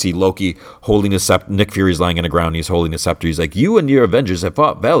we see Loki holding a scepter. Nick Fury's lying on the ground. He's holding a scepter. He's like, you and your Avengers have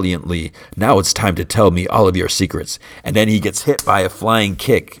fought valiantly. Now it's time to tell me all of your secrets. And then he gets hit by a flying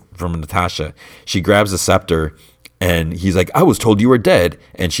kick from Natasha. She grabs the scepter, and he's like, I was told you were dead.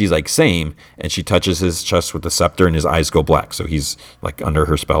 And she's like, same. And she touches his chest with the scepter, and his eyes go black. So he's like under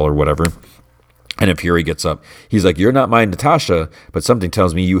her spell or whatever. And then Fury gets up. He's like, you're not my Natasha, but something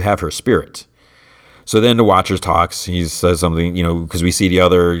tells me you have her spirit. So then the Watcher talks. He says something, because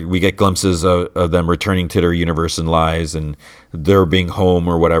we get glimpses of them returning to their universe and lies, and they're being home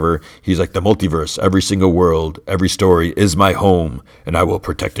or whatever. He's like, the multiverse, every single world, every story is my home, and I will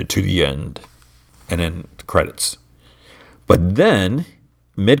protect it to the end. And then the credits. But then,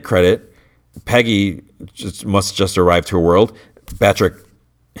 mid-credit, Peggy must just arrive to her world. Patrick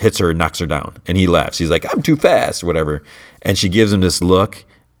hits her and knocks her down, and he laughs. He's like, I'm too fast, whatever. And she gives him this look,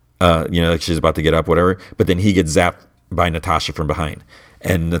 like she's about to get up, whatever. But then he gets zapped by Natasha from behind.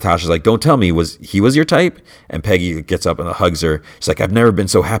 And Natasha's like, don't tell me he was your type? And Peggy gets up and hugs her. She's like, I've never been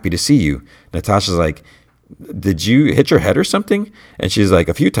so happy to see you. Natasha's like, did you hit your head or something? And she's like,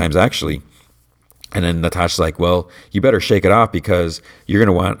 a few times, actually. And then Natasha's like, well, you better shake it off, because you're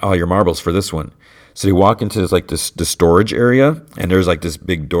going to want all your marbles for this one. So they walk into this storage area, and there's like this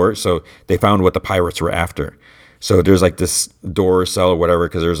big door. So they found what the pirates were after. So there's like this door cell or whatever,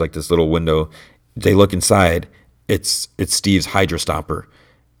 because there's like this little window. They look inside. It's Steve's Hydra Stomper.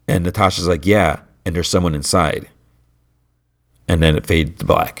 And Natasha's like, yeah, and there's someone inside. And then it fades to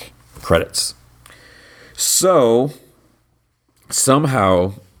black. Credits. So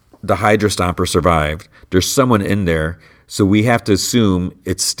somehow the Hydra Stomper survived. There's someone in there. So we have to assume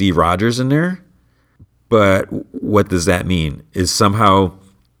it's Steve Rogers in there. But what does that mean? Is somehow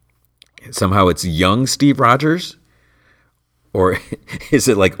it's young Steve Rogers? Or is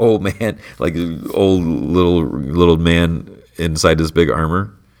it like old man, like old little man inside this big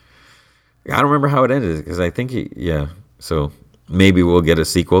armor? I don't remember how it ended, because I think So maybe we'll get a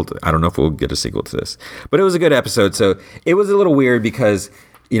sequel. I don't know if we'll get a sequel to this, but it was a good episode. So it was a little weird because,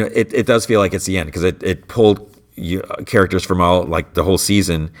 it does feel like it's the end because it pulled characters from all like the whole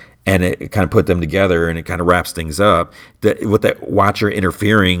season and it kind of put them together and it kind of wraps things up with that watcher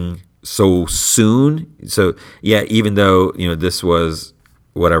interfering so soon. So yeah, even though, this was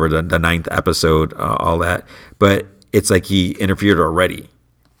whatever, the ninth episode, all that, but it's like he interfered already.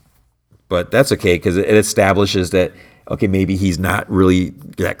 But that's okay because it establishes that, okay, maybe he's not really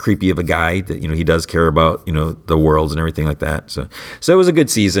that creepy of a guy, that, he does care about, the worlds and everything like that. So it was a good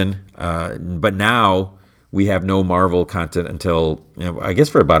season. But now we have no Marvel content until, I guess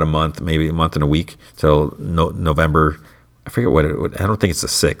for about a month, maybe a month and a week till November. I forget I don't think it's the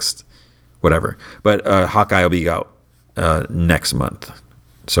 6th, whatever. But Hawkeye will be out next month.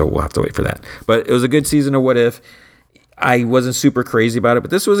 So we'll have to wait for that. But it was a good season of What If. I wasn't super crazy about it,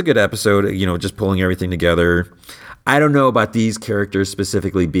 but this was a good episode, just pulling everything together. I don't know about these characters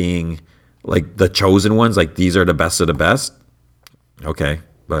specifically being like the chosen ones, like these are the best of the best. Okay,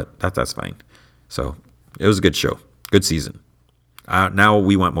 but that's fine. So it was a good show, good season. Now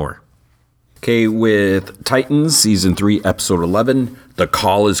we want more. Okay, with Titans, Season 3, Episode 11, The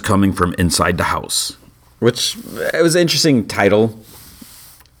Call is Coming from Inside the House, which it was an interesting title.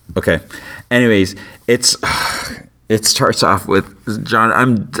 Okay, anyways, it starts off with John.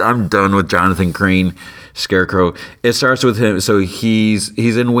 I'm done with Jonathan Crane, Scarecrow. It starts with him. So he's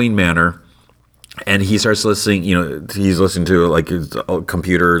in Wayne Manor, and he starts listening. He's listening to like his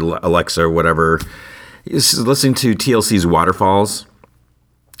computer, Alexa, or whatever. He's listening to TLC's Waterfalls,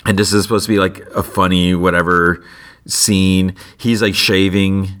 and this is supposed to be like a funny whatever scene. He's like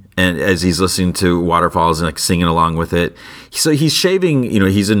shaving, and as he's listening to Waterfalls and like singing along with it. So he's shaving.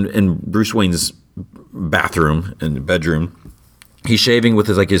 He's in Bruce Wayne's bathroom and bedroom. He's shaving with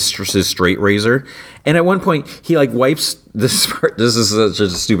his straight razor, and at one point he like wipes this part. This is such a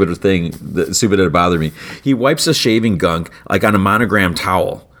stupid thing, stupid that it bothered me. He wipes the shaving gunk like on a monogram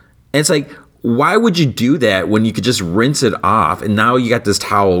towel, and it's like, why would you do that when you could just rinse it off? And now you got this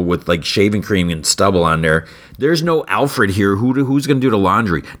towel with like shaving cream and stubble on there. There's no Alfred here. Who's going to do the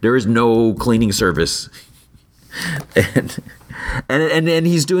laundry? There is no cleaning service, and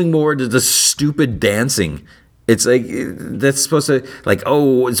he's doing more to the stupid dancing. It's like that's supposed to like,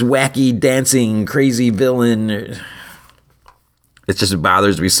 oh, it's wacky dancing, crazy villain. It just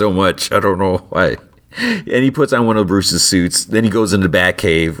bothers me so much. I don't know why. And he puts on one of Bruce's suits. Then he goes into the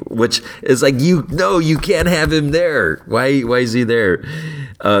Batcave, which is like, you can't have him there. Why is he there?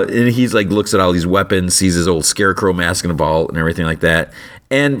 And he's like looks at all these weapons, sees his old Scarecrow mask in a vault and everything like that.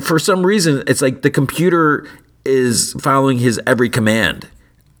 And for some reason, it's like the computer is following his every command.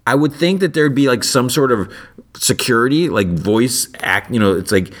 I would think that there'd be like some sort of security, like voice act.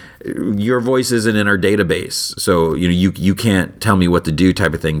 It's like your voice isn't in our database, so you can't tell me what to do,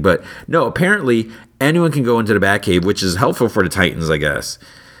 type of thing. But no, apparently anyone can go into the Batcave, which is helpful for the Titans, I guess,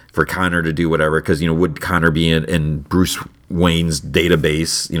 for Connor to do whatever. Because would Connor be in Bruce Wayne's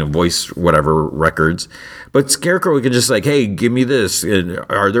database, voice whatever records? But Scarecrow can just like, hey, give me this.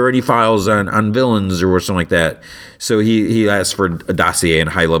 Are there any files on villains or something like that? So he asks for a dossier and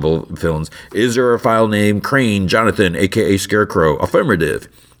high-level villains. Is there a file named Crane, Jonathan, a.k.a. Scarecrow? Affirmative.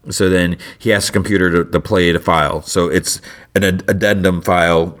 So then he asks the computer to play the file. So it's an addendum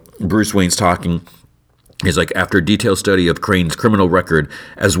file. Bruce Wayne's talking. He's like, after a detailed study of Crane's criminal record,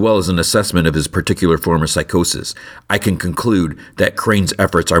 as well as an assessment of his particular form of psychosis, I can conclude that Crane's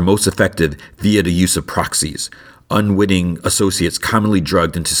efforts are most effective via the use of proxies, unwitting associates commonly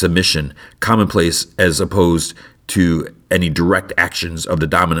drugged into submission, commonplace as opposed to any direct actions of the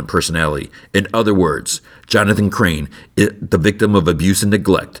dominant personality. In other words, Jonathan Crane, the victim of abuse and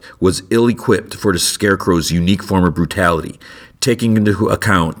neglect, was ill-equipped for the Scarecrow's unique form of brutality, taking into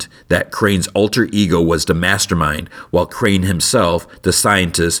account that Crane's alter ego was the mastermind, while Crane himself, the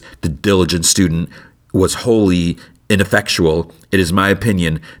scientist, the diligent student, was wholly ineffectual. It is my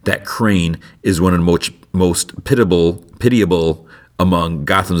opinion that Crane is one of the most pitiable among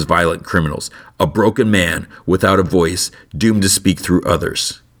Gotham's violent criminals, a broken man without a voice, doomed to speak through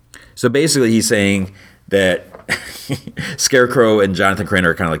others. So basically he's saying that Scarecrow and Jonathan Crane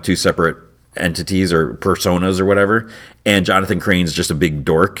are kind of like two separate entities or personas or whatever, and Jonathan Crane's just a big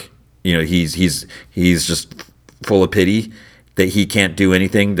dork. He's just full of pity that he can't do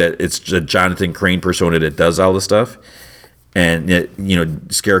anything, that it's a Jonathan Crane persona that does all the stuff, and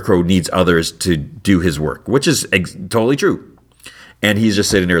Scarecrow needs others to do his work, which is totally true. And he's just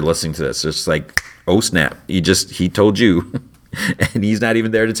sitting there listening to this. It's like, oh snap, he told you and he's not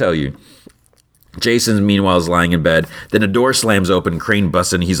even there to tell you. Jason, meanwhile, is lying in bed. Then a door slams open. Crane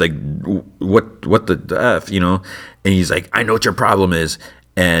busts in. He's like what the F, And he's like, I know what your problem is.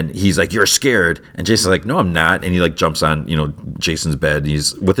 And he's like, you're scared. And Jason's like, no, I'm not. And he like jumps on, Jason's bed.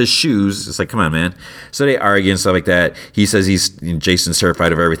 He's with his shoes. It's like, come on, man. So they argue and stuff like that. He says Jason's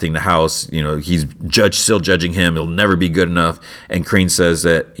terrified of everything in the house. He's still judging him. He'll never be good enough. And Crane says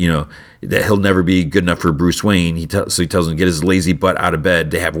that, that he'll never be good enough for Bruce Wayne. So he tells him to get his lazy butt out of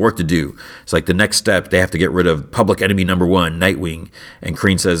bed. They have work to do. It's like the next step, they have to get rid of public enemy number one, Nightwing. And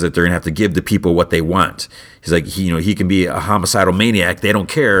Crane says that they're going to have to give the people what they want. He's like, he can be a homicidal maniac. They don't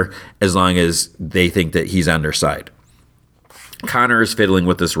care as long as they think that he's on their side. Connor is fiddling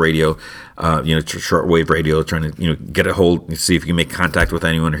with this radio, shortwave radio, trying to, get a hold, see if he can make contact with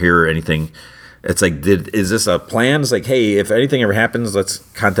anyone or hear anything. It's like, is this a plan? It's like, hey, if anything ever happens, let's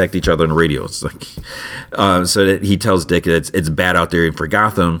contact each other on the radio. It's like, so that he tells Dick that it's bad out there for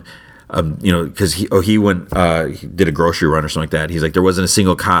Gotham, because he went, he did a grocery run or something like that. He's like, there wasn't a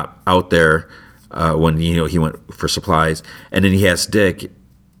single cop out there when he went for supplies, and then he asked Dick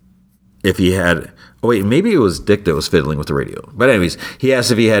if he had. Oh wait, maybe it was Dick that was fiddling with the radio. But anyways, he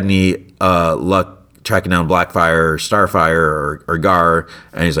asked if he had any luck tracking down Blackfire or Starfire or Gar,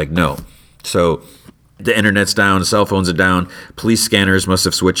 and he's like, no. So the internet's down, cell phones are down, police scanners must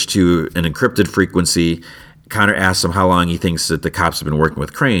have switched to an encrypted frequency. Connor asks him how long he thinks that the cops have been working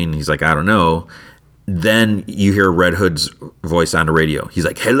with Crane. He's like, I don't know. Then you hear Red Hood's voice on the radio. He's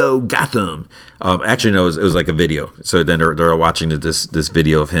like, hello, Gotham. Actually, no, it was like a video. So then they're watching this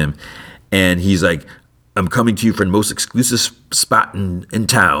video of him. And he's like, I'm coming to you from the most exclusive spot in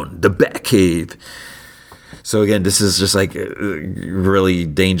town, the Batcave. So again, this is just like really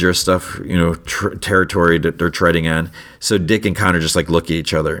dangerous stuff, territory that they're treading on. So Dick and Connor just like look at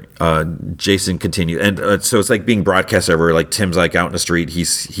each other. Jason continues. And so it's like being broadcast everywhere. Like Tim's like out in the street. He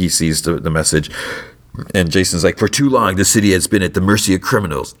sees the message. And Jason's like, for too long, the city has been at the mercy of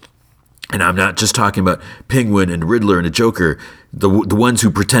criminals. And I'm not just talking about Penguin and Riddler and the Joker, the ones who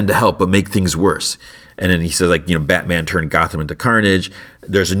pretend to help but make things worse. And then he says, like, Batman turned Gotham into carnage.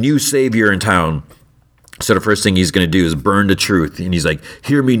 There's a new savior in town. So the first thing he's going to do is burn the truth. And he's like,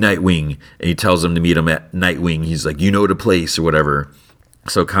 hear me, Nightwing. And he tells him to meet him at Nightwing. He's like, you know the place or whatever.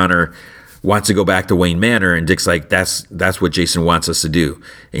 So Connor wants to go back to Wayne Manor. And Dick's like, that's what Jason wants us to do.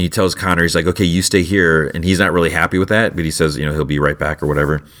 And he tells Connor, he's like, okay, you stay here. And he's not really happy with that. But he says, he'll be right back or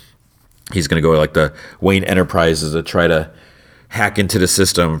whatever. He's going to go like the Wayne Enterprises to try to hack into the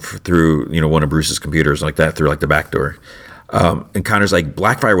system through, one of Bruce's computers like that, through like the back door. And Connor's like,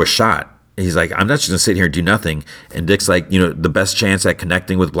 Blackfire was shot. He's like, I'm not just going to sit here and do nothing. And Dick's like, the best chance at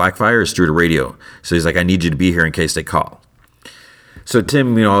connecting with Blackfire is through the radio. So he's like, I need you to be here in case they call. So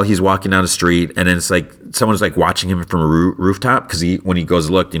Tim, he's walking down the street, and then it's like someone's like watching him from a rooftop because when he goes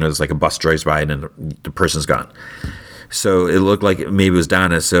to look, there's like a bus drives by and then the person's gone. So it looked like maybe it was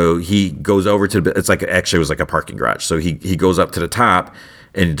Donna. So he goes over to it's like actually it was like a parking garage. So he goes up to the top,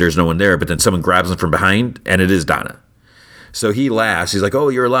 and there's no one there. But then someone grabs him from behind, and it is Donna. So he laughs. He's like, "Oh,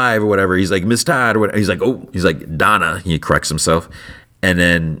 you're alive," or whatever. He's like, "Miss Todd," or whatever. He's like, "Oh," he's like, "Donna." He corrects himself, and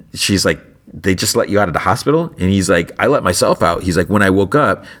then she's like, "They just let you out of the hospital?" And he's like, "I let myself out." He's like, "When I woke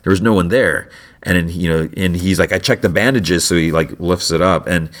up, there was no one there." And then and he's like, "I checked the bandages," so he like lifts it up,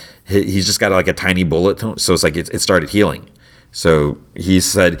 and he's just got like a tiny bullet, so it's like it started healing. So he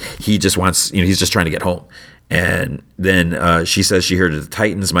said he just wants, he's just trying to get home. And then she says she heard that the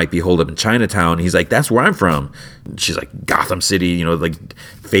Titans might be holed up in Chinatown. He's like, that's where I'm from. She's like, Gotham City, like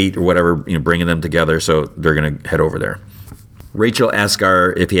fate or whatever, bringing them together. So they're going to head over there. Rachel asks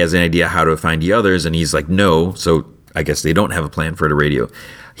Gar if he has any idea how to find the others. And he's like, no. So I guess they don't have a plan for the radio.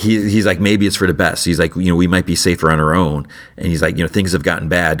 He's like, maybe it's for the best. He's like, we might be safer on our own. And he's like, things have gotten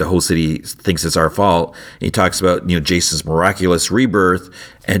bad. The whole city thinks it's our fault. And he talks about, Jason's miraculous rebirth.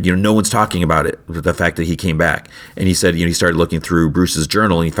 And, no one's talking about it, the fact that he came back. And he said, he started looking through Bruce's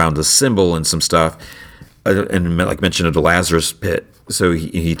journal and he found a symbol and some stuff. And like mentioned of the Lazarus pit. So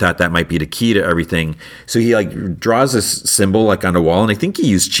he thought that might be the key to everything. So he like draws this symbol like on the wall, and I think he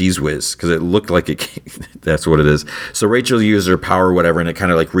used Cheese Whiz because it looked like that's what it is. So Rachel used her power or whatever, and it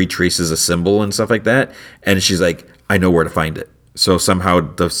kind of like retraces a symbol and stuff like that. And she's like, I know where to find it. So somehow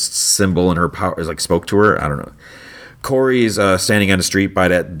the symbol and her power is like spoke to her. I don't know. Corey's standing on the street by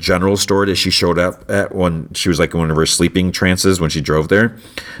that general store that she showed up at when she was like in one of her sleeping trances when she drove there.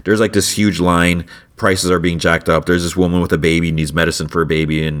 There's like this huge line. Prices are being jacked up. There's this woman with a baby, needs medicine for a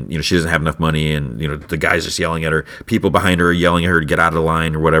baby, and she doesn't have enough money, and the guy's just yelling at her. People behind her are yelling at her to get out of the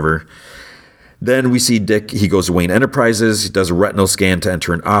line or whatever. Then we see Dick. He goes to Wayne Enterprises. He does a retinal scan to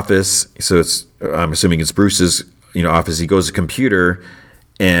enter an office. So I'm assuming it's Bruce's office. He goes to computer.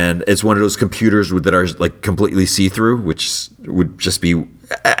 and it's one of those computers that are like completely see-through, which would just be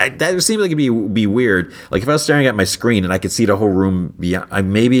that would seem like it'd be weird. Like if I was staring at my screen and I could see the whole room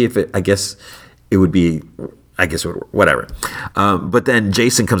beyond, maybe if it, I guess it would be, I guess whatever. But then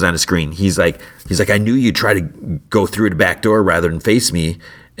Jason comes on the screen. He's like, I knew you'd try to go through the back door rather than face me.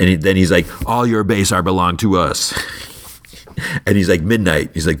 And then he's like, all your base are belong to us. And he's like, midnight.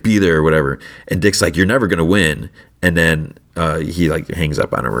 He's like, be there or whatever. And Dick's like, you're never gonna win. And then he like hangs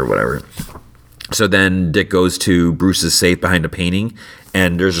up on him or whatever. So then Dick goes to Bruce's safe behind a painting,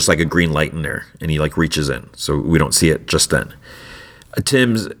 and there's just like a green light in there, and he like reaches in, so we don't see it just then.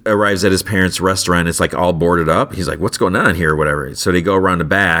 Tim arrives at his parents' restaurant. It's like all boarded up. He's like, what's going on here or whatever. So they go around the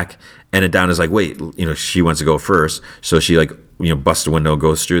back, and then Donna's like, wait, she wants to go first. So she like, busts the window,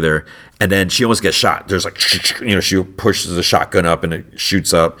 goes through there, and then she almost gets shot. There's like, she pushes the shotgun up and it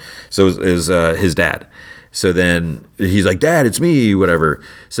shoots up. So is his dad. So then he's like, Dad, it's me, whatever.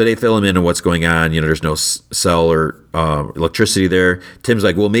 So they fill him in on what's going on. There's no cell or electricity there. Tim's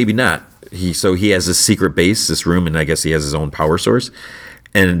like, well, maybe not. So he has this secret base, this room, and I guess he has his own power source.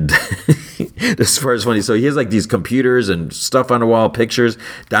 And as far as funny, so he has like these computers and stuff on the wall, pictures.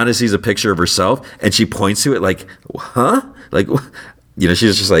 Donna sees a picture of herself, and she points to it like, huh? Like,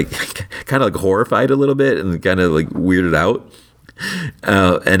 she's just like kind of like horrified a little bit and kind of like weirded out.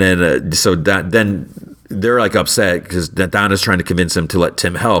 And then then they're like upset because Donna's trying to convince him to let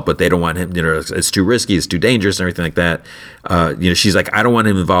Tim help, but they don't want him. It's too risky, it's too dangerous, and everything like that. She's like, I don't want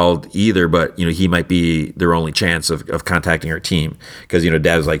him involved either, but he might be their only chance of contacting our team because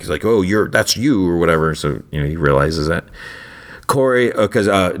Dad's like, he's like, oh, that's you or whatever. So he realizes that. Corey, because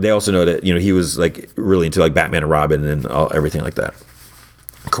they also know that he was like really into like Batman and Robin and everything like that.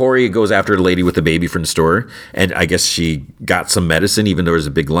 Corey goes after the lady with the baby from the store, and I guess she got some medicine, even though there was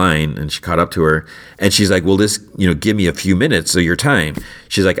a big line, and she caught up to her, and she's like, well, this, give me a few minutes of your time.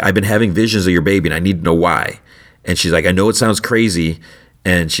 She's like, I've been having visions of your baby, and I need to know why. And she's like, I know it sounds crazy,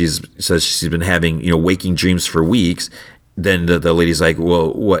 and says she's been having, waking dreams for weeks. Then the lady's like,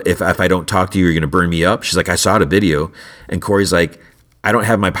 well, what if I don't talk to you, you're going to burn me up? She's like, I saw the video. And Corey's like, I don't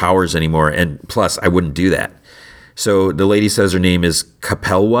have my powers anymore, and plus, I wouldn't do that. So the lady says her name is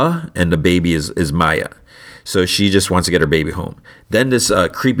Capelwa, and the baby is Maya. So she just wants to get her baby home. Then this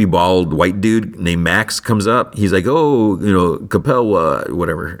creepy bald white dude named Max comes up. He's like, oh, Capelwa,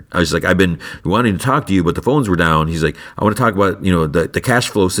 whatever. I was like, I've been wanting to talk to you, but the phones were down. He's like, I want to talk about, the cash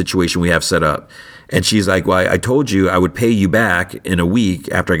flow situation we have set up. And she's like, well, I told you I would pay you back in a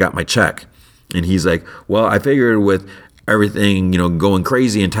week after I got my check. And he's like, well, I figured with everything, going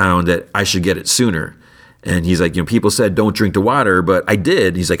crazy in town that I should get it sooner. And he's like, people said don't drink the water, but I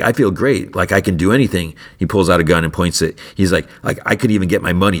did. He's like, I feel great. Like I can do anything. He pulls out a gun and points it. He's like I could even get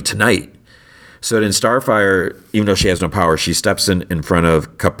my money tonight. So then Starfire, even though she has no power, she steps in front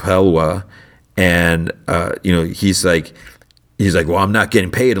of Capelwa, and he's like, well, I'm not getting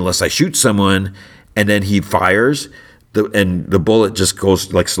paid unless I shoot someone. And then he fires, and the bullet just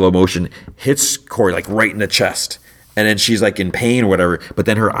goes like slow motion, hits Corey like right in the chest. And then she's like in pain or whatever, but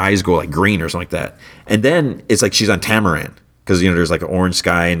then her eyes go like green or something like that. And then it's like she's on Tamaran because, there's like an orange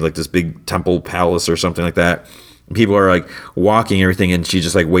sky and like this big temple palace or something like that. And people are like walking and everything, and she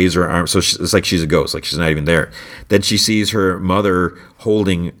just like waves her arms. So it's like she's a ghost, like she's not even there. Then she sees her mother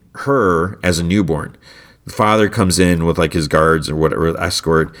holding her as a newborn. The father comes in with like his guards or whatever,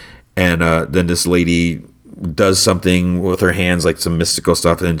 escort. And then this lady does something with her hands, like some mystical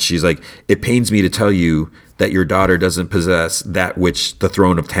stuff. And she's like, it pains me to tell you that your daughter doesn't possess that which the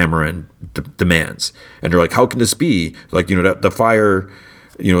throne of Tamaran demands. And they're like, how can this be? Like, that the fire,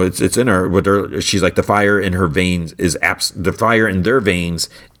 it's in her. But she's like, the fire in her veins is the fire in their veins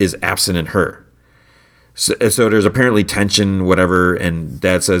is absent in her. So there's apparently tension, whatever. And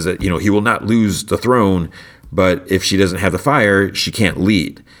Dad says that, he will not lose the throne, but if she doesn't have the fire, she can't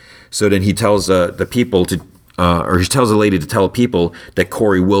lead. So then he tells the people to, or he tells the lady to tell people that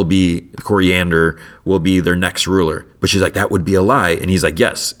Coriander will be their next ruler. But she's like, that would be a lie. And he's like,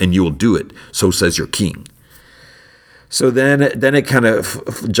 yes, and you will do it. So says your king. So then it kind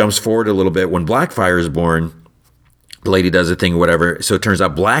of jumps forward a little bit. When Blackfire is born, the lady does a thing or whatever. So it turns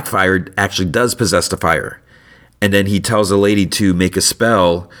out Blackfire actually does possess the fire. And then he tells the lady to make a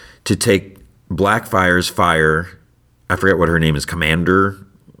spell to take Blackfire's fire, I forget what her name is, Commander,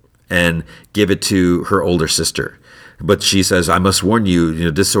 and give it to her older sister. But she says, I must warn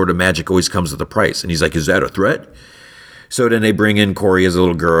you, this sort of magic always comes with a price. And he's like, is that a threat? So then they bring in Corey as a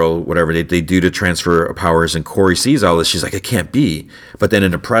little girl, whatever they do to transfer powers. And Corey sees all this. She's like, it can't be. But then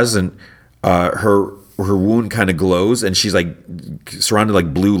in the present, her her wound kind of glows, and she's like surrounded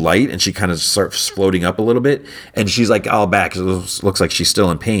like blue light, and she kind of starts floating up a little bit, and she's like all back. It looks like she's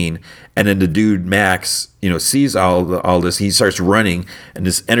still in pain. And then the dude Max, sees all this. He starts running, and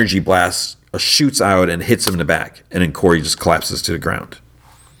this energy blast shoots out and hits him in the back, and then Corey just collapses to the ground.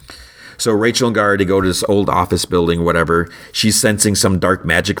 So Rachel and Gar, they go to this old office building, whatever. She's sensing some dark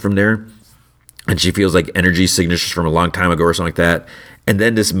magic from there, and she feels like energy signatures from a long time ago or something like that. And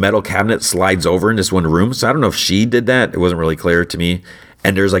then this metal cabinet slides over in this one room. So I don't know if she did that. It wasn't really clear to me.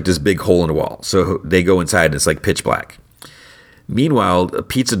 And there's like this big hole in the wall. So they go inside and it's like pitch black. Meanwhile, a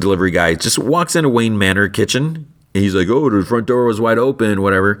pizza delivery guy just walks into Wayne Manor kitchen. He's like, oh, the front door was wide open,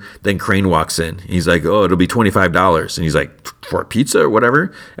 whatever. Then Crane walks in. He's like, oh, it'll be $25. And he's like, for a pizza or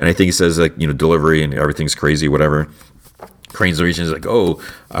whatever? And I think he says like, delivery and everything's crazy, whatever. Crane's reaching, he's like, oh,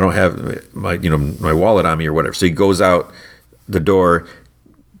 I don't have my wallet on me or whatever. So he goes out the door,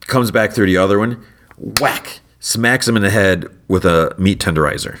 comes back through the other one, whack, smacks him in the head with a meat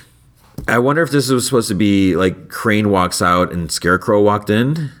tenderizer. I wonder if this was supposed to be like Crane walks out and Scarecrow walked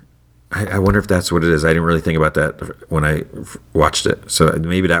in. I wonder if that's what it is. I didn't really think about that when I watched it. So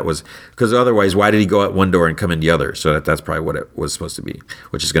maybe that was, because otherwise, why did he go out one door and come in the other? So that's probably what it was supposed to be,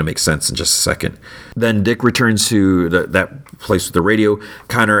 which is going to make sense in just a second. Then Dick returns to that place with the radio.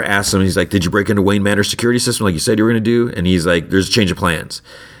 Connor asks him, he's like, did you break into Wayne Manor security system like you said you were going to do? And he's like, there's a change of plans.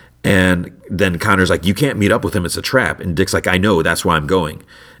 And then Connor's like, you can't meet up with him. It's a trap. And Dick's like, I know. That's why I'm going.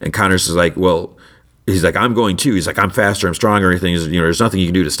 And Connor's is like, well, he's like, I'm going too. He's like, I'm faster, I'm stronger, anything. There's nothing you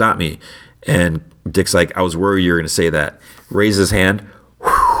can do to stop me. And Dick's like, I was worried you were going to say that. Raises his hand,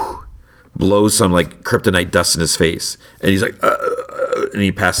 blows some like kryptonite dust in his face. And he's like, and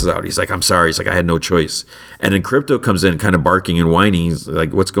he passes out. He's like, I'm sorry. He's like, I had no choice. And then Crypto comes in kind of barking and whining. He's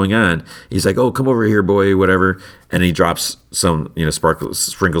like, what's going on? He's like, oh, come over here, boy, whatever. And he drops some,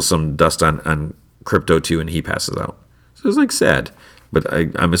 sprinkles some dust on Crypto too, and he passes out. So it's like sad, but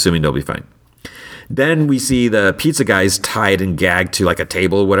I'm assuming they'll be fine. Then we see the pizza guys tied and gagged to like a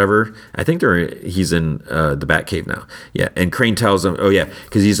table or whatever. I think he's in the Batcave now. Yeah. And Crane tells him, oh yeah,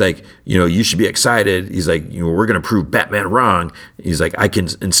 because he's like, you should be excited. He's like, we're going to prove Batman wrong. He's like, I can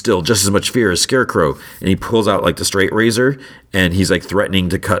instill just as much fear as Scarecrow. And he pulls out like the straight razor and he's like threatening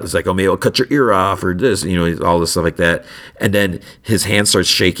to cut. It's like, oh, maybe I'll cut your ear off or this, all this stuff like that. And then his hand starts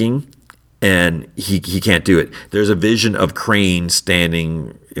shaking. And he can't do it. There's a vision of Crane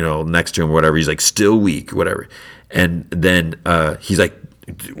standing, next to him or whatever. He's like, still weak, whatever. And then he's like,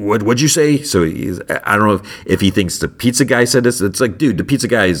 what'd you say? So I don't know if he thinks the pizza guy said this. It's like, dude, the pizza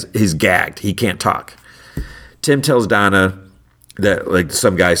guy he's gagged. He can't talk. Tim tells Donna that like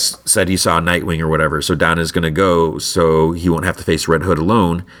some guy said he saw Nightwing or whatever. So Donna's going to go so he won't have to face Red Hood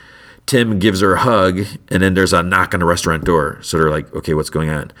alone. Tim gives her a hug, and then there's a knock on the restaurant door. So they're like, okay, what's going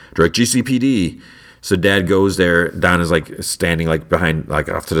on? They're like, GCPD. So Dad goes there. Donna's like standing like behind, like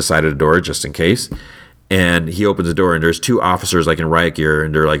off to the side of the door just in case. And he opens the door, and there's two officers like in riot gear,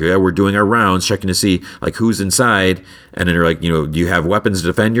 and they're like, yeah, we're doing our rounds, checking to see like who's inside. And then they're like, do you have weapons to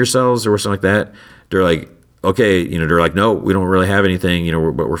defend yourselves or something like that? They're like, okay, they're like, no, we don't really have anything,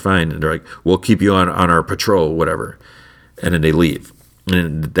 but we're fine. And they're like, we'll keep you on our patrol, whatever. And then they leave.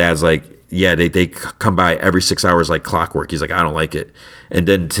 And Dad's like, yeah, they come by every 6 hours like clockwork. He's like, I don't like it. And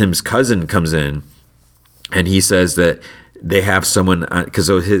then Tim's cousin comes in, and he says that they have someone, because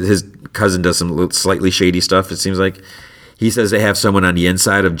his cousin does some slightly shady stuff, it seems like. He says they have someone on the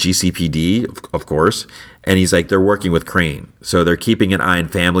inside of GCPD, of course, and he's like, they're working with Crane. So they're keeping an eye on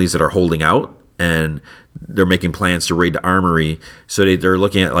families that are holding out, and they're making plans to raid the armory. So they're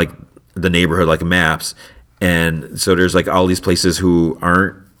looking at like the neighborhood, like maps. And so there's like all these places who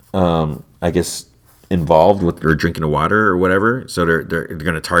aren't, I guess, involved with or drinking the water or whatever. So they're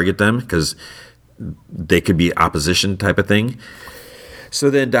going to target them because they could be opposition type of thing. So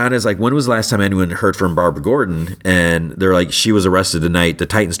then Donna's like, when was the last time anyone heard from Barbara Gordon? And they're like, she was arrested the night the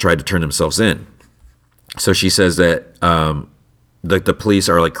Titans tried to turn themselves in. So she says that the police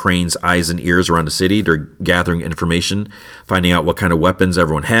are like Crane's eyes and ears around the city. They're gathering information, finding out what kind of weapons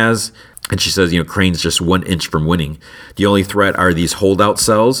everyone has. And she says, Crane's just 1 inch from winning. The only threat are these holdout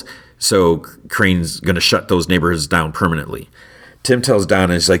cells. So Crane's going to shut those neighborhoods down permanently. Tim tells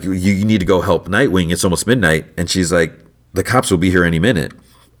Donna, he's like, you need to go help Nightwing. It's almost midnight. And she's like, the cops will be here any minute.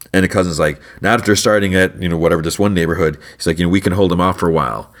 And the cousin's like, not if they're starting at, whatever, this one neighborhood. He's like, we can hold them off for a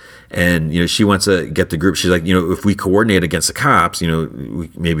while. And, she wants to get the group. She's like, if we coordinate against the cops,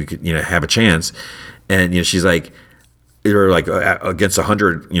 maybe we could, have a chance. And, she's like, or like against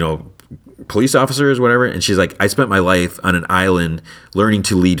 100, police officers, whatever. And she's like, I spent my life on an island learning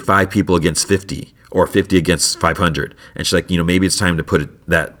to lead 5 people against 50 or 50 against 500. And she's like, maybe it's time to put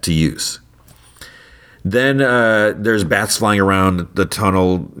that to use. Then there's bats flying around the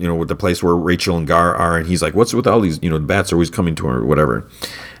tunnel, with the place where Rachel and Gar are, and he's like, "What's with all these? The bats are always coming to her, or whatever."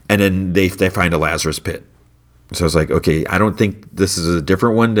 And then they find a Lazarus pit. So it's like, okay, I don't think this is a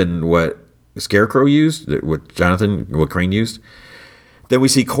different one than what Scarecrow used, what Crane used. Then we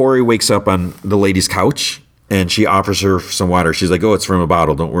see Corey wakes up on the lady's couch, and she offers her some water. She's like, "Oh, it's from a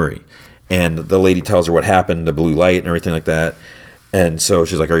bottle. Don't worry." And the lady tells her what happened, the blue light and everything like that. And so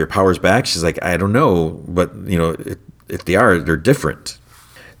she's like, "Are your powers back?" She's like, "I don't know, but if they are, they're different."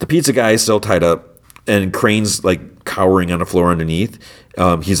 The pizza guy is still tied up, and Crane's like cowering on the floor underneath.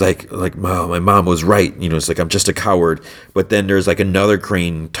 He's like, "My mom was right." It's like, "I'm just a coward." But then there's like another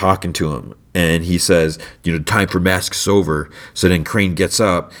Crane talking to him, and he says, "Time for masks over." So then Crane gets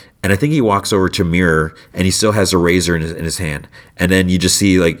up, and I think he walks over to a mirror, and he still has a razor in his hand. And then you just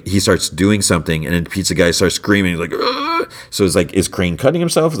see like he starts doing something, and then the pizza guy starts screaming like, "Ugh!" So it's like, is Crane cutting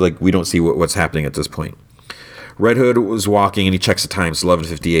himself? Like, we don't see what's happening at this point. Red Hood was walking, and he checks the time. It's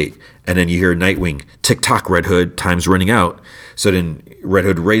 11:58, and then you hear Nightwing, "Tick tock, Red Hood, time's running out." So then Red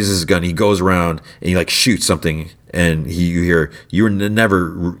Hood raises his gun. He goes around and he like shoots something, and you hear, "You were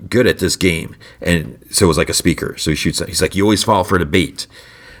never good at this game." And so it was like a speaker. So he shoots. He's like, "You always fall for the bait."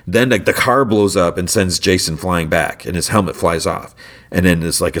 Then like the car blows up and sends Jason flying back, and his helmet flies off. And then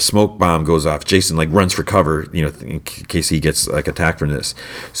it's like a smoke bomb goes off. Jason like runs for cover, in case he gets like attacked from this.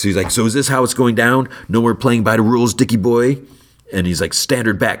 So he's like, "So is this how it's going down? No more playing by the rules, Dickie boy." And he's like,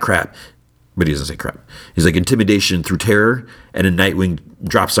 "Standard bat crap." But he doesn't say crap. He's like, "Intimidation through terror." And then Nightwing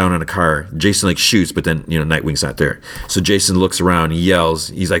drops down on a car. Jason like shoots, but then, Nightwing's not there. So Jason looks around, he yells.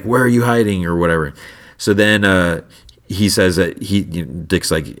 He's like, "Where are you hiding?" or whatever. So then, he says that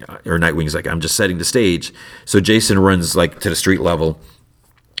Dick's like, or Nightwing's like, "I'm just setting the stage." So Jason runs like to the street level,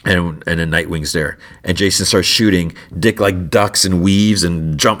 and then Nightwing's there, and Jason starts shooting. Dick like ducks and weaves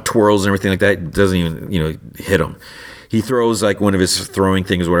and jump twirls and everything like that. Doesn't even hit him. He throws like one of his throwing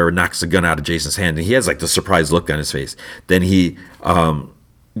things, or whatever, knocks the gun out of Jason's hand, and he has like the surprised look on his face. Then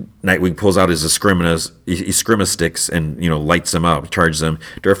Nightwing pulls out his Eskrima sticks and lights them up, charges them.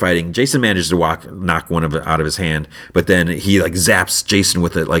 They're fighting. Jason manages to knock one of it out of his hand, but then he like zaps Jason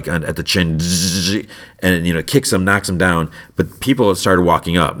with it like at the chin, and kicks him, knocks him down. But people started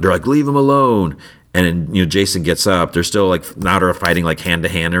walking up. They're like, "Leave him alone." And then Jason gets up. They're still like now they're fighting like hand to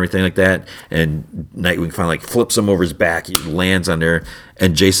hand and everything like that. And Nightwing finally like flips him over his back. He lands on there,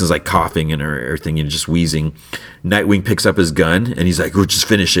 and Jason's like coughing and everything and just wheezing. Nightwing picks up his gun and he's like, "We'll just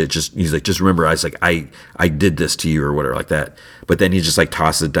finish it." He's like, "Just remember, I did this to you," or whatever like that. But then he just like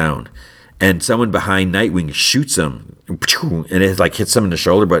tosses it down, and someone behind Nightwing shoots him, and it like hits him in the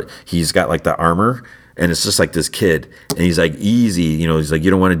shoulder. But he's got like the armor. And it's just like this kid. And he's like, "Easy." He's like, "You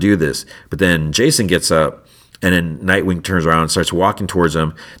don't want to do this." But then Jason gets up, and then Nightwing turns around and starts walking towards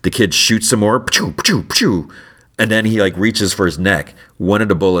him. The kid shoots some more. And then he like reaches for his neck. One of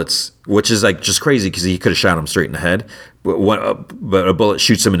the bullets, which is like just crazy because he could have shot him straight in the head. But a bullet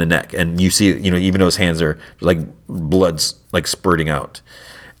shoots him in the neck. And you see, even though his hands are like blood's like spurting out.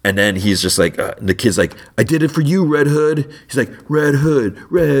 And then he's just like, the kid's like, "I did it for you, Red Hood." He's like, "Red Hood,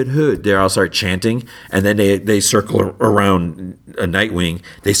 Red Hood." They all start chanting. And then they circle around a Nightwing.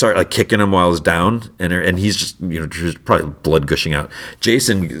 They start like kicking him while he's down. And he's just, just probably blood gushing out.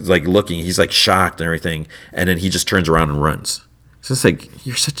 Jason is like looking, he's like shocked and everything. And then he just turns around and runs. So it's like,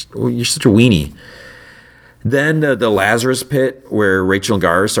 you're such a weenie. Then the Lazarus pit where Rachel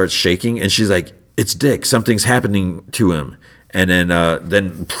Gar starts shaking. And she's like, "It's Dick. Something's happening to him." And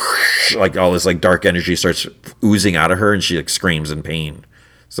then like all this like dark energy starts oozing out of her, and she like screams in pain.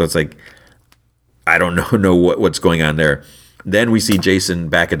 So it's like, I don't know what's going on there. Then we see Jason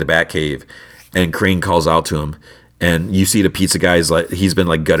back at the Batcave, and Crane calls out to him, and you see the pizza guy's like, he's been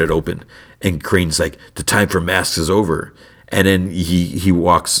like gutted open, and Crane's like, "The time for masks is over." And then he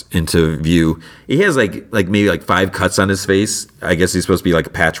walks into view. He has like maybe like 5 cuts on his face. I guess he's supposed to be like a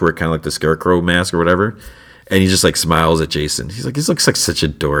patchwork, kind of like the Scarecrow mask or whatever. And he just like smiles at Jason. He's like, "He looks like such a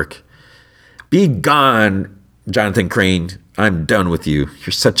dork." "Be gone, Jonathan Crane. I'm done with you.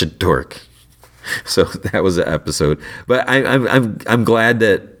 You're such a dork." So that was the episode. But I'm glad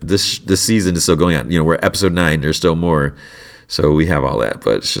that this season is still going on. We're at episode 9. There's still more. So we have all that.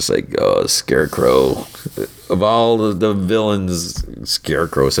 But it's just like, oh, Scarecrow. Of all the villains,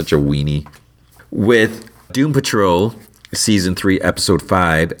 Scarecrow is such a weenie. With Doom Patrol, Season 3, Episode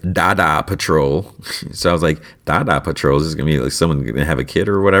 5, Dada Patrol. So I was like, Dada Patrol, is this going to be like someone going to have a kid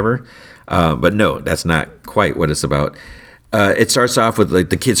or whatever? But no, that's not quite what it's about. It starts off with like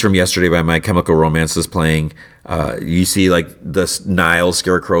the Kids from Yesterday by My Chemical Romance is playing. You see like the Nile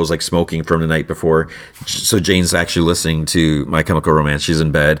Scarecrow's like smoking from the night before. So Jane's actually listening to My Chemical Romance. She's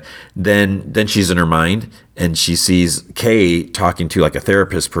in bed. Then she's in her mind and she sees Kay talking to like a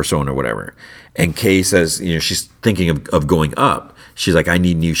therapist person or whatever. And Kay says, she's thinking of going up. She's like, I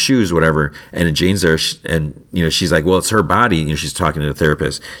need new shoes, whatever. And then Jane's there, and she's like, well, it's her body. She's talking to the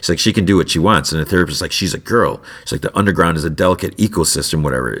therapist. She's like, she can do what she wants. And the therapist is like, she's a girl. She's like, the underground is a delicate ecosystem,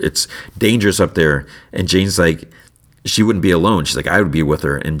 whatever. It's dangerous up there. And Jane's like, she wouldn't be alone. She's like, I would be with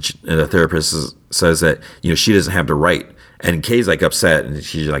her. And the therapist says that she doesn't have the right. And Kay's like upset, and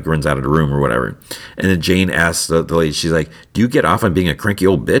she like runs out of the room or whatever. And then Jane asks the lady, she's like, do you get off on being a cranky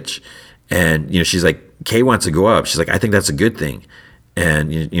old bitch? And she's like, Kay wants to go up. She's like, I think that's a good thing.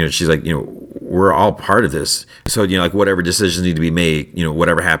 And she's like, we're all part of this. So like whatever decisions need to be made,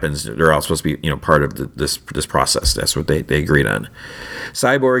 whatever happens, they're all supposed to be part of this process. That's what they agreed on.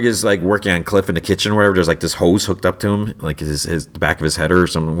 Cyborg is like working on Cliff in the kitchen or whatever. There's like this hose hooked up to him, like his the back of his head or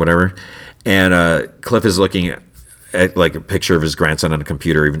something, whatever. And Cliff is looking at like a picture of his grandson on a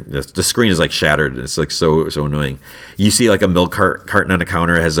computer. Even the screen is like shattered. It's like so annoying. You see like a milk carton on the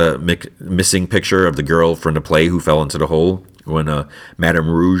counter has a missing picture of the girl from the play who fell into the hole when Madame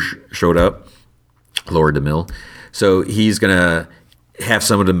Rouge showed up, Laura DeMille. So he's gonna have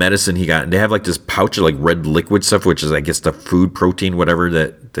some of the medicine he got, and they have like this pouch of like red liquid stuff, which is I guess the food protein whatever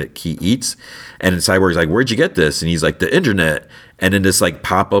that he eats. And then Cyborg's like, where'd you get this? And he's like, the internet. And then this like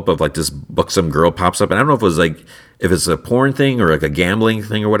pop up of like this buxom girl pops up, and I don't know if it's a porn thing or like a gambling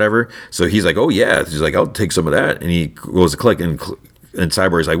thing or whatever. So he's like, oh yeah. He's like, I'll take some of that. And he goes to click, and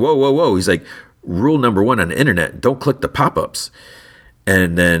Cyborg's like, whoa. He's like, rule number 1 on the internet, don't click the pop-ups.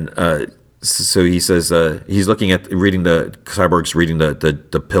 And then so he says he's reading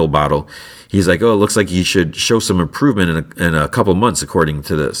the pill bottle. He's like, oh, it looks like he should show some improvement in a couple months according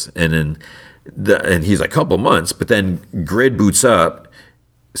to this. And then he's like, couple months, but then Grid boots up,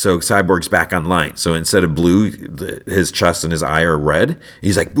 so Cyborg's back online. So instead of blue, his chest and his eye are red.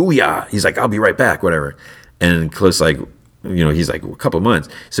 He's like, booyah. He's like, I'll be right back, whatever. And Cliff's like, he's like, a couple months.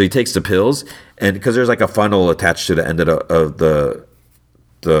 So he takes the pills, and because there's like a funnel attached to the end of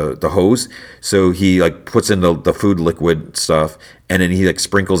the hose, so he like puts in the food liquid stuff, and then he like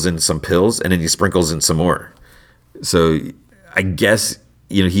sprinkles in some pills, and then he sprinkles in some more. So I guess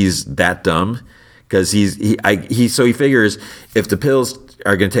he's that dumb because he figures if the pills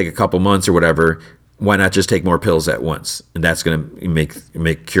are going to take a couple months or whatever, why not just take more pills at once, and that's going to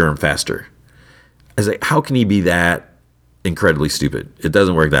make cure him faster. I was like, how can he be that incredibly stupid? It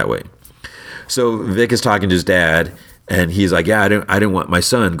doesn't work that way. So Vic is talking to his dad, and he's like, yeah, I didn't want my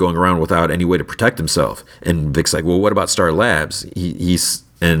son going around without any way to protect himself. And Vic's like, well, what about Star Labs?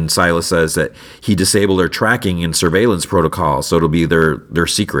 And Silas says that he disabled their tracking and surveillance protocol, so it'll be their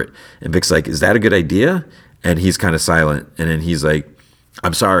secret. And Vic's like, is that a good idea? And he's kind of silent. And then he's like,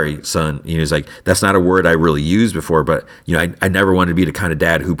 I'm sorry, son. He's like, that's not a word I really used before, but I never wanted to be the kind of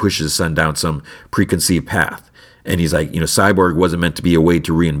dad who pushes his son down some preconceived path. And he's like, Cyborg wasn't meant to be a way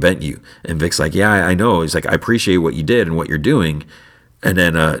to reinvent you. And Vic's like, yeah, I know. He's like, I appreciate what you did and what you're doing. And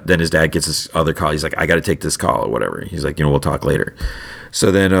then his dad gets this other call. He's like, I got to take this call or whatever. He's like, we'll talk later. So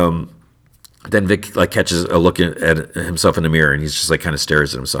then Vic like catches a look at himself in the mirror, and he's just like kind of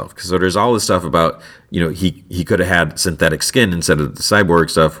stares at himself. So there's all this stuff about, he could have had synthetic skin instead of the cyborg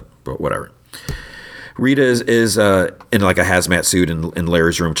stuff, but whatever. Rita is in like a hazmat suit in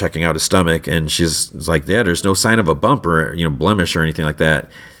Larry's room checking out his stomach, and she's like, yeah, there's no sign of a bump or blemish or anything like that.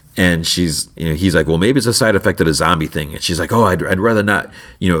 And he's like, well, maybe it's a side effect of the zombie thing. And she's like, oh, I'd rather not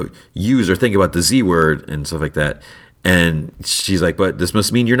use or think about the Z word and stuff like that. And she's like, but this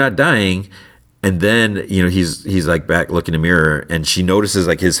must mean you're not dying. And then he's like back looking in the mirror, and she notices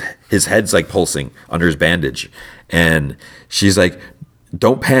like his head's like pulsing under his bandage, and she's like,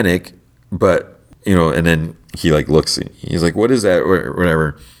 don't panic, but and then he like looks, he's like, what is that or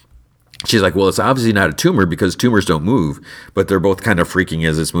whatever. She's like, well, it's obviously not a tumor because tumors don't move, but they're both kind of freaking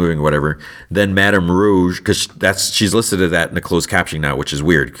as it's moving or whatever. Then Madame Rouge, because she's listed as that in the closed captioning now, which is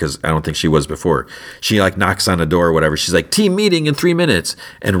weird because I don't think she was before. She like knocks on the door or whatever. She's like, team meeting in 3 minutes.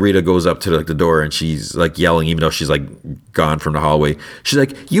 And Rita goes up to like the door, and she's like yelling, even though she's like gone from the hallway. She's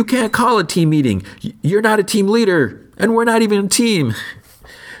like, you can't call a team meeting. You're not a team leader, and we're not even a team.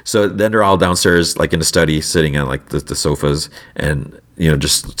 So then they're all downstairs, like in the study, sitting on like the sofas, and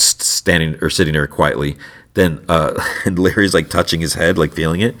just standing or sitting there quietly. Then and Larry's like touching his head, like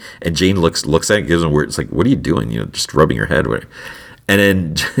feeling it, and Jane looks at it, gives him a word. It's like, what are you doing? Just rubbing your head. And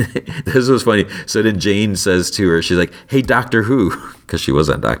then this was funny. So then Jane says to her, she's like, "Hey, Doctor Who," because she was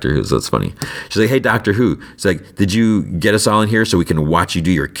on Doctor Who, so it's funny. She's like, "Hey, Doctor Who." She's like, "Did you get us all in here so we can watch you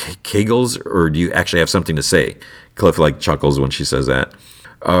do your kegels, or do you actually have something to say?" Cliff like chuckles when she says that.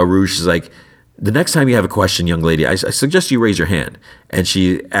 Rouge is like, "The next time you have a question, young lady, I suggest you raise your hand." And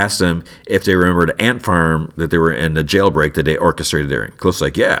she asked them if they remembered the ant farm that they were in the jailbreak that they orchestrated there. And Cliff's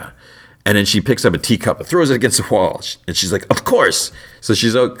like, "Yeah." And then she picks up a teacup and throws it against the wall. And she's like, "Of course." So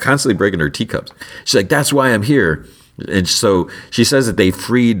she's constantly breaking her teacups. She's like, "That's why I'm here." And so she says that they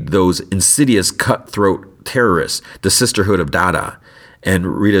freed those insidious cutthroat terrorists, the Sisterhood of Dada.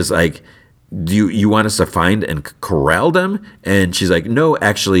 And Rita's like, "Do you want us to find and corral them?" And she's like, "No,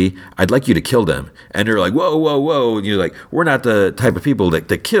 actually, I'd like you to kill them." And they're like, "Whoa, whoa, whoa." And you're like, "We're not the type of people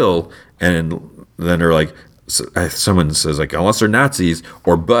that kill." And then they're like, someone says like, "Unless they're Nazis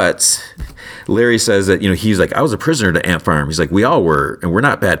or butts." Larry says that, he's like, "I was a prisoner at Ant Farm." He's like, "We all were, and we're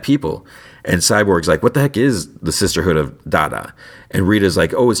not bad people." And Cyborg's like, "What the heck is the Sisterhood of Dada?" And Rita's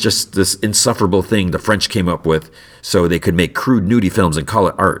like, "Oh, it's just this insufferable thing the French came up with so they could make crude nudie films and call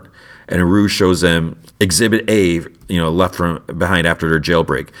it art." And Rouge shows them Exhibit A, left from behind after their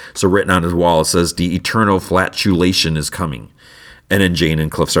jailbreak. So written on his wall, it says, "The eternal flatulation is coming." And then Jane and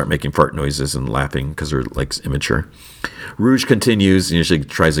Cliff start making fart noises and laughing because they're like immature. Rouge continues, she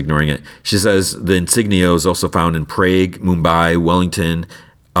tries ignoring it. She says the insignia is also found in Prague, Mumbai, Wellington,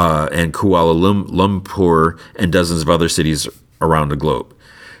 and Kuala Lumpur, and dozens of other cities around the globe.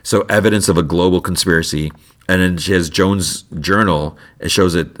 So evidence of a global conspiracy. And then she has Jones' journal. It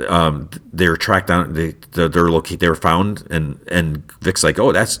shows that they were tracked down. They were found, and Vic's like,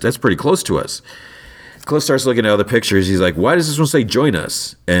 "Oh, that's pretty close to us." Cliff starts looking at other pictures. He's like, "Why does this one say join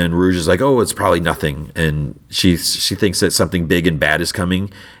us?" And Rouge is like, "Oh, it's probably nothing." And she thinks that something big and bad is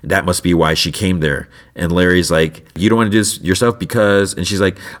coming. That must be why she came there. And Larry's like, "You don't want to do this yourself because," and she's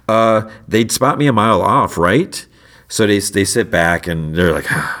like, "They'd spot me a mile off, right?" So they sit back and they're like,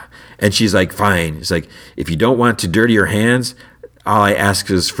 ah. And she's like, "Fine." It's like, "If you don't want to dirty your hands, all I ask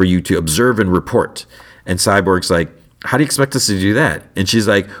is for you to observe and report." And Cyborg's like, "How do you expect us to do that?" And she's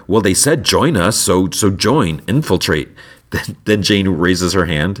like, "Well, they said join us, so join, infiltrate." Then Jane raises her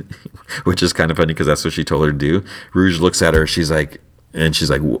hand, which is kind of funny because that's what she told her to do. Rouge looks at her. She's like,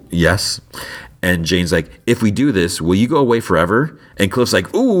 "Yes." And Jane's like, "If we do this, will you go away forever?" And Cliff's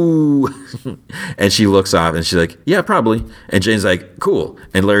like, "Ooh." And she looks off and she's like, "Yeah, probably." And Jane's like, "Cool."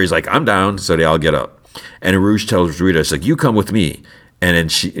 And Larry's like, "I'm down." So they all get up. And Rouge tells Rita, she's like, "You come with me." And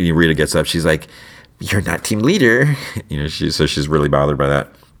then Rita gets up. She's like, "You're not team leader." So she's really bothered by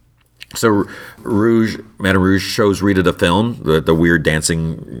that. So Madame Rouge shows Rita the film, the weird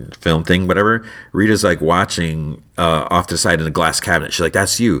dancing film thing, whatever. Rita's like watching off to the side in a glass cabinet. She's like,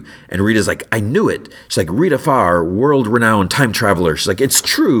 "That's you." And Rita's like, "I knew it." She's like, "Rita Farr, world-renowned time traveler." She's like, "It's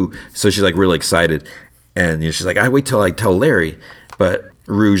true." So she's like really excited. And she's like, "I wait till I tell Larry." But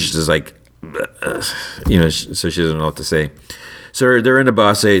Rouge is like, so she doesn't know what to say. So they're in a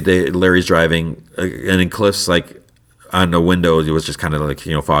bus. Larry's driving, and then Cliff's like on the window. It was just kind of like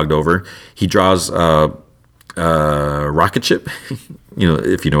fogged over. He draws a rocket ship,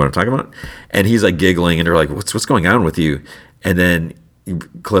 if you know what I'm talking about. And he's like giggling, and they're like, "What's going on with you?" And then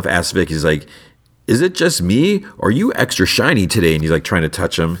Cliff asks Vic, he's like, "Is it just me, or are you extra shiny today?" And he's like trying to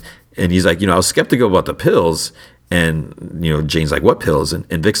touch him, and he's like, "I was skeptical about the pills." And Jane's like, "What pills?"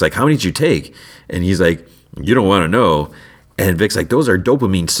 And Vic's like, "How many did you take?" And he's like, "You don't want to know." And Vic's like, "Those are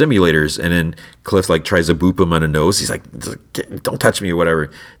dopamine simulators." And then Cliff like tries to boop him on the nose. He's like, "Don't touch me," or whatever.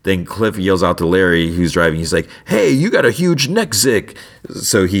 Then Cliff yells out to Larry, who's driving. He's like, "Hey, you got a huge neck zick."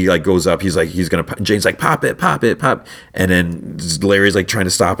 So he like goes up. He's like, Jane's like, "Pop it, pop it, pop." And then Larry's like trying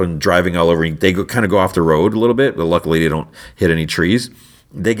to stop him, driving all over. They kind of go off the road a little bit, but luckily they don't hit any trees.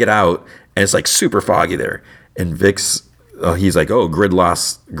 They get out, and it's like super foggy there. And Vic's, he's like, "Oh, grid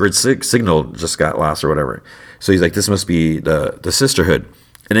signal just got lost," or whatever. So he's like, "This must be the Sisterhood."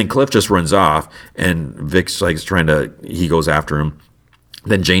 And then Cliff just runs off, and Vic's like he goes after him.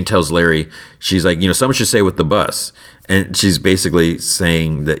 Then Jane tells Larry, she's like, someone should stay with the bus. And she's basically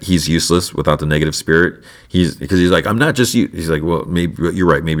saying that he's useless without the negative spirit. Because he's like, "I'm not just you." He's like, "Well, maybe you're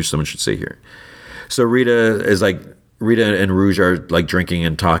right. Maybe someone should stay here." So Rita and Rouge are like drinking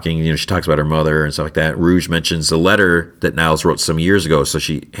and talking. She talks about her mother and stuff like that. Rouge mentions the letter that Niles wrote some years ago. So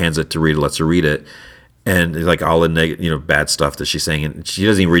she hands it to Rita, lets her read it. And like all the bad stuff that she's saying, and she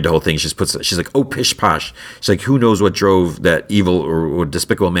doesn't even read the whole thing. She's like, "Oh, pish posh." She's like, "Who knows what drove that evil or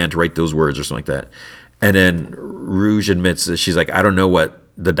despicable man to write those words," or something like that. And then Rouge admits that she's like, "I don't know what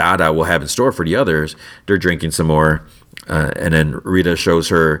the Dada will have in store for the others." They're drinking some more, and then Rita shows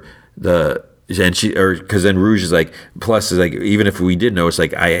her And because then Rouge is like, plus is like, even if we did know, it's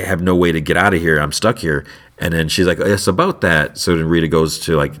like, I have no way to get out of here. I'm stuck here. And then she's like, oh, it's about that. So then Rita goes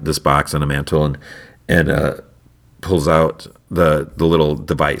to like this box on the mantle and pulls out the little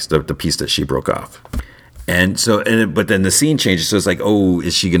device, the piece that she broke off. And so, but then the scene changes. So it's like, oh,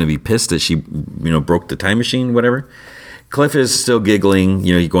 is she going to be pissed that she, broke the time machine, whatever? Cliff is still giggling,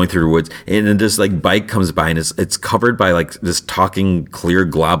 he's going through the woods, and then this like bike comes by and it's covered by like this talking clear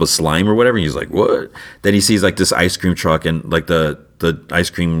glob of slime or whatever. And he's like, what? Then he sees like this ice cream truck and like the ice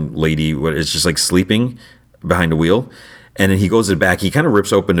cream lady is just like sleeping behind the wheel. And then he goes to the back, he kind of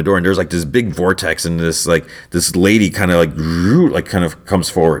rips open the door and there's like this big vortex and this lady kind of kind of comes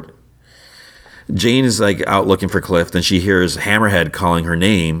forward. Jane is like out looking for Cliff. Then she hears Hammerhead calling her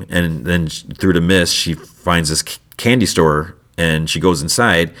name. And then through the mist, she finds this candy store and she goes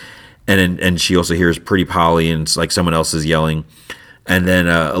inside. And she also hears Pretty Polly and it's like someone else is yelling. And then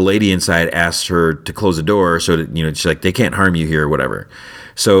a lady inside asks her to close the door so that, she's like, they can't harm you here or whatever.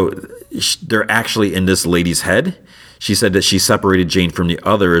 So they're actually in this lady's head. She said that she separated Jane from the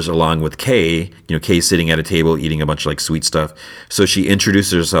others along with Kay. Kay sitting at a table eating a bunch of like sweet stuff. So she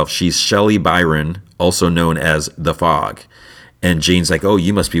introduces herself. She's Shelley Byron, also known as The Fog. And Jane's like, oh,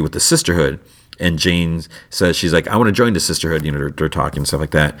 you must be with the Sisterhood. And Jane says, she's like, I want to join the Sisterhood. They're talking and stuff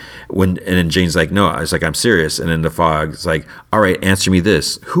like that. And then Jane's like, no, I was like, I'm serious. And then The Fog's like, all right, answer me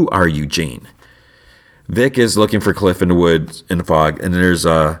this. Who are you, Jane? Vic is looking for Cliff in the woods in The Fog. And there's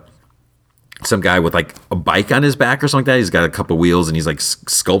some guy with like a bike on his back or something like that. He's got a couple wheels and he's like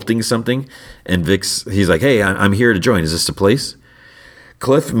sculpting something. And he's like, hey, I'm here to join. Is this the place?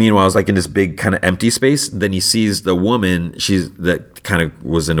 Cliff, meanwhile, is like in this big kind of empty space. Then he sees the woman, that kind of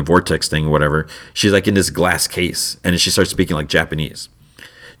was in a vortex thing or whatever. She's like in this glass case and she starts speaking like Japanese.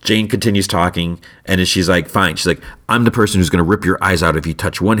 Jane continues talking and then she's like, fine. She's like, I'm the person who's going to rip your eyes out if you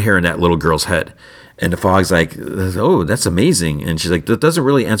touch one hair in that little girl's head. And The Fog's like, oh, that's amazing. And she's like, that doesn't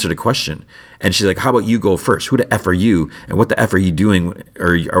really answer the question. And she's like, how about you go first? Who the F are you? And what the F are you doing?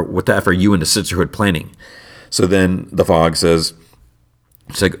 Or what the F are you and the Sisterhood planning? So then The Fog says,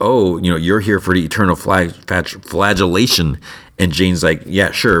 she's like, oh, you're here for the eternal flagellation. And Jane's like, yeah,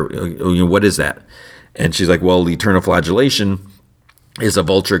 sure. What is that? And she's like, well, the eternal flagellation is a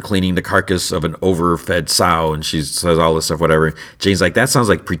vulture cleaning the carcass of an overfed sow. And she says all this stuff, whatever. Jane's like, that sounds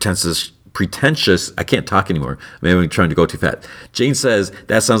like pretentious. I can't talk anymore. Maybe I'm trying to go too fast. Jane says,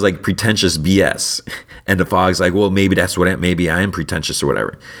 that sounds like pretentious BS. And The Fog's like, well, maybe that's maybe I am pretentious or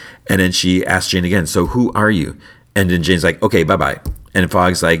whatever. And then she asks Jane again, so who are you? And then Jane's like, okay, bye-bye. And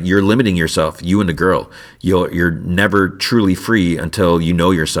Fogg's like, you're limiting yourself, you and the girl. You're never truly free until you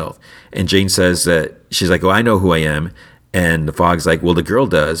know yourself. And Jane says that, she's like, oh, I know who I am. And the Fogg's like, well, the girl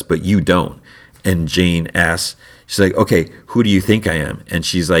does, but you don't. And Jane asks, she's like, okay, who do you think I am? And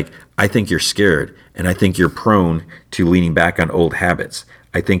she's like, I think you're scared. And I think you're prone to leaning back on old habits.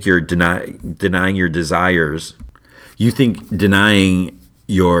 I think you're denying your desires. You think denying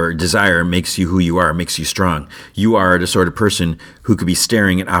your desire makes you who you are, makes you strong. You are the sort of person who could be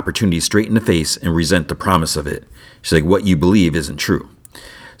staring at opportunity straight in the face and resent the promise of it. She's like, what you believe isn't true.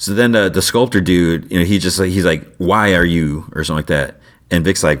 So then the sculptor dude, he's like, why are you, or something like that. And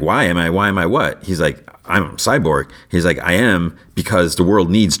Vic's like, why am I what? He's like, I'm a cyborg. He's like, I am because the world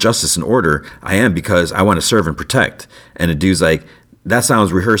needs justice and order. I am because I want to serve and protect. And the dude's like, that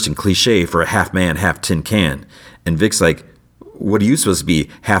sounds rehearsed and cliche for a half man, half tin can. And Vic's like, what are you supposed to be?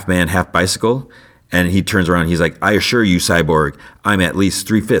 Half man, half bicycle? And he turns around. He's like, I assure you, cyborg, I'm at least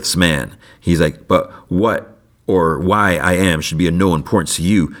 3/5 man. He's like, but what or why I am should be of no importance to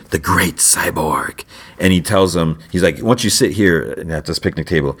you, the great cyborg. And he tells him, he's like, once you sit here at this picnic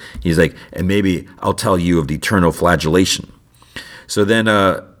table, he's like, and maybe I'll tell you of the eternal flagellation. So then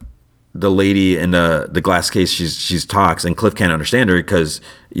the lady in the glass case, she's talks, and Cliff can't understand her because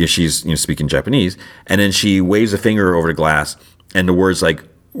she's speaking Japanese. And then she waves a finger over the glass, and the words like,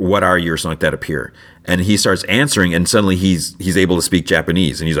 what are you, or something like that appear. And he starts answering, and suddenly he's able to speak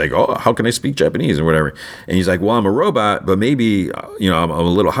Japanese. And he's like, oh, how can I speak Japanese or whatever? And he's like, well, I'm a robot, but maybe, I'm a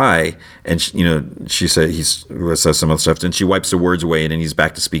little high. And, she said, he says some other stuff. And she wipes the words away, and then he's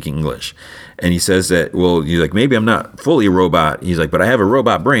back to speaking English. And he says that, well, he's like, maybe I'm not fully a robot. He's like, but I have a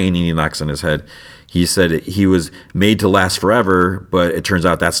robot brain. And he knocks on his head. He said he was made to last forever, but it turns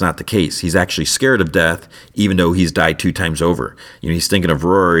out that's not the case. He's actually scared of death, even though he's died 2 times over. He's thinking of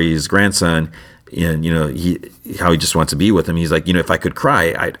Rory, his grandson, and how he just wants to be with him. He's like, if I could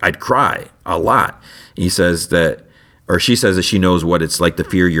cry, I'd cry a lot. He says that, or she says that she knows what it's like to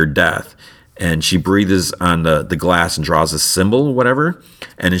fear your death. And she breathes on the glass and draws a symbol, whatever.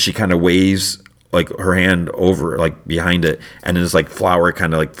 And then she kind of waves like her hand over like behind it, and then this like flower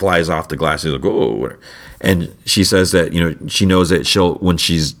kind of like flies off the glass. He's like, oh, and she says that she knows that when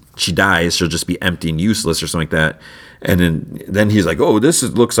she dies, she'll just be empty and useless or something like that. And then he's like, oh,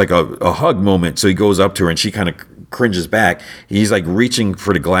 looks like a hug moment. So he goes up to her and she kind of cringes back. He's like reaching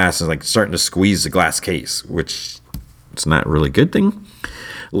for the glass and like starting to squeeze the glass case, which it's not really a good thing.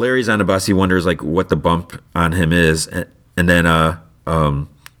 Larry's on the bus. He wonders like what the bump on him is, and then a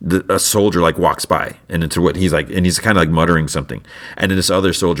soldier like walks by, and into what he's like, and he's kind of like muttering something, and then this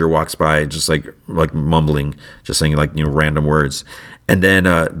other soldier walks by, just like mumbling, just saying like random words, and then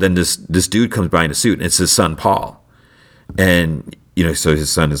this dude comes by in a suit, and it's his son Paul, and so his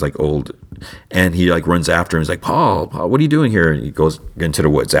son is like old, and he like runs after him. He's like, Paul, what are you doing here? And he goes into the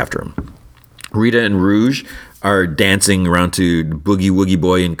woods after him. Rita and Rouge are dancing around to Boogie Woogie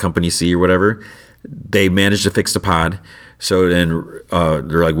Boy and Company C or whatever. They manage to fix the pod. So then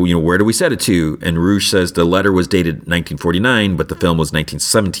they're like, well, where do we set it to? And Rouge says the letter was dated 1949, but the film was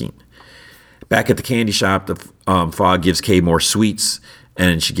 1917. Back at the candy shop, the Fogg gives Kay more sweets,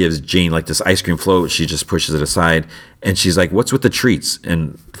 and she gives Jane like this ice cream float. She just pushes it aside, and she's like, what's with the treats?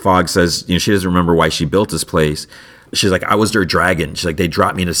 And Fogg says, she doesn't remember why she built this place. She's like, I was their dragon. She's like, they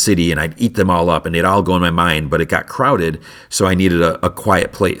dropped me in a city, and I'd eat them all up, and they'd all go in my mind, but it got crowded, so I needed a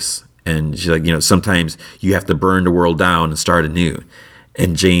quiet place. And she's like, sometimes you have to burn the world down and start anew.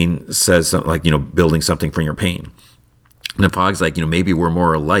 And Jane says something like, building something from your pain. And then Fogg's like, maybe we're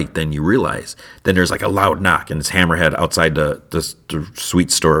more alike than you realize. Then there's like a loud knock, and it's Hammerhead outside the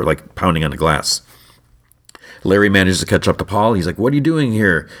sweet store, like pounding on the glass. Larry manages to catch up to Paul. He's like, what are you doing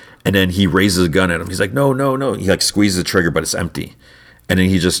here? And then he raises a gun at him. He's like, no. He like squeezes the trigger, but it's empty. And then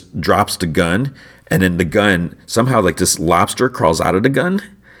he just drops the gun. And then the gun, somehow like this lobster crawls out of the gun.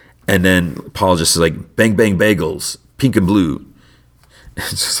 And then Paul just is like, bang, bang, bagels, pink and blue. It's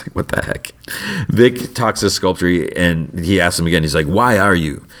just like, what the heck? Vic talks to the sculptor, and he asks him again. He's like, why are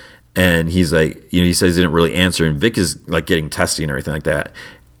you? And he's like, he says he didn't really answer. And Vic is like getting testy and everything like that.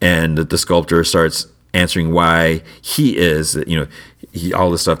 And the sculptor starts answering why he is,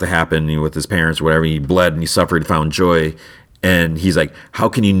 all this stuff that happened with his parents, whatever. He bled and he suffered, found joy. And he's like, how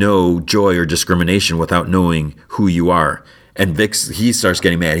can you know joy or discrimination without knowing who you are? And he starts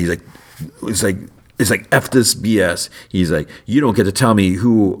getting mad. He's like, it's like F this BS. He's like, you don't get to tell me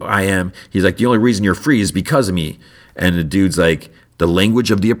who I am. He's like, the only reason you're free is because of me. And the dude's like, the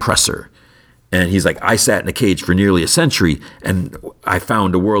language of the oppressor. And he's like, I sat in a cage for nearly a century, and I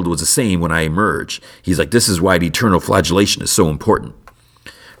found the world was the same when I emerged. He's like, this is why the eternal flagellation is so important.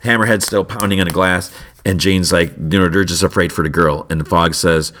 Hammerhead's still pounding on a glass, and Jane's like, they're just afraid for the girl. And Fogg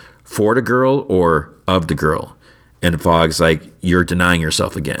says, for the girl or of the girl? And Fogg's like, you're denying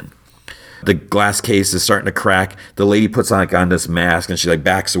yourself again. The glass case is starting to crack. The lady puts on this mask, and she like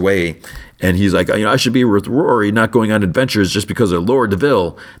backs away. And he's like, I should be with Rory, not going on adventures just because of Laura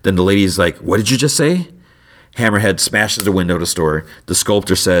DeVille. Then the lady's like, what did you just say? Hammerhead smashes the window of the store. The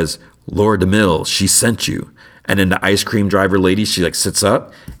sculptor says, Laura DeMille, she sent you. And then the ice cream driver lady, she like sits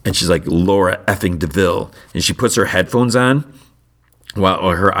up, and she's like, Laura effing DeVille. And she puts her headphones on while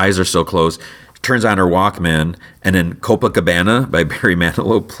her eyes are still closed. Turns on her Walkman, and then Copacabana by Barry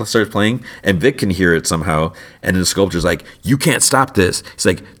Manilow starts playing, and Vic can hear it somehow. And then the sculptor's like, you can't stop this. He's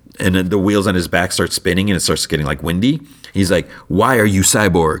like, and then the wheels on his back start spinning, and it starts getting like windy. He's like, why are you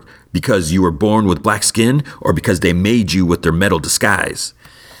cyborg? Because you were born with black skin, or because they made you with their metal disguise?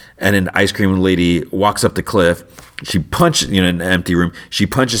 And then the ice cream lady walks up the cliff. She punches, in an empty room. She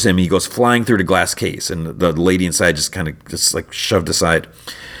punches him. He goes flying through the glass case, and the lady inside just kind of just like shoved aside.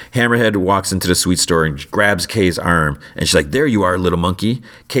 Hammerhead walks into the sweet store and grabs Kay's arm. And she's like, there you are, little monkey.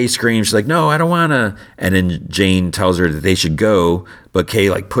 Kay screams. She's like, no, I don't want to. And then Jane tells her that they should go. But Kay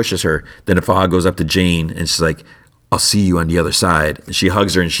like pushes her. Then the Fogg goes up to Jane, and she's like, I'll see you on the other side. And she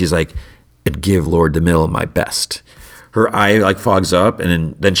hugs her, and she's like, and give Lord DeMille my best. Her eye like fogs up,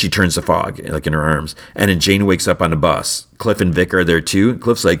 and then she turns to Fogg like in her arms. And then Jane wakes up on the bus. Cliff and Vic are there too.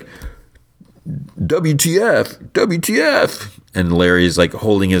 Cliff's like, WTF. And Larry's like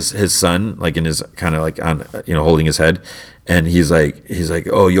holding his son, like in his kind of like on, holding his head. And he's like,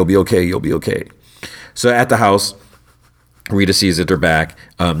 oh, you'll be okay. So at the house, Rita sees that they're back.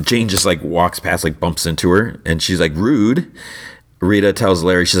 Jane just like walks past, like bumps into her, and she's like, rude. Rita tells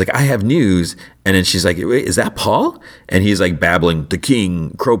Larry, she's like, I have news. And then she's like, wait, is that Paul? And he's like babbling, the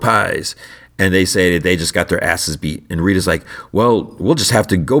king, crow pies. And they say that they just got their asses beat. And Rita's like, well, we'll just have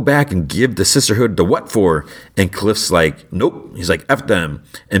to go back and give the sisterhood the what for. And Cliff's like, nope. He's like, F them.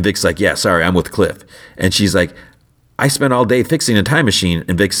 And Vic's like, yeah, sorry, I'm with Cliff. And she's like, I spent all day fixing a time machine.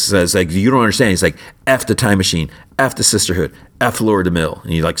 And Vic says, like, you don't understand. He's like, F the time machine, F the sisterhood, F Laura DeMille.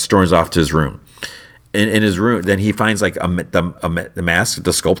 And he like storms off to his room. in his room. Then he finds like the mask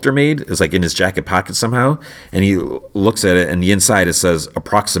the sculptor made is like in his jacket pocket somehow, and he looks at it, and the inside it says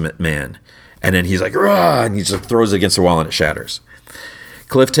 "Approximate Man," and then he's like, "Rah!" and he just throws it against the wall, and it shatters.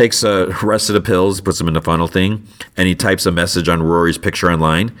 Cliff takes the rest of the pills, puts them in the funnel thing, and he types a message on Rory's picture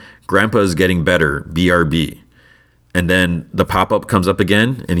online. Grandpa is getting better, BRB. And then the pop-up comes up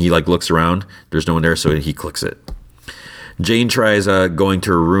again, and he like looks around. There's no one there, so he clicks it. Jane tries going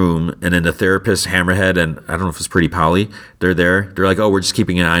to her room, and then the therapist, Hammerhead, and I don't know if it's Pretty Polly, they're there. They're like, oh, we're just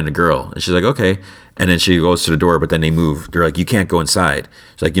keeping an eye on the girl. And she's like, okay. And then she goes to the door, but then they move. They're like, you can't go inside.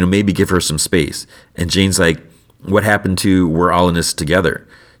 She's like, maybe give her some space. And Jane's like, what happened to we're all in this together?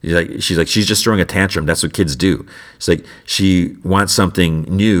 She's like, she's just throwing a tantrum. That's what kids do. It's like, she wants something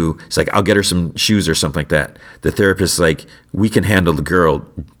new. It's like, I'll get her some shoes or something like that. The therapist's like, we can handle the girl.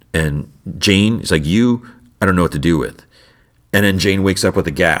 And Jane is like, I don't know what to do with. And then Jane wakes up with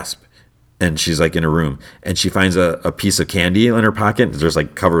a gasp. And she's like in her room. And she finds a piece of candy in her pocket. There's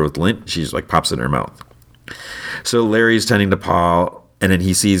like covered with lint. She's like pops it in her mouth. So Larry's tending to Paul. And then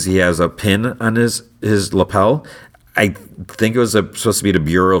he sees he has a pin on his lapel. I think it was supposed to be the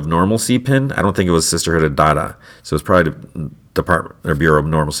Bureau of Normalcy pin. I don't think it was Sisterhood of Dada. So it's probably the Department or Bureau of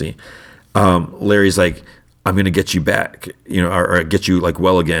Normalcy. Larry's like, I'm going to get you back, or get you like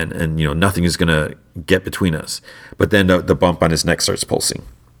well again. And, nothing is going to get between us. But then the bump on his neck starts pulsing.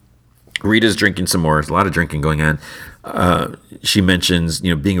 Rita's drinking some more. There's a lot of drinking going on. She mentions,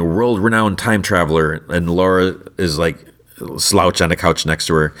 being a world-renowned time traveler. And Laura is like, slouch on the couch next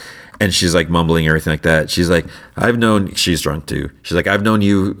to her, and she's like mumbling everything like that. She's like, she's drunk too. She's like, I've known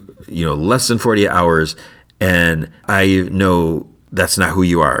you, less than 48 hours, and I know that's not who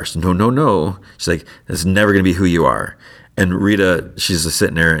you are. So, no. She's like, that's never going to be who you are. And Rita, she's just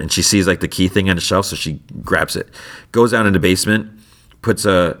sitting there, and she sees like the key thing on the shelf, so she grabs it, goes down in the basement, puts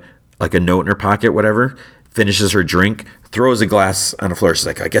a note in her pocket, whatever, finishes her drink, throws a glass on the floor. She's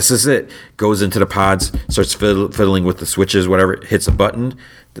like, I guess this is it. Goes into the pods, starts fiddling with the switches, whatever, hits a button.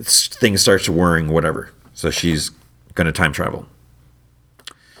 The thing starts whirring, whatever. So she's going to time travel.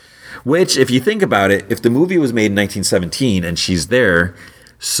 Which, if you think about it, if the movie was made in 1917 and she's there,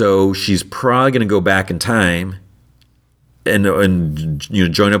 so she's probably going to go back in time and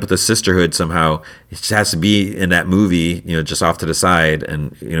join up with the sisterhood somehow. It just has to be in that movie, just off to the side,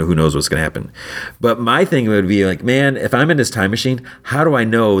 and who knows what's going to happen. But my thing would be like, man, if I'm in this time machine, how do I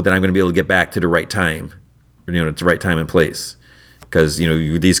know that I'm going to be able to get back to the right time, to the right time and place? Because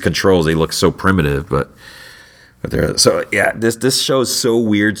these controls, they look so primitive, but they're so yeah. This show is so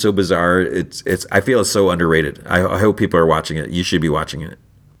weird, so bizarre. It's I feel it's so underrated. I hope people are watching it. You should be watching it.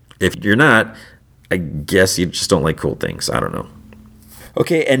 If you're not, I guess you just don't like cool things. I don't know.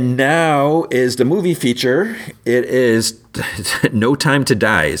 Okay, and now is the movie feature. It is No Time to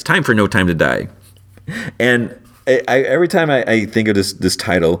Die. It's time for No Time to Die. And I every time I think of this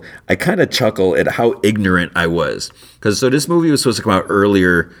title, I kind of chuckle at how ignorant I was. Because so this movie was supposed to come out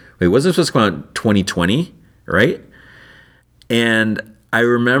earlier. Wait, wasn't it supposed to come out in 2020, right? And I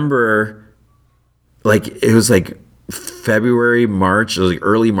remember, like, it was like February, March, it was like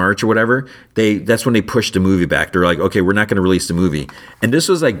early March or whatever. That's when they pushed the movie back. They're like, okay, we're not going to release the movie. And this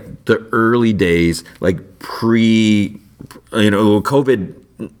was like the early days, like pre, COVID,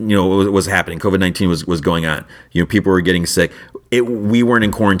 was happening. COVID-19 was going on. People were getting sick. We weren't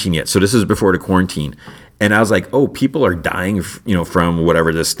in quarantine yet. So this is before the quarantine. And I was like, oh, people are dying, from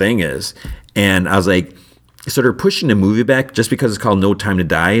whatever this thing is. And I was like, so they're pushing the movie back just because it's called No Time to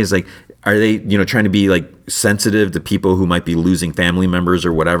Die. Is like, are they, trying to be like sensitive to people who might be losing family members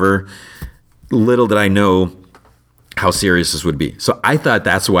or whatever? Little did I know how serious this would be. So I thought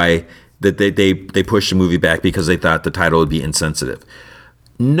that's why that they pushed the movie back, because they thought the title would be insensitive.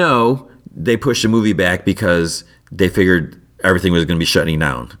 No, they pushed the movie back because they figured everything was going to be shutting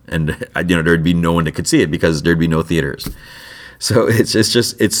down, and there'd be no one that could see it because there'd be no theaters. So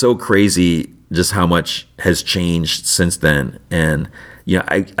it's so crazy just how much has changed since then. And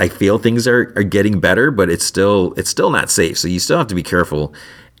I feel things are getting better, but it's still not safe. So you still have to be careful,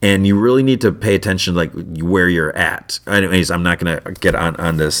 and you really need to pay attention, like where you're at. Anyways, I'm not going to get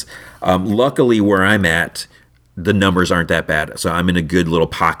on this. Luckily, where I'm at, the numbers aren't that bad. So I'm in a good little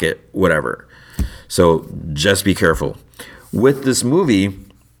pocket, whatever. So just be careful. With this movie,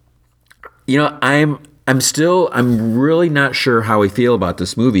 I'm really not sure how I feel about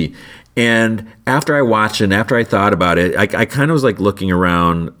this movie. And after I watched it and after I thought about it, I kind of was like looking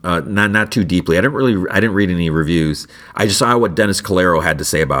around, not too deeply. I didn't read any reviews. I just saw what Dennis Calero had to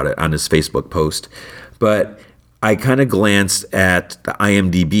say about it on his Facebook post. But I kind of glanced at the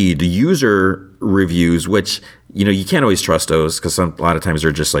IMDb, the user reviews, which, you can't always trust those because a lot of times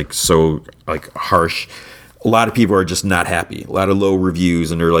they're just like so like harsh. A lot of people are just not happy. A lot of low reviews,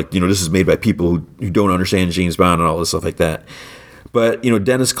 and they're like, this is made by people who don't understand James Bond and all this stuff like that. But,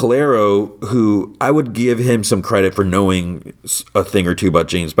 Dennis Calero, who I would give him some credit for knowing a thing or two about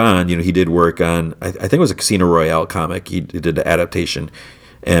James Bond. He did work on, I think it was a Casino Royale comic. He did the adaptation,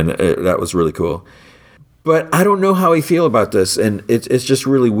 and that was really cool. But I don't know how I feel about this, and it's just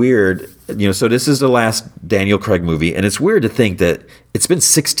really weird. So this is the last Daniel Craig movie, and it's weird to think that it's been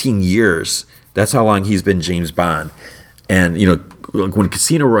 16 years. That's how long he's been James Bond. And, when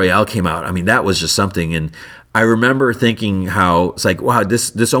Casino Royale came out, I mean, that was just something. And I remember thinking how it's like, wow,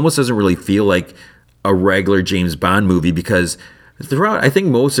 this almost doesn't really feel like a regular James Bond movie, because throughout, I think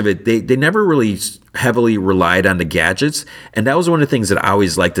most of it, they never really heavily relied on the gadgets. And that was one of the things that I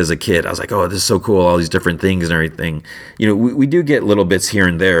always liked as a kid. I was like, oh, this is so cool, all these different things and everything. We do get little bits here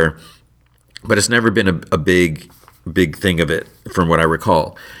and there, but it's never been a big thing of it from what I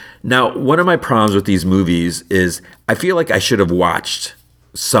recall. Now, one of my problems with these movies is I feel like I should have watched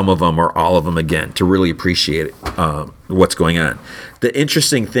some of them or all of them again to really appreciate what's going on. The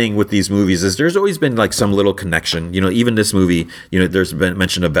interesting thing with these movies is there's always been like some little connection. Even this movie, there's been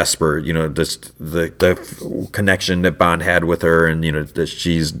mention of Vesper. The connection that Bond had with her, and that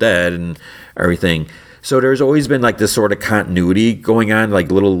she's dead and everything. So there's always been like this sort of continuity going on,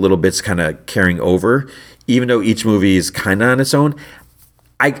 like little bits kind of carrying over, even though each movie is kind of on its own.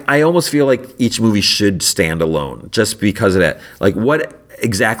 I almost feel like each movie should stand alone just because of that. Like what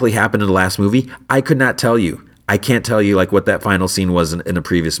exactly happened in the last movie, I could not tell you. I can't tell you like what that final scene was in a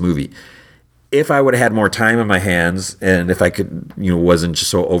previous movie. If I would have had more time in my hands, and if I could, wasn't just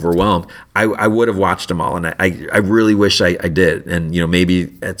so overwhelmed, I would have watched them all. And I really wish I did. And,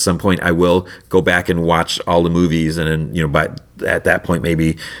 maybe at some point I will go back and watch all the movies. And then, by at that point,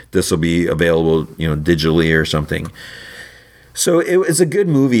 maybe this will be available, digitally or something. So it was a good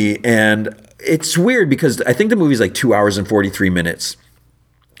movie, and it's weird because I think the movie's like 2 hours and 43 minutes.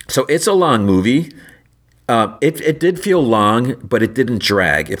 So it's a long movie. It did feel long, but it didn't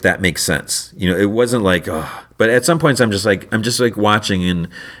drag, if that makes sense. It wasn't like, oh. But at some points I'm just like watching and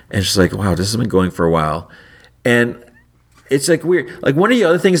it's just like, wow, this has been going for a while. And it's like weird. Like one of the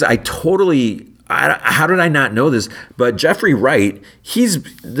other things how did I not know this? But Jeffrey Wright,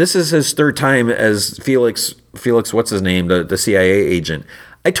 this is his third time as Felix, what's his name, the CIA agent.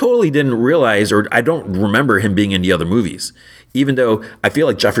 I totally didn't realize, or I don't remember him being in the other movies, even though I feel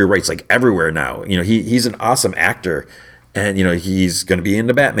like Jeffrey Wright's like everywhere now. He's an awesome actor, and he's going to be in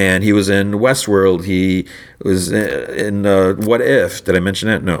the Batman. He was in Westworld. He was in What If? Did I mention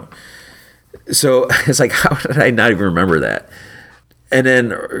that? No. So it's like, how did I not even remember that? And then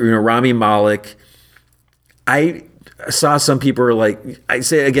Rami Malek. I saw some people are like, I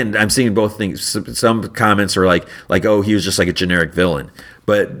say again, I'm seeing both things. Some comments are like, oh, he was just like a generic villain.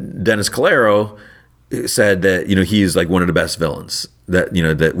 But Dennis Calero said that he's like one of the best villains that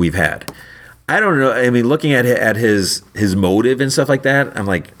that we've had. I don't know. I mean, looking at his motive and stuff like that, I'm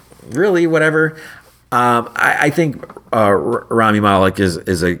like, really, whatever. I think Rami Malek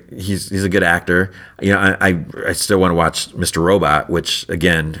he's a good actor. I still want to watch Mr. Robot, which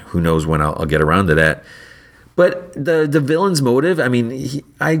again, who knows when I'll get around to that. But the villain's motive, I mean,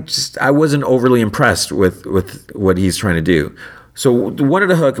 I wasn't overly impressed with what he's trying to do. So one of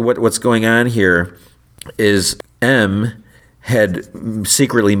the hook, what's going on here is M had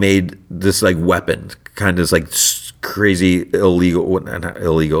secretly made this like weapon, kind of like crazy illegal, not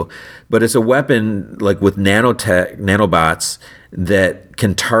illegal, but it's a weapon like with nanobots that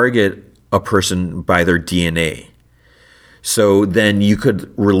can target a person by their DNA. So then you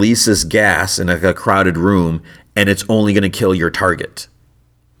could release this gas in a crowded room, and it's only going to kill your target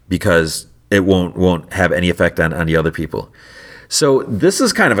because it won't have any effect on the other people. So this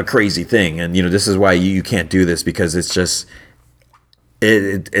is kind of a crazy thing, and this is why you can't do this, because it's just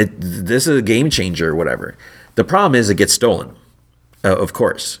this is a game changer or whatever. The problem is it gets stolen, of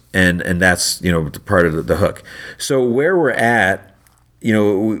course, and that's part of the hook. So where we're at.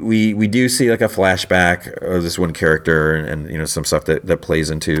 We do see like a flashback of this one character and some stuff that plays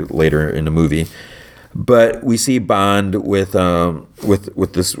into later in the movie. But we see Bond with the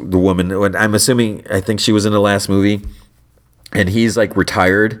woman. I'm assuming, I think she was in the last movie, and he's like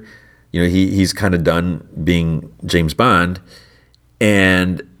retired. He's kind of done being James Bond,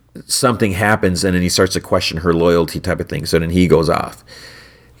 and something happens, and then he starts to question her loyalty, type of thing. So then he goes off.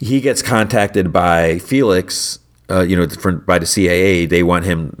 He gets contacted by Felix. By the CIA. They want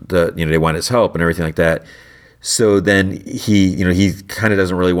him they want his help and everything like that. So then he kind of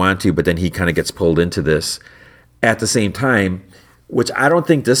doesn't really want to, but then he kind of gets pulled into this at the same time, which I don't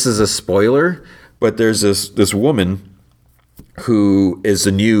think this is a spoiler, But there's this woman who is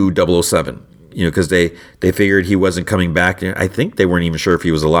the new 007, because they figured he wasn't coming back. I think they weren't even sure if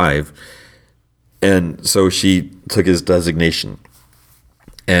he was alive. And so she took his designation.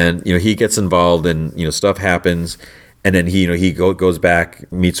 And, he gets involved and, stuff happens. And then he goes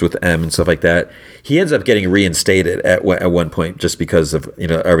back, meets with M and stuff like that. He ends up getting reinstated at one point just because of,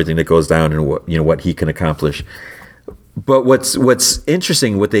 everything that goes down and what he can accomplish. But what's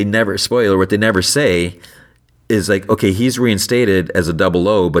interesting, what they never say is like, okay, he's reinstated as a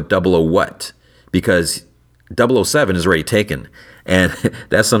 00, but 00 what? Because 007 is already taken. And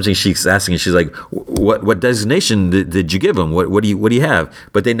that's something she's asking. She's like, what designation did you give him? What do you have?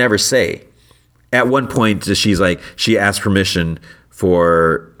 But they never say. At one point, she asked permission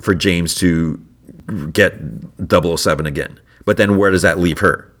for James to get 007 again. But then where does that leave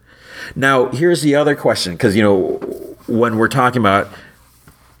her? Now, here's the other question, because, when we're talking about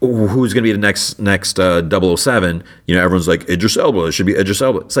who's going to be the next 007, everyone's like, Idris Elba. It should be Idris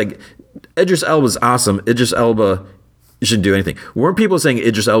Elba. It's like, Idris Elba's awesome. Idris Elba shouldn't do anything. Weren't people saying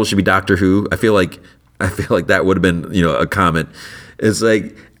Idris Elba should be Doctor Who? I feel like that would have been, a comment. It's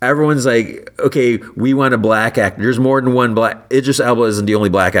like, everyone's like, okay, we want a black actor. There's more than one black. Idris Elba isn't the only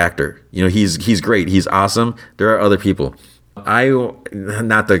black actor. He's great. He's awesome. There are other people.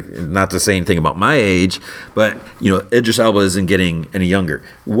 Not to say anything about my age, but Idris Elba isn't getting any younger.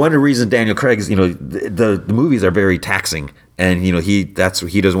 One of the reasons Daniel Craig is, the movies are very taxing, and that's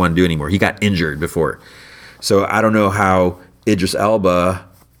what he doesn't want to do anymore. He got injured before, so I don't know how Idris Elba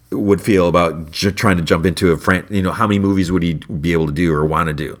would feel about trying to jump into a how many movies would he be able to do or want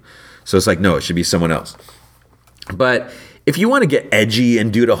to do? So it's like, no, it should be someone else. But if you want to get edgy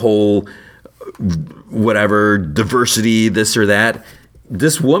and do the whole whatever diversity, this or that,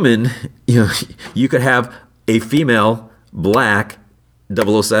 this woman, you could have a female black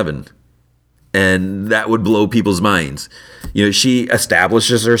 007, and that would blow people's minds. She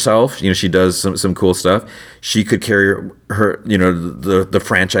establishes herself. She does some cool stuff. She could carry her, the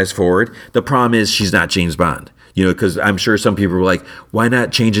franchise forward. The problem is she's not James Bond. Because I'm sure some people were like, why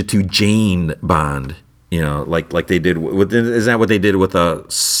not change it to Jane Bond? Like they did with, isn't that what they did with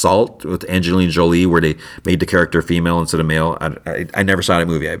Salt with Angelina Jolie, where they made the character female instead of male? I never saw that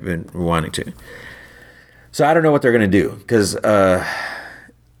movie. I've been wanting to. So I don't know what they're gonna do, because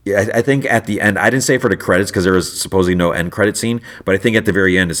I think at the end, I didn't say for the credits because there was supposedly no end credit scene, but I think at the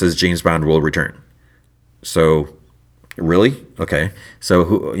very end it says James Bond will return. So really, okay. So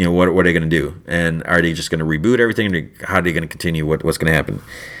who, what are they gonna do? And are they just gonna reboot everything? How are they gonna continue? What's gonna happen?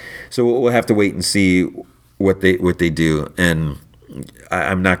 So we'll have to wait and see what they do, and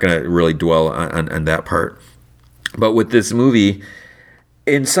I'm not going to really dwell on that part. But with this movie,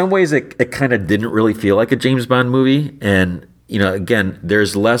 in some ways, it kind of didn't really feel like a James Bond movie, and again,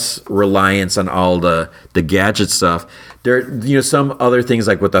 there's less reliance on all the gadget stuff. There, some other things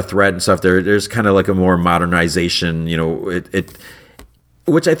like with the threat and stuff. There's kind of like a more modernization.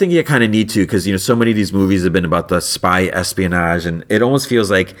 Which I think you kind of need to, because so many of these movies have been about the spy espionage, and it almost feels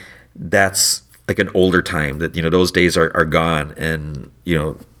like that's like an older time, that those days are gone, and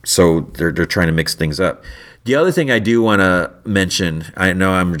so they're trying to mix things up. The other thing I do want to mention, I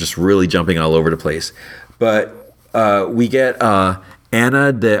know I'm just really jumping all over the place, but we get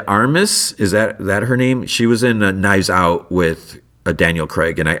Ana de Armas. Is that her name? She was in Knives Out with Daniel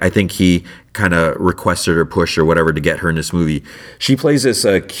Craig, and I think he kind of requested or pushed or whatever to get her in this movie. She plays this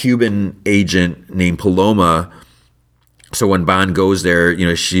Cuban agent named Paloma. So when Bond goes there,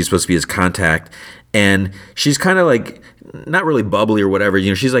 she's supposed to be his contact, and she's kind of like not really bubbly or whatever.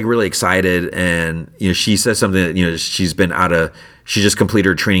 She's like really excited, and she says something that she just completed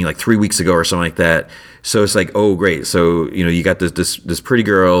her training like 3 weeks ago or something like that. So it's like, oh great, so you got this pretty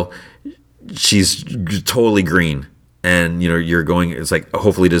girl, she's totally green. And you're going, it's like,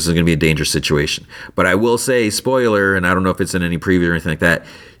 hopefully this isn't going to be a dangerous situation. But I will say, spoiler, and I don't know if it's in any preview or anything like that,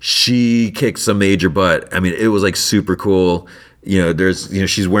 she kicked some major butt. I mean, it was like super cool.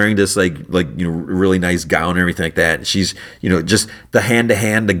 She's wearing this like really nice gown and everything like that. And she's just the hand to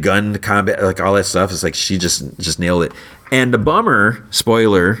hand, the gun, the combat, like all that stuff. It's like she just nailed it. And the bummer,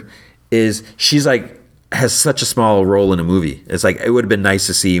 spoiler, is she's like has such a small role in a movie. It's like, it would have been nice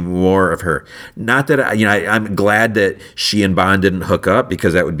to see more of her. Not that I'm glad that she and Bond didn't hook up,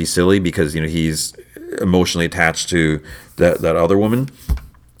 because that would be silly, because he's emotionally attached to that other woman.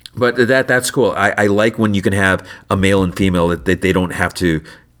 But that's cool. I like when you can have a male and female that they don't have to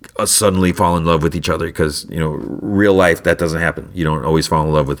suddenly fall in love with each other, because real life that doesn't happen. You don't always fall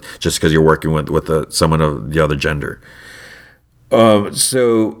in love with just because you're working with someone of the other gender.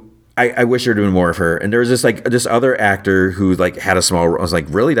 So I wish there had been more of her. And there was this other actor who like had a small role. I was like,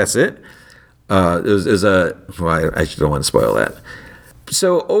 really, that's it? I don't want to spoil that.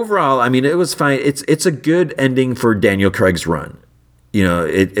 So overall, I mean, it was fine. It's a good ending for Daniel Craig's run. You know,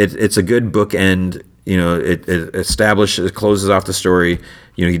 it's a good bookend. You know, it closes off the story.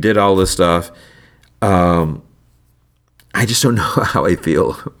 You know, he did all this stuff. I just don't know how I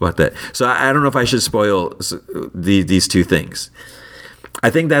feel about that. So I don't know if I should spoil these two things. I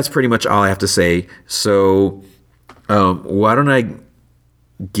think that's pretty much all I have to say. So why don't I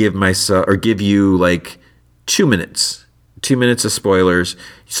give you like 2 minutes. 2 minutes of spoilers.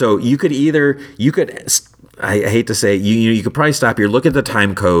 So you could I hate to say it, you could probably stop here, look at the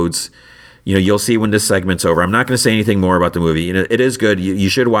time codes. You know, you'll see when this segment's over. I'm not going to say anything more about the movie. You know, it is good. You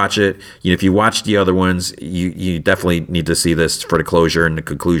should watch it. You know, if you watched the other ones, you definitely need to see this for the closure and the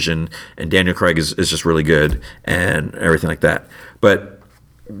conclusion. And Daniel Craig is just really good and everything like that. But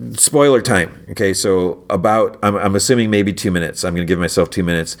spoiler time. Okay, so I'm assuming maybe 2 minutes. I'm going to give myself 2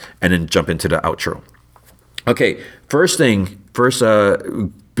 minutes and then jump into the outro. Okay, first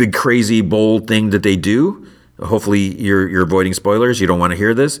big crazy bold thing that they do. Hopefully you're avoiding spoilers. You don't want to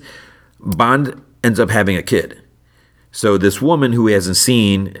hear this. Bond ends up having a kid. So this woman who he hasn't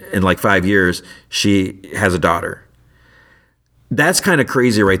seen in like 5 years, she has a daughter. That's kind of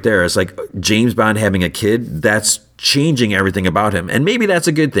crazy right there. It's like James Bond having a kid, that's changing everything about him. And maybe that's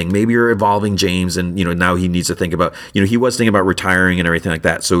a good thing. Maybe you're evolving James and, you know, now he needs to think about, you know, he was thinking about retiring and everything like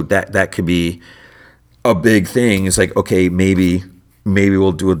that. So that could be a big thing. It's like, okay, maybe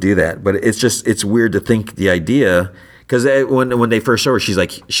we'll do that. But it's weird to think the idea. Because when they first show her, she's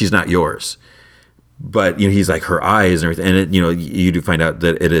like, she's not yours. But, you know, he's like her eyes and everything. And, you know, you do find out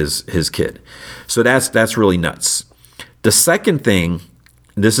that it is his kid. So that's really nuts. The second thing,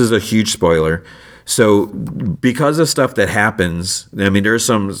 this is a huge spoiler. So because of stuff that happens, I mean, there's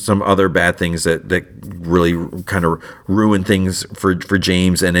some other bad things that really kind of ruin things for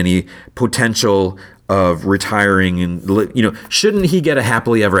James and any potential of retiring. And, you know, shouldn't he get a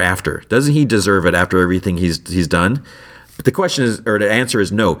happily ever after? Doesn't he deserve it after everything he's done? But the question is, or the answer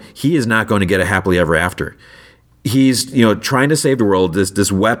is no, he is not going to get a happily ever after. He's, you know, trying to save the world,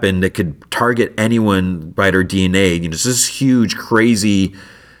 this weapon that could target anyone by their DNA. You know, this is huge, crazy.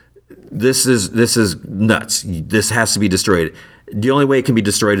 This is nuts. This has to be destroyed. The only way it can be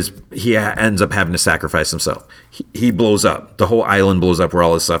destroyed is he ends up having to sacrifice himself. He blows up. The whole island blows up where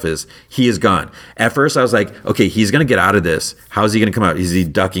all his stuff is. He is gone. At first, I was like, okay, he's going to get out of this. How is he going to come out? Is he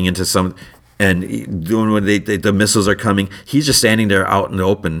ducking into some... And when the missiles are coming, he's just standing there out in the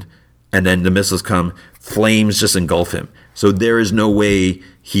open, and then the missiles come, flames just engulf him. So there is no way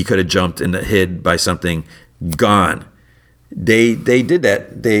he could have jumped and hid by something. Gone. They did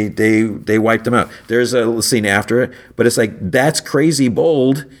that. They wiped him out. There's a scene after it, but it's like, that's crazy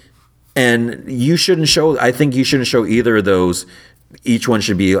bold, and you shouldn't show. I think you shouldn't show either of those. Each one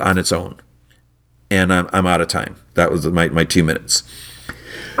should be on its own. And I'm out of time. That was my 2 minutes.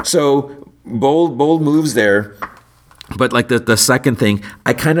 So bold moves there, but like the second thing,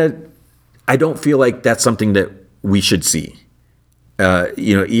 I don't feel like that's something that we should see.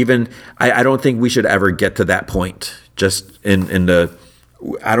 You know, even I don't think we should ever get to that point. Just in the,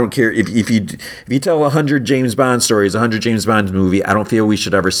 I don't care if you tell 100 James Bond stories, 100 James Bond movie, I don't feel we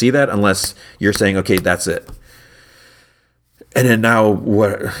should ever see that unless you're saying, okay, that's it. And then now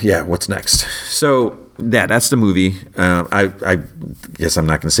what's next? So that's the movie. I guess I'm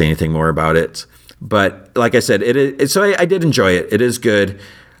not going to say anything more about it. But like I said, so I did enjoy it. It is good.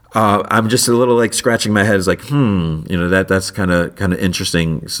 I'm just a little like scratching my head. It's like, you know, that's kind of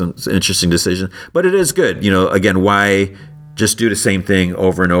interesting. Some interesting decision, but it is good. You know, again, why just do the same thing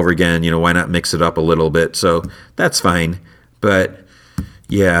over and over again? You know, why not mix it up a little bit? So that's fine. But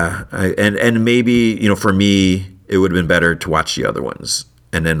yeah, and maybe, you know, for me, it would have been better to watch the other ones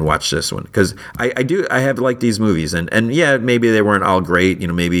and then watch this one, because I have liked these movies, and yeah, maybe they weren't all great. You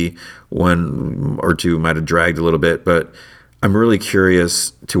know, maybe one or two might have dragged a little bit, but I'm really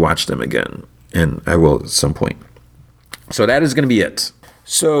curious to watch them again, and I will at some point. So that is going to be it.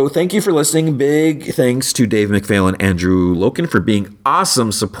 So thank you for listening. Big thanks to Dave McPhail and Andrew Loken for being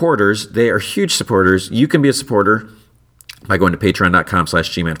awesome supporters. They are huge supporters. You can be a supporter by going to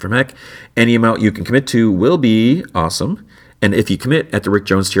patreon.com/gmanfromheck. Any amount you can commit to will be awesome. And if you commit at the Rick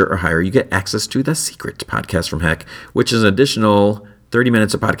Jones tier or higher, you get access to the Secret Podcast from Heck, which is an additional 30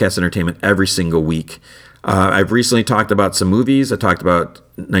 minutes of podcast entertainment every single week. I've recently talked about some movies. I talked about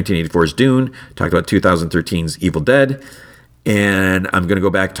 1984's Dune, talked about 2013's Evil Dead, and I'm going to go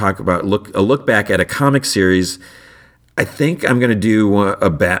back, talk about a look back at a comic series. I think I'm going to do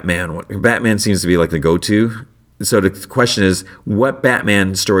a Batman one. Batman seems to be like the go-to. So the question is, what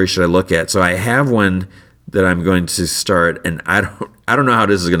Batman story should I look at? So I have one that I'm going to start, and I don't know how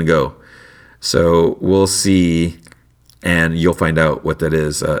this is going to go. So we'll see, and you'll find out what that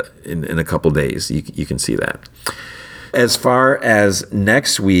is in a couple days. You can see that. As far as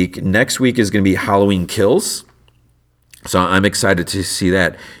next week is going to be Halloween Kills. So I'm excited to see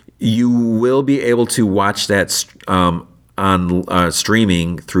that. You will be able to watch that on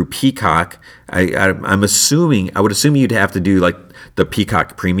streaming through Peacock. I would assume you'd have to do like the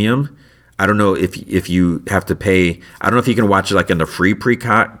Peacock Premium. I don't know if you have to pay. I don't know if you can watch it like in the free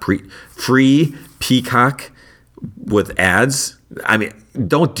Peacock with ads. I mean,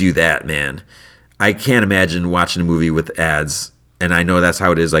 don't do that, man. I can't imagine watching a movie with ads. And I know that's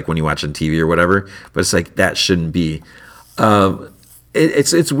how it is, like when you watch on TV or whatever. But it's like that shouldn't be.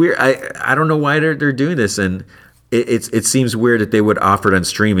 It's weird. I don't know why they're doing this, and it seems weird that they would offer it on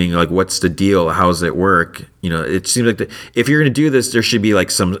streaming. Like, what's the deal? How does it work? It seems like if you're going to do this, there should be like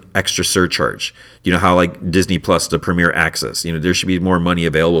some extra surcharge. You know how like Disney Plus, the Premier Access. There should be more money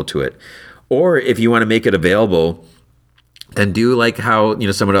available to it. Or if you want to make it available, then do like how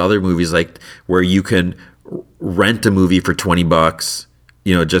some of the other movies, like where you can rent a movie for $20.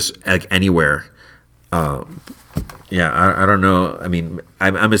 Just like anywhere. Yeah, I don't know. I mean,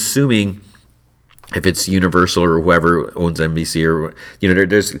 I'm assuming if it's Universal or whoever owns NBC or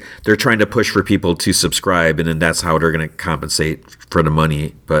they're trying to push for people to subscribe, and then that's how they're going to compensate for the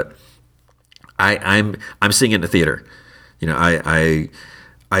money. But I'm seeing it in the theater.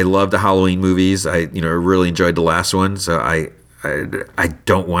 I love the Halloween movies. I really enjoyed the last one, so I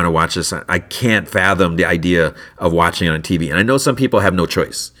don't want to watch this. I can't fathom the idea of watching it on TV, and I know some people have no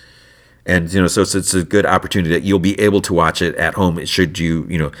choice. And so it's a good opportunity that you'll be able to watch it at home should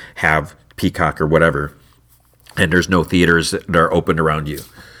you have Peacock or whatever, and there's no theaters that are open around you,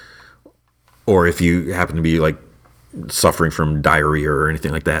 or if you happen to be like suffering from diarrhea or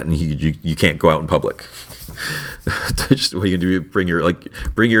anything like that, and you can't go out in public. Just what you can do, bring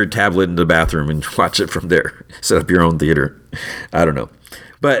your tablet into the bathroom and watch it from there. Set up your own theater. I don't know.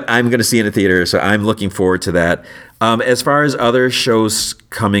 But I'm going to see it in the theater, so I'm looking forward to that. As far as other shows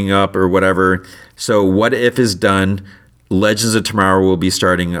coming up or whatever, so What If is done. Legends of Tomorrow will be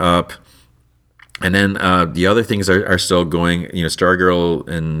starting up. And then the other things are still going, Stargirl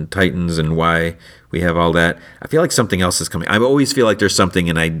and Titans and why we have all that. I feel like something else is coming. I always feel like there's something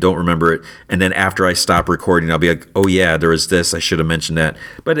and I don't remember it. And then after I stop recording, I'll be like, oh yeah, there was this. I should have mentioned that.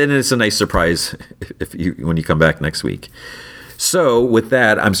 But then it's a nice surprise when you come back next week. So with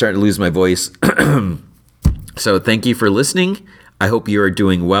that, I'm starting to lose my voice. So thank you for listening. I hope you are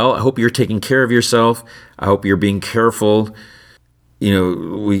doing well. I hope you're taking care of yourself. I hope you're being careful.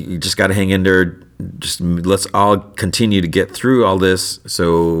 We just got to hang in there. Just let's all continue to get through all this.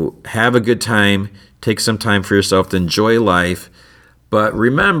 So have a good time. Take some time for yourself to enjoy life. But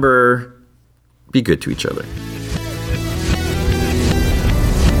remember, be good to each other.